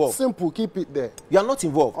not involved. Simple. Keep it there. You are not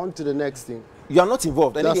involved. On to the next thing. You are not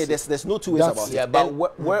involved. And again, there's no two ways about it. Yeah, but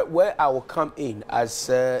where I will come in as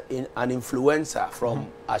in an influencer from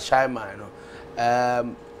Ashaiman,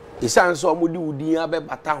 it sounds so mudi abe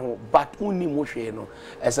bataho, but uni moshe no.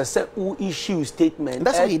 As I said, who issue statement.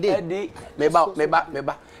 That's what he did.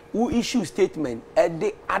 Meba. Who issue statement and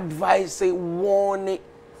they advise warn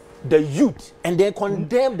the youth and then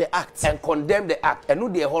condemn the act and no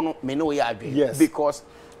they honor me no yes because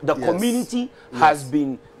the community has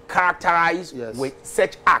been characterized with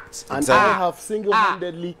such acts. And I have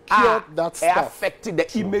single-handedly cured that stuff. Affected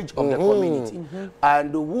the image of the community.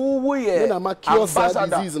 And who we are ambassador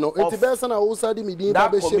disease, no?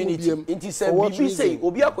 That community. It is a BB say,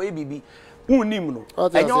 Obia ko BB. Unim no.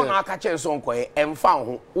 And you na aka chen so nko e emfa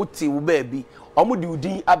ho uti wo baby. Omo di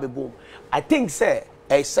udin abebo. I think say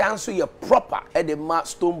a sense you proper at the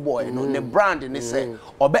Stonebwoy, no, the brand in say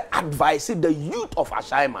or be advising the youth of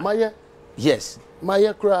Ashaima. Maya, yes.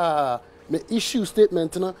 Maya cry me issue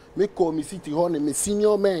statement na me call me city hall me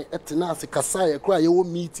senior man at na se kasaya cry your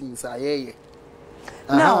meetings aye.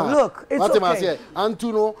 Now look, it's what okay.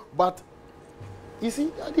 Antuno, but you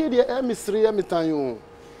see, I did the mystery time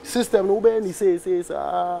system no be ni says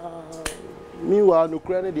me wa no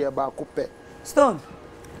credit the about coupe. Stone.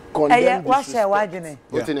 Definitely.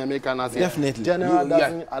 General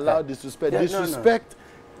doesn't allow disrespect. Disrespect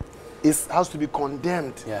has to be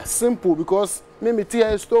condemned. Simple, because me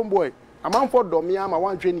tell Stonebwoy. I'm on for Domia, I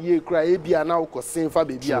want train year cry, Abia now sing for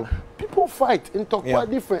baby. People fight and talk quite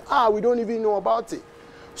different. We don't even know about it.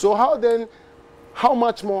 So how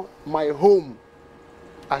much more my home?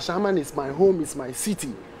 Ashaman is my home, it's my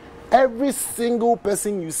city. Every single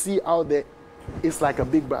person you see out there is like a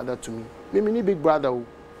big brother to me. Me big brother.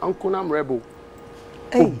 Uncle I'm rebel.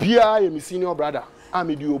 Obia am senior brother. I'm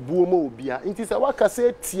the Obuomo Obia. It is a waka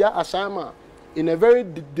say Tia Ashama in a very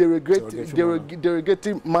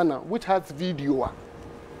derogatory manner, which has video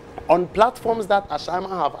on platforms that Ashama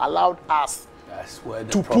have allowed us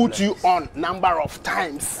to put you on number of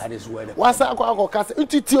times. That is where the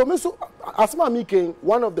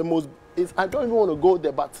one of the most is I don't even want to go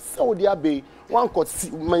there, but Saudi Arabia one could see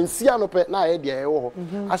Mansiano pet na idea.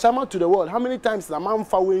 Ashama to the world. How many times the man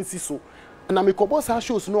found so? And I'm a couple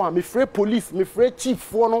shows no. I'm afraid police, I'm afraid chief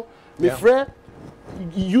for no, I'm afraid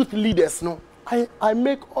youth leaders no. I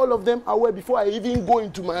make all of them aware before I even go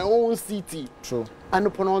into my own city. True. And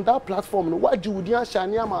upon that platform, what you would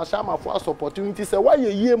Shania Ashama for us opportunity say why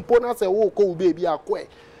you impona say oh ko baby akwe.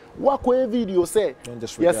 What video say?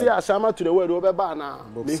 Yes, say Ashama to the world over bana.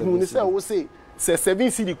 Me who say we say 7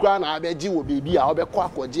 city crown abeji wo baby a obekọ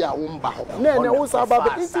akọje a wo mba ho na na wo sa ba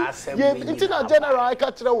be ye na general I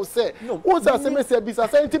catch we say wo sa se me say bisa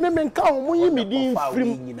say nti me nka ho mo yimi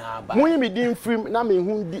din film na me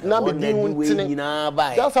hu na me din hu tine.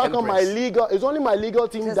 That's how come my legal it's only my legal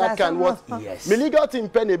team that can what yes. My legal team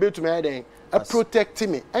pen able to me then protect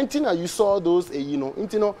me. Until you saw those, you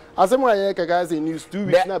know, as I'm guys in news 2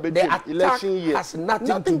 weeks now, but the election year has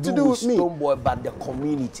nothing to do with Stonebwoy, but the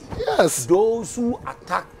community. Yes, those who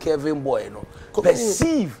attack Kevin Boy, you know,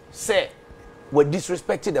 perceive, say, were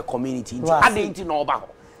disrespecting the community. I didn't know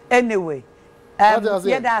about. Anyway,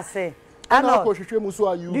 yeah, that's it. Do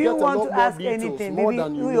you want to ask anything? Maybe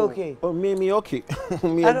you okay? Oh, me okay.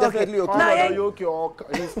 Me definitely okay. Are you okay? Or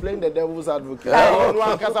he's playing the devil's advocate. I don't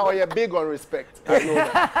know because you're big on respect. I know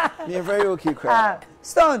that. You're very okay,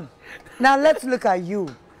 Stone. Now let's look at you,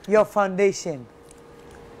 your foundation,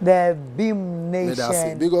 the Beam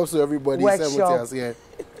Nation. Big ups to everybody. Workshop.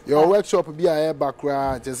 Your workshop be a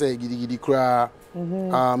background. Just say gidi cry.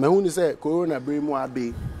 Me who say Corona bring more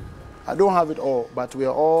be. I don't have it all, but we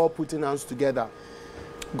are all putting hands together.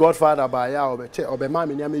 Godfather by ya or be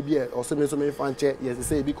mama maybe or so many fan check. Yes,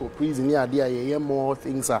 say because prison near there more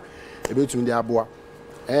things are able to the aboa.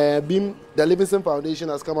 Beam the Livingston Foundation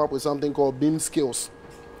has come up with something called Beam Skills.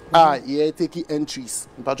 Taking entries.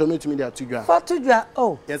 Patronate me there $2,000. For $2,000.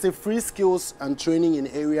 Oh. Yes, a free skills and training in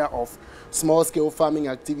area of small-scale farming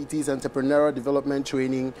activities, entrepreneurial development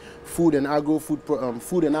training, food and agro-food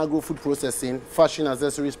processing, fashion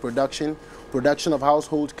accessories production, production of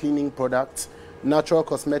household cleaning products, natural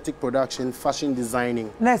cosmetic production, fashion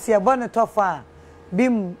designing. Next year, born it off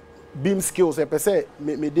Beam skills. I say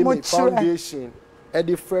me foundation.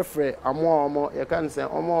 Eddie Frefre, amo, you can say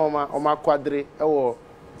oma quadre or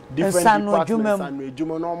different departments and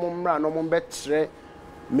Jumo no betre.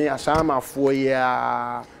 Me Ashama for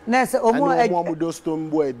ya. Nessa,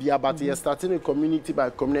 Stonebwoy be but you're starting a community by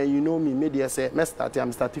community. You know me, media say, I'm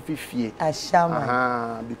starting 5th year.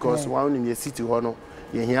 Ashama. Because one in the city, you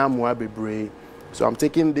hear more be. So I'm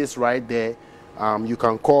taking this right there. You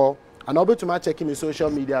can call and I'll be to my checking my social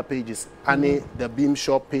media pages. And the Beam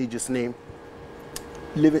Shop page's name.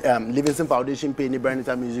 Livingston Foundation Pay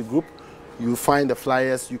Brandita Music Group. You find the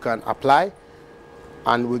flyers, you can apply.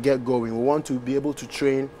 And we'll get going. We want to be able to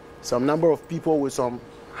train some number of people with some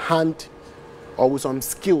hand or with some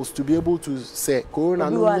skills to be able to say, Corona, I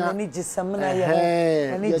mean,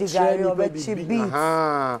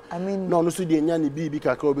 no, no, so the nyani be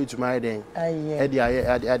kakrobe to my day.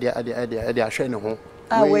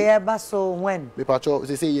 we ever so when? Me patrol,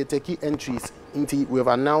 they say you take entries. We have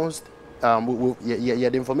announced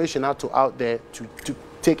the information out there to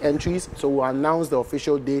take entries. So we'll announce the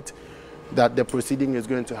official date that the proceeding is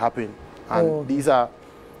going to happen. And these are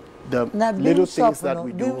the little things that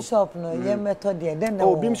we do. Beam shop no, method there. Then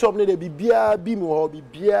beam shop no, they be beer, beam or be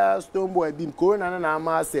beer, Stonebwoy, beam. Nana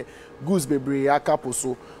Ama say goose bebre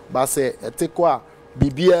akaposo, but say tekwa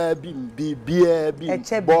beer, beam,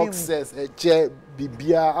 boxes,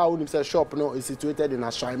 beer. I wouldn't say shop no is situated in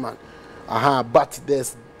Ashaiman. But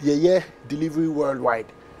there's delivery worldwide,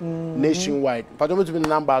 nationwide. But I'm to be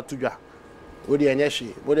number 2. What do you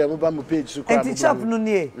mobile page? And shop no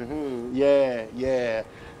near. Yeah.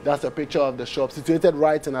 That's a picture of the shop situated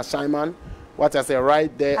right in Ashaiman. What I say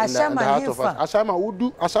right there in the heart of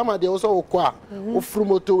Ashaiman. Ashaiman they also okwa.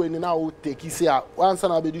 Ufrumoto and now take you once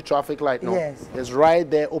and I'll be do traffic light now. Yes. It's right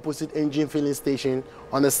there opposite engine filling station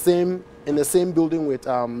on the same building with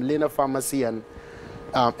Lena Pharmacy and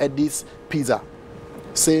Eddie's Pizza.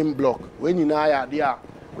 Same block. When you know there,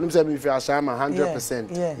 when you say if you are Ashaiman 100%.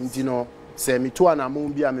 Yes. You know, say me too and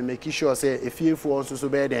I'm making sure say if you for so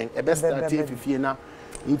bad then a best if you na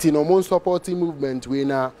into no more supporting movement we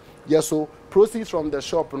na yes so proceeds from the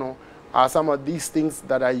shop are some of these things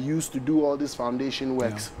that I used to do all these foundation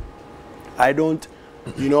works. I don't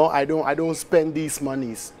spend these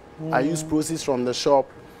monies. I use proceeds from the shop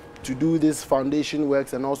to do this foundation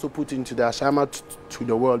works and also put into the Ashama to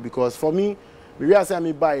the world, because for me we are saying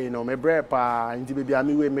me buy me bread pa into baby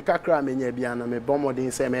me we me kakra me nya bia na me bomb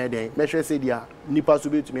den say me den me hwe say dia nipa so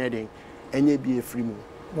be to me den enye bi free mu.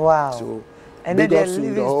 Wow. So and then they're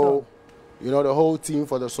the whole team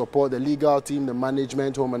for the support, the legal team, the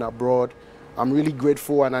management home and abroad. I'm really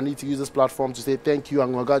grateful, and I need to use this platform to say thank you.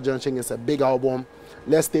 And Ngoga Junction is a big album.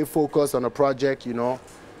 Let's stay focused on the project, And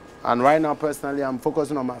right now, personally, I'm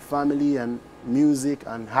focusing on my family and music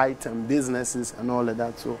and height and businesses and all of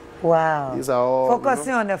that. So wow, these are all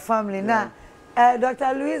focusing on the family now.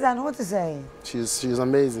 Dr. Louise, and what to say? She's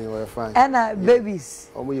amazing. We're fine. And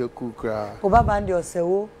babies. You cook. Obaba and your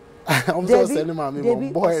I'm so sending mommy,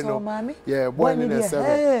 boy, no. Yeah, boy in the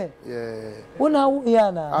 7. Yeah.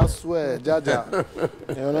 I swear, Jaja.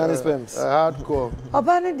 You know this films. Hardcore.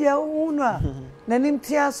 Obani dia unwa. Nanim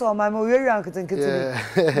tia so my we rank kitchen.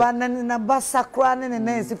 But na basakra ne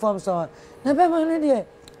nsi form so. Na be man dia.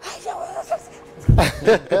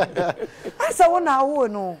 Asa wona wo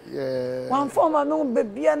no. Yeah. One form no be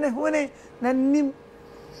bia ne ho ne nanim.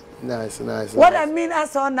 Nice. What I mean, I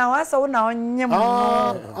saw now say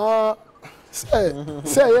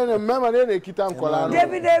you remember they kitam kola.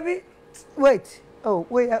 Debbie. Wait. Oh,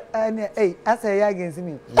 wait. Hey, I say against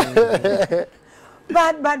me.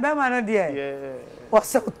 But man, dear. Yeah.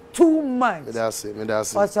 Was too much. That's it.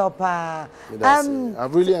 What's up? I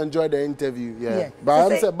really enjoyed the interview. Yeah.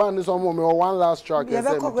 But I'm saying, band is on one last track. Yeah,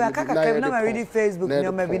 because I can't read Facebook.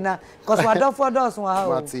 Maybe now, because what do for those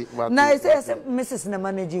one? Now it says Mrs. na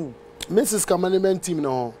manage you. Mrs. ka management team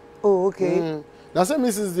no. Oh, okay. Now say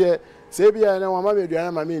Mrs. there. Say be na mama me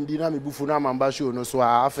aduana mama ndi na me bufu na mamba show no so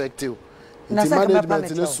affect you.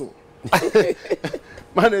 Management no so.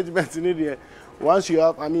 Management ni there. Once you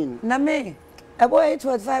have, I mean. Na me. Boy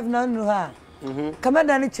 8.5 no no ha. Kama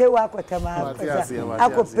dani chewa akwatama.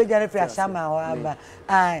 Akuapem Twi Ashama ho aba.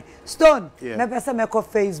 Stone, me pesa me ko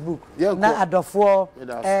Facebook. Na adofo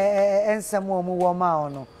ensem omu wo ma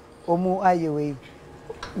ono. Omu ayewe.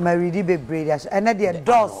 Maridi be breed and the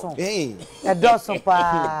Dawson. A Dawson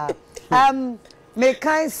pa. Me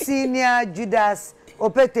kind senior Judas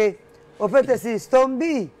Opete says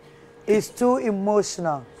Stonebwoy is too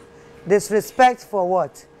emotional. Disrespect for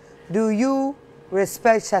what? Do you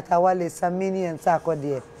respect Shatawale, Samini and Sako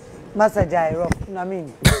dear? Master Jairo, I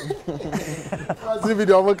mean.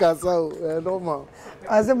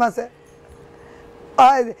 As a master.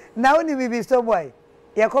 Now only we be Stonebwoy.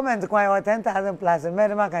 Your comment quite 10,000 plus, and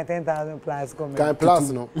Madam can 10,000 plus comment. Can plus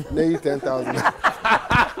no, maybe 10,000.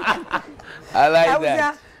 I like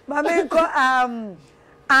that. My man call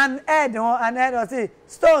an Ed or say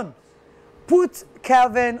Stone, put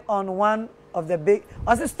Kelvin on one of the big.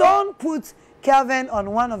 Or say Stone put Kelvin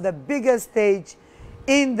on one of the biggest stage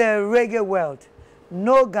in the reggae world.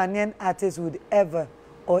 No Ghanaian artist would ever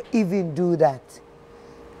or even do that.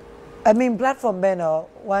 I mean, platform Ben or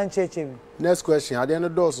one church. Next question. Are there no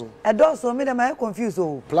dozen? A dozen, me am confused.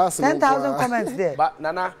 Oh, plus 10,000 comments there. But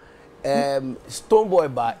Nana,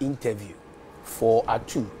 Stonebwoy bar interview for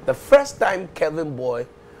Atu. The first time Kevin Boy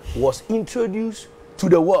was introduced to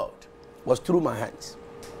the world was through my hands.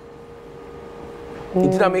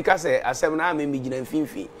 Intina make say asemna me migina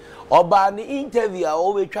finfi. Oba ni interview I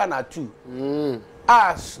always try Atu.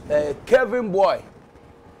 As Kevin Boy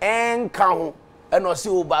and count and I say,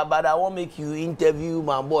 oh, but I won't make you interview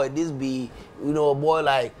my boy. This be, you know, boy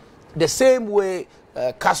like the same way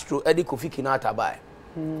Castro Eddie Kofi Kinata by.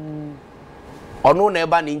 Or no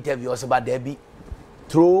never an interview us about Debbie.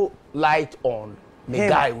 Throw light on the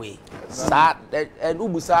guy way. Sad and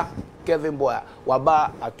Ubusa Kevin Boy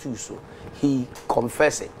Waba Atuso. He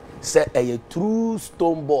confessed it. Said a true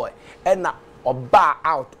Stonebwoy and now bar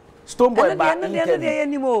out. Stonebwoy by interview.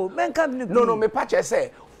 No, me patch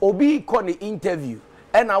say Obi kon the interview.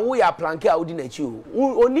 And now we are planking out in a chew.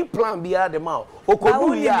 Only plan be at the mouth.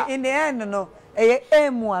 In the end, no,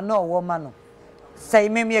 aim one no woman. Say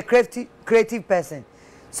me a creative person.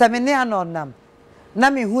 Say me near no nam.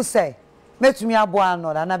 Nami who say, met me a one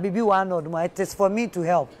or and I be one or it is for me to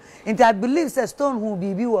help. And I believe the Stone who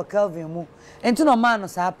be or Kelvin mu. And to no man on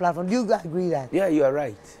our platform. Do you agree that? Yeah, you are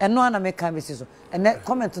right. And no one make conversation. And that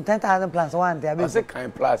comment to 10,000 plans one day. I say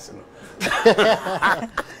kind plus.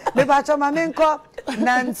 The batch of my main call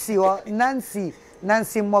Nancy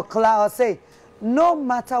Mokla or say, no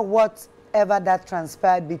matter whatever that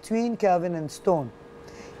transpired between Kelvin and Stone,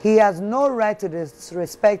 he has no right to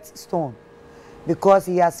disrespect Stone because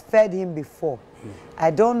he has fed him before.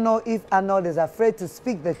 I don't know if Arnold is afraid to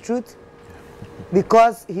speak the truth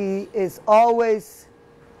because he is always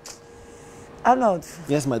Arnold.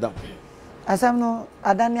 Yes, madam. As I'm no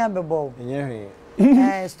Adania Bebo.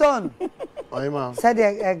 Stone.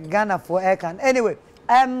 Said Ghana for Akan. Anyway,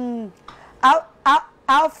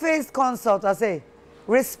 our face consult, I say,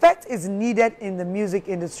 respect is needed in the music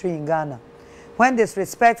industry in Ghana. When this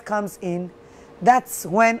respect comes in, that's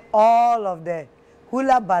when all of the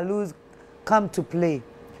hula baloos come to play.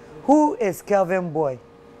 Who is Kelvin Boy?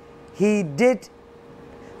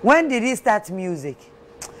 When did he start music?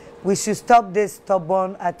 We should stop this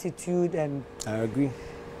stubborn attitude and... I agree.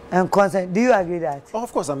 And consent. Do you agree that? Oh,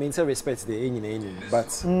 of course, I mean, respect the any,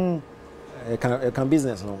 but it can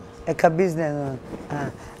business no. It can business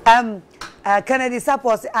no. Kennedy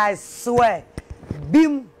supports. I swear,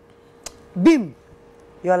 Bim,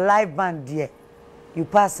 your live band dear, you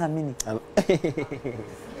pass a minute.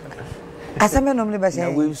 As I normally be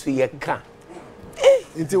saying, we see a car.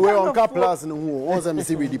 Into where on car plus no who wants to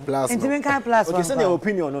see with the plus. Into when car plus. Okay, send your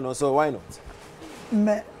opinion no, so why not?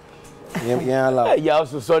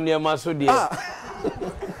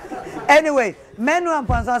 Anyway, Menu and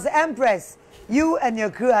Ponson's Empress, you and your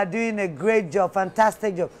crew are doing a great job,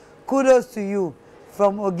 fantastic job. Kudos to you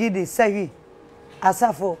from Ogidi, Sawi,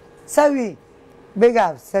 Asafo, Sawi, big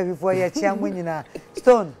up, Sawi for your chairman.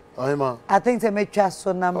 Stone. I think they make trust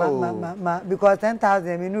so now, because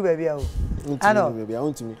 10,000 me new baby. I know.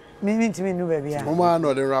 Me new baby. Mama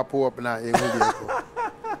no the rapport up now.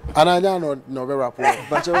 And I don't know very rapport.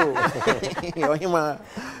 But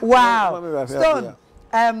wow. Stone.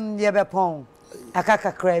 Yebepon.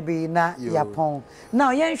 Akaka Krabi na Yapon.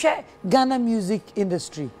 Now you share Ghana music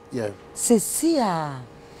industry. Yeah. Sesia.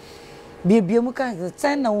 Baby muka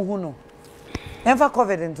send na uhuno. Never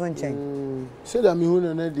COVID in 20. Say that me who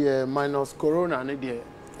ne dey minus corona ne dey.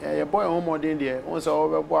 Your boy home modern there. Once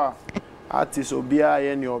over boy artist obia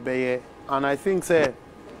ye ni obeye. And I think say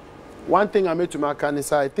one thing I made to my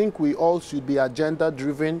canisa, I think we all should be agenda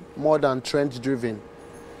driven more than trend driven.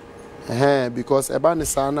 Because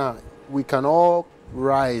Ebanisana, we can all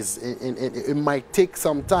rise. It might take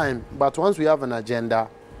some time, but once we have an agenda,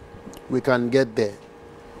 we can get there.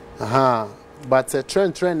 But a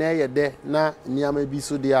trend there na niyame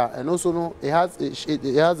bisu there, and also no, it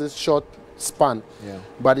has a short span,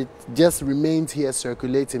 but it just remains here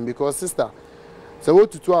circulating because sister. So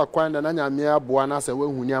what to acquire and Nanya Buana say when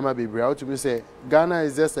Hunyama be brought to say Ghana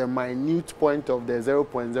is just a minute point of the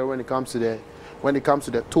 0.0 when it comes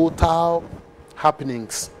to the total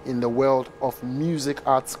happenings in the world of music,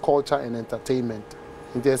 arts, culture, and entertainment.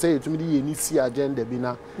 And they say to me you see agenda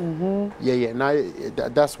bina. Yeah. Now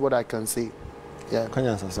that's what I can say. Yeah. Can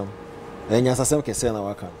you answer some? Can say na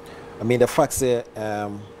waka. I mean the fact say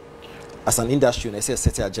as an industry, they say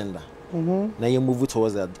set the agenda. Now you move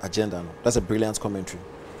towards the agenda. No? That's a brilliant commentary.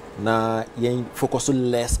 Now you focus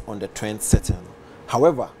less on the trend setting.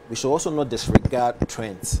 However, we should also not disregard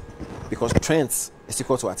trends because trends is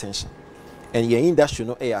equal to attention, and your industry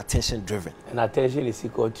no attention driven. And attention is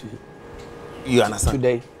equal to. You understand?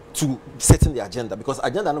 Today to setting the agenda because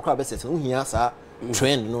agenda no crowd setting. We hear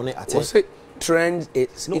trend no attention. Trend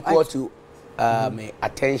is equal to.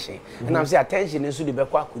 Attention. And I'm saying attention is the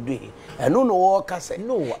best could do. And no,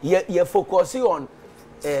 you focusing on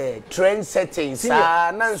trend settings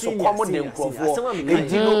na so common dem crofo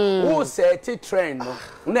who set trend no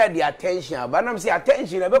na the attention but na say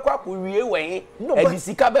attention e be kwa ko wie wen e di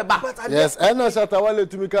sika be ba. Yes, and Shatawale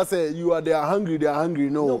to me say you are they are hungry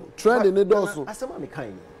no trend in the also asema me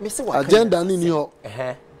kan me say what agenda ni ho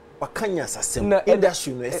wakanya sasem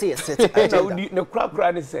industry no say set agenda ne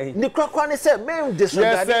krakra ne say me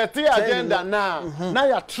disregard yes set agenda na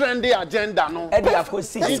ya trendy agenda no e dey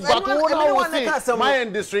akosi but who say my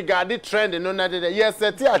disregard the trend no na dey yes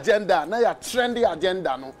set agenda na ya trendy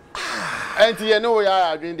agenda no enti ye no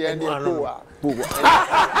ya adwin dey end go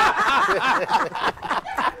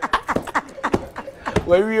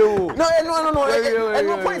where you no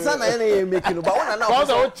no point sana na making but one na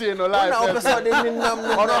also chi no life on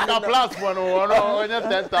a platform on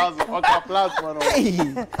 10,000 on a platform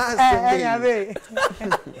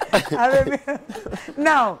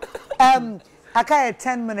now I got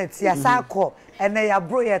 10 minutes ya sako and then ya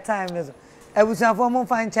bro your time is I was on for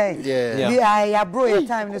fine chain ya bro your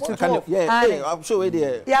time is to I'm sure we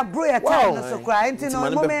there ya bro your time so cry until no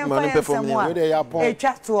moment fine someone e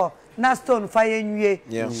chat to na stone fire nwie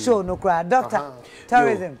show no cry doctor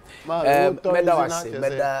tourism meda wase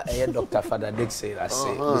meda Dr. Father Dixon I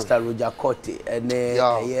say Mr. Roger Cote and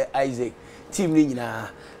Isaac team ni nyina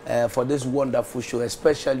for this wonderful show,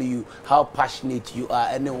 especially you, how passionate you are.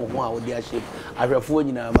 Anyone who are with their shape, I refer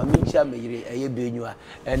you now. Mamicha me a yebenua,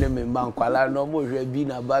 and me mankwala no more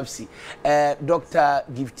rebina babsi. Dr.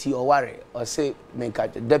 Gifty Oware, or say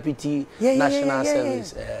menkaje deputy national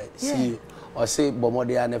service CEO, or say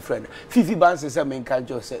Bomode and a friend. Fifi Banks says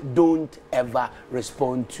menkaje say don't ever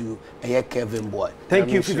respond to a Kevin boy.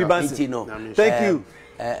 Thank you, Fifi Banks. Thank you.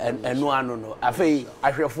 And no. I feel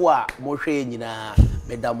I prefer more shade in a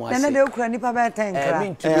madam was. And they will nipa by time.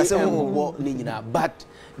 But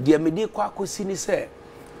the media kwakosini say,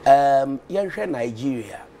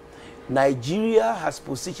 Nigeria has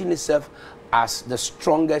positioned itself as the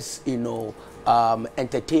strongest,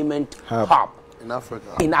 entertainment hub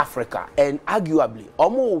in Africa, and arguably,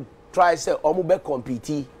 almost try say almost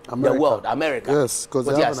compete the world, America. Yes, because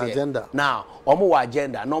they have an agenda. Now, almost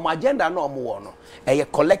agenda. No agenda, no more. A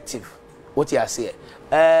collective. What you say?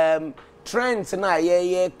 Trends na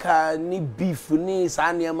can ni beef ni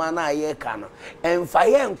sanyama na can and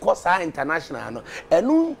fire and cost international no.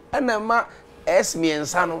 Enu enema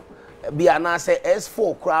S-miensa no bi anase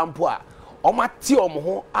S4 krampo a omati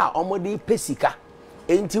omho a omodi pesika.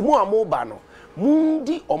 Enti mu amoba no.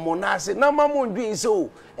 Mundi omonase na mamondwin so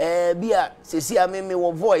bia sesi ameme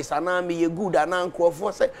wo voice ana me ye good ana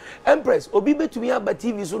nkrofo say empress obi betumi aba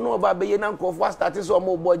TV so no oba be ye na nkrofo start so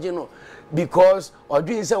mo boje no because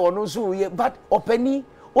odwin say wono so ye but opani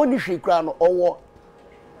oni hwekra no owo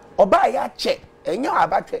oba ya che enya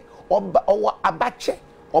abatwe owo abache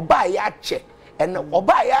oba ya che and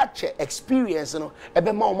oba ya che experience no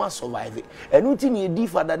ebe ma o ma survive enu ti ni di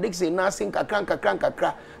Father Dixon na sin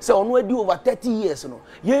kakra say onu adi over 30 years no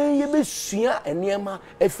ye be sua enema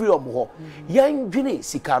afiri omho yan dwene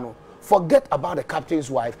sika no forget about the captain's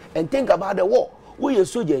wife and think about the war we ye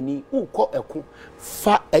soldier ni ukọ eku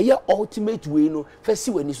fa eye ultimate way no fa si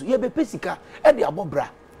wani so ye be pesika e de abobra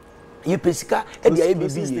ye pesika e de ye be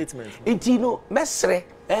statement enti no mesre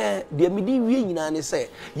the midi we nyina ne say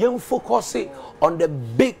yen focus on the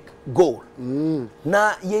big goal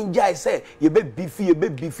na yen jai say ye be beefy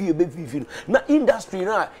na industry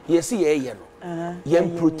na ye see ye no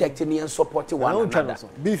yen protecting yen supporting one another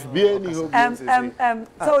beef be any hope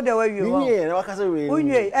so the way you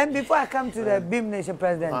and before I come to the Beam Nation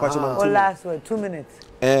president or last word 2 minutes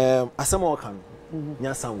asemo kan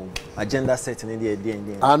nyasanwo agenda set in the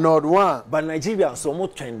another one but Nigeria so mo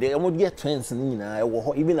trend they mo get trends ni na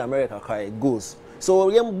even America car goes so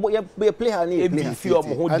you play her ni play few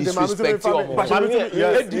mo disrespect no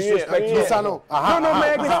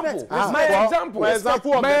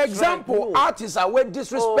my example artists are we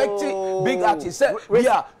disrespecting big artists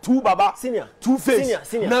bia two baba senior two face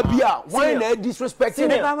na bia why na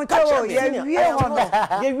disrespecting I'm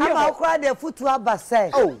crowd the foot to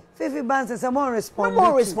abasai Fifi Banks says more respond.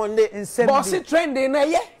 Bossy trending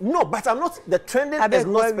no, but I'm not. The trending is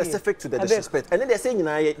not specific to the disrespect. And then they're saying,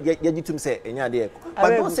 you to say, but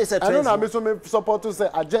don't say I don't know. I'm support to say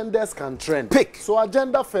agendas can trend. Pick. So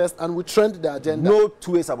agenda first, and we trend the agenda. No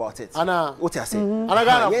two ways about it. Anna, what you say?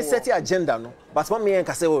 Anna, yes, set the agenda no. But one me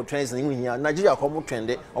can say oh trends in here. Nigeria come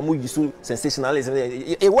trend. Omu use sensationalism.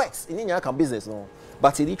 It works in Indian business no.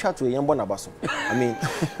 But he tried to a young bonabaso. I mean,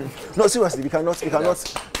 no, seriously, we cannot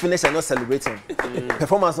finish and not celebrating.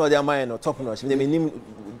 Performance not their mind or top notch. They mean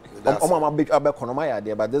I'm a big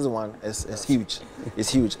idea, but this one is huge.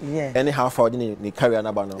 It's huge. Yeah. Anyhow, for the career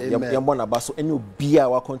number now. You're born about so any beer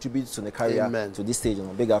will contribute to the career to this stage.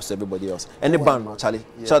 Big ups to everybody else. Any band, Charlie.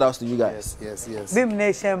 Shout outs to you guys. Yes. Beam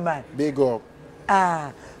Nation man. Big up.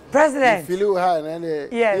 President. Feel you high and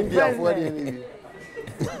India for the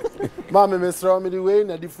Mama, Miss Romy, the way in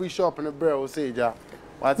the free shop in the bread will say, ja.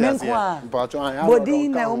 What is it?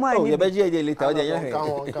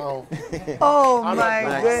 Oh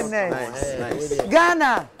my goodness. Nice.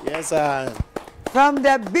 Ghana. Yes, sir. From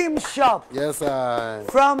the Beam Shop. Yes, sir.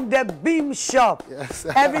 From the Beam Shop. Yes,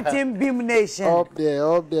 sir. Everything Beam Nation. Up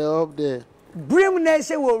there. Beam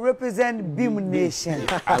Nation will represent Beam Nation.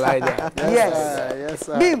 I like that. Yes,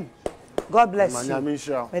 sir. Beam. God bless you. Thanks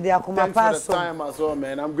for the time as well,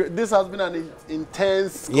 man. I'm great. This has been an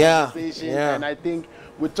intense conversation, and I think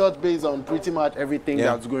we touched base on pretty much everything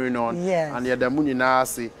that's going on. Yes. And the Muni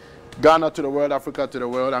Nasi, Ghana to the world, Africa to the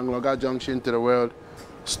world, Angloga Junction to the world,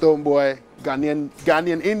 Stonebwoy,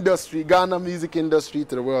 Ghanaian industry, Ghana music industry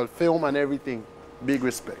to the world, film and everything. Big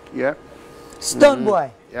respect, yeah?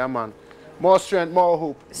 Stonebwoy. Yeah, man. More strength, more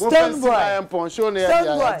hope. Stonebwoy.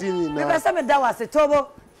 Stonebwoy.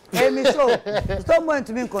 Stonebwoy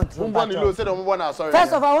to me control.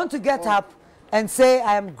 First of all, I want to get up and say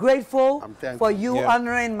I am grateful for you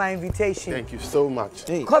honoring my invitation. Thank you so much.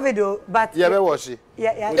 COVID, but yeah, where was she?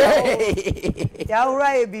 Yeah,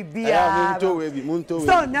 right, Munto.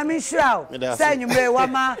 So, Namishrao, send you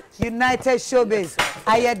Wama United Showbiz.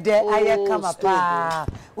 I had there, I had come up.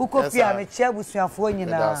 Ukopia, me chair was your phone.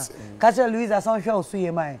 Catcher Louisa, some show, see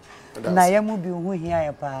you, my. Na yemu bi hu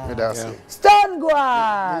hia pa.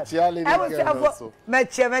 Stonebwoy.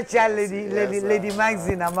 Lady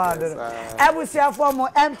Magazine amado. Ebusia for mo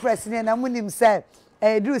empress ne na munim say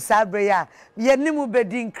do sabre ya. Ye nimu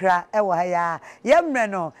bedi nkra e wo ha ya. Ye mre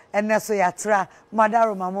no eneso yatra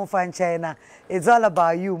madaro mamo fan China. It's all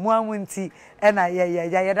about you. Mo amunti e na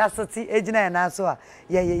ye da soti ejina na so a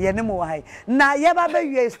ye nimu wo ha. Na ye ba be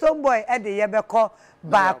wie Stonebwoy e de ye be ko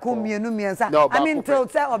Baku mienu miensa. I mean to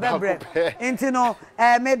say obebre. Into no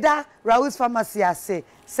meda Raoul's pharmacy say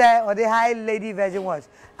or the high lady virgin was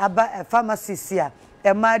about a pharmacy here.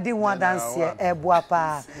 A madi one dance here, a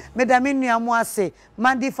boapa. Medami Niamwa say,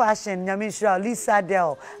 Mandy Fashion, Yamishra, Lisa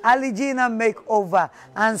Del, Aligina Makeover,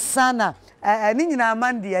 and Sana, Nina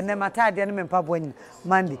Mandy, and Nemata, the enemy Pabuan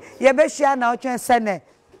Mandy. Yabeshia now sene.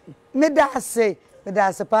 Meda say,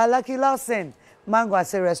 Meda Sapa Lucky Lawson, Mango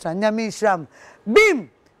say restaurant, Yamishram. Beam,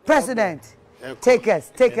 President, take us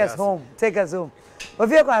home. Take us home.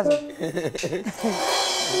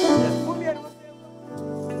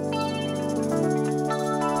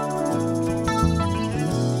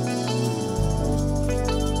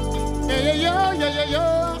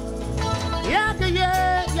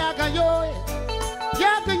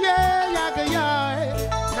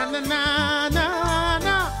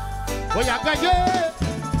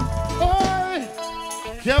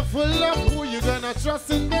 Careful of who you gonna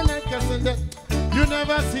trust in the night, cause in the you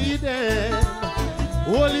never see them.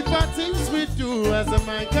 Only bad things we do as a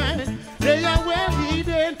mankind, they are well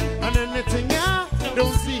hidden. And anything I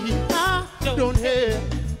don't see, I don't hear.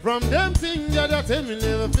 From them things that tell me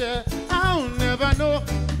never fear, I'll never know.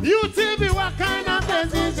 UTV, what kind of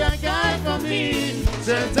message a guy for me?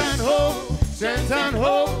 Strength and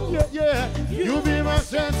hope, yeah. You be my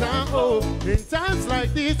strength and hope. In times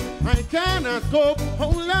like this, I cannot cope.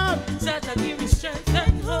 Oh Lord, Santa, give me strength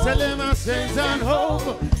and hope. Tell him my strength and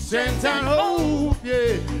hope,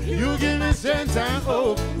 yeah. You give me strength and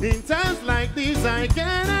hope. In times like this, I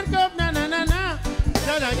cannot cope. Na.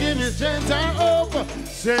 Santa, give me strength and hope,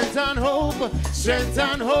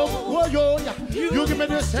 oh yo, yeah. You give me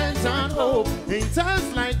the strength and hope. In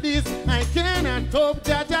times like this, I cannot cope.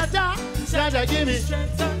 Santa, give me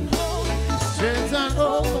strength and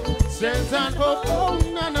hope, oh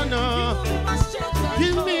no.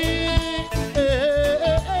 Give me,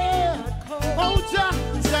 oh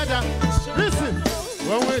Santa, listen.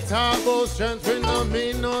 When we talk about strength, we don't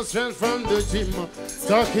mean no strength from the gym.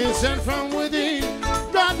 Talking strength from within.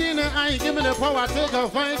 God in the eye, give me the power, take a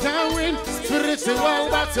fight and win. Spiritual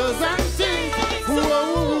battles and things.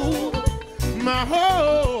 Whoa, my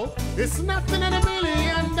hope is nothing in $1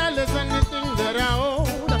 million, anything that I own.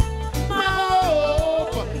 My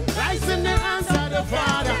hope lies in the hands of the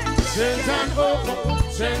Father. Strength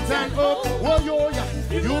and hope, oh yo, yeah.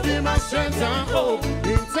 You be my strength and hope.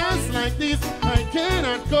 In times like this, I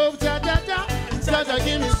cannot cope. Jaja,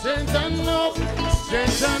 give me strength and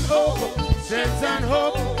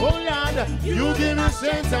hope, oh Lord, you give me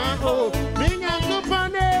strength and hope. Bring and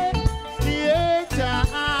company, yeah,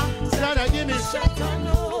 Jaja, give me strength and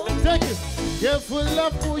hope. Take it. Careful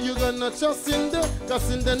of who you gonna trust in the,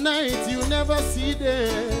 cause in the night you never see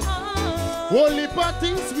them. Only bad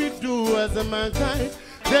things we do as a mankind,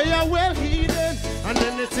 they are well hidden. And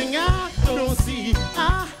anything I don't see,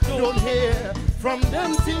 I don't hear. From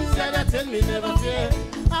them things that I tell me never fear.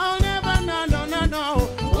 I'll never know, no, no, no.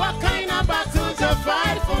 What kind of battle to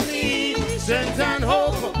fight for me? Strength and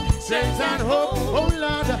hope, strength and hope. Oh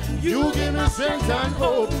Lord, you give me strength and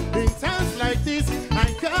hope. In times like this, I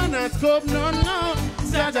cannot cope, no, no.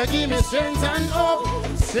 Sada, give me strength and hope,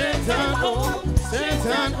 strength and hope, strength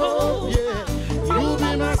and hope, yeah. You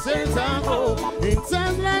be my strength and hope. In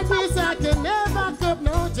times like this, I can never cope,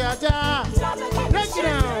 no, Jaja. Break it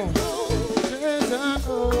down. Strength and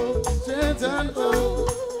hope, strength and hope.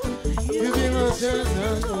 You be my strength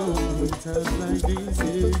and hope. In times like this,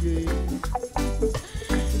 yeah, yeah.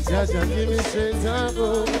 Jaja, give me strength and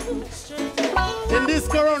hope. In these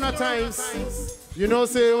corona times, you know,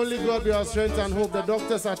 say only God be our strength and hope. The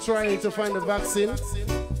doctors are trying to find a vaccine.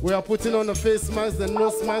 We are putting on the face masks, the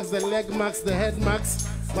nose masks, the leg masks, the head masks.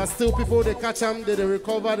 But still people, they catch them, they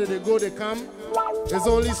recover, they go, they come. There's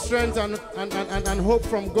only strength and hope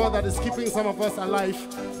from God that is keeping some of us alive.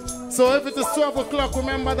 So if it is 12 o'clock,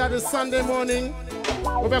 remember that it's Sunday morning.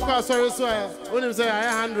 Sorry, when you say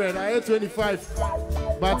I 100, I 25.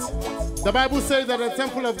 But the Bible says that the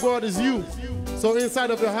temple of God is you. So inside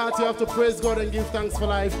of your heart, you have to praise God and give thanks for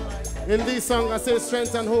life. In this song, I say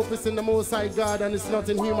strength and hope is in the Most High God and it's not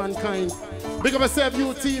in humankind. Big up yourself,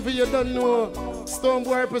 UTV, you don't know.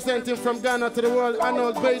 Stonebwoy representing from Ghana to the world,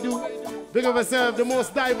 Arnold Beidou. Big up yourself, the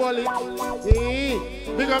most diabolic.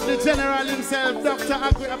 Big up the general himself, Dr.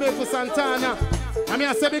 Akuapem Santana.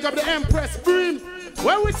 I say big up the Empress Bream.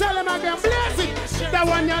 When we tell them again, bless it. That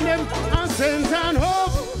one your name, and strength and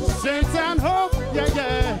hope. Strength and hope, yeah,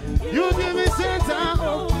 yeah. You give me strength and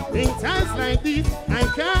hope. In times like this, I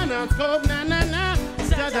cannot cope, na na na.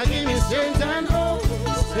 Gotta give me strength and hope.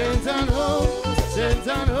 Strength and hope. Strength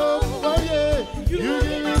and hope, oh yeah. You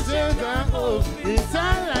give me strength and hope. In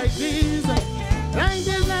times like this, like this, like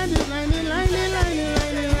this, like this, like this, like this, like this,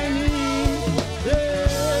 like this. Yeah.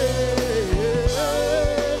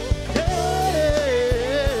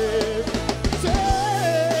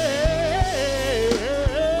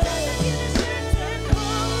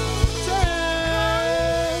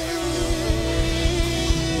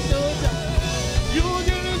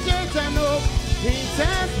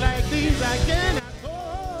 Like these, I cannot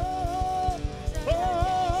cope.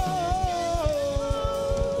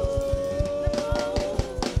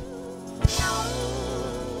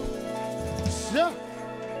 Yeah.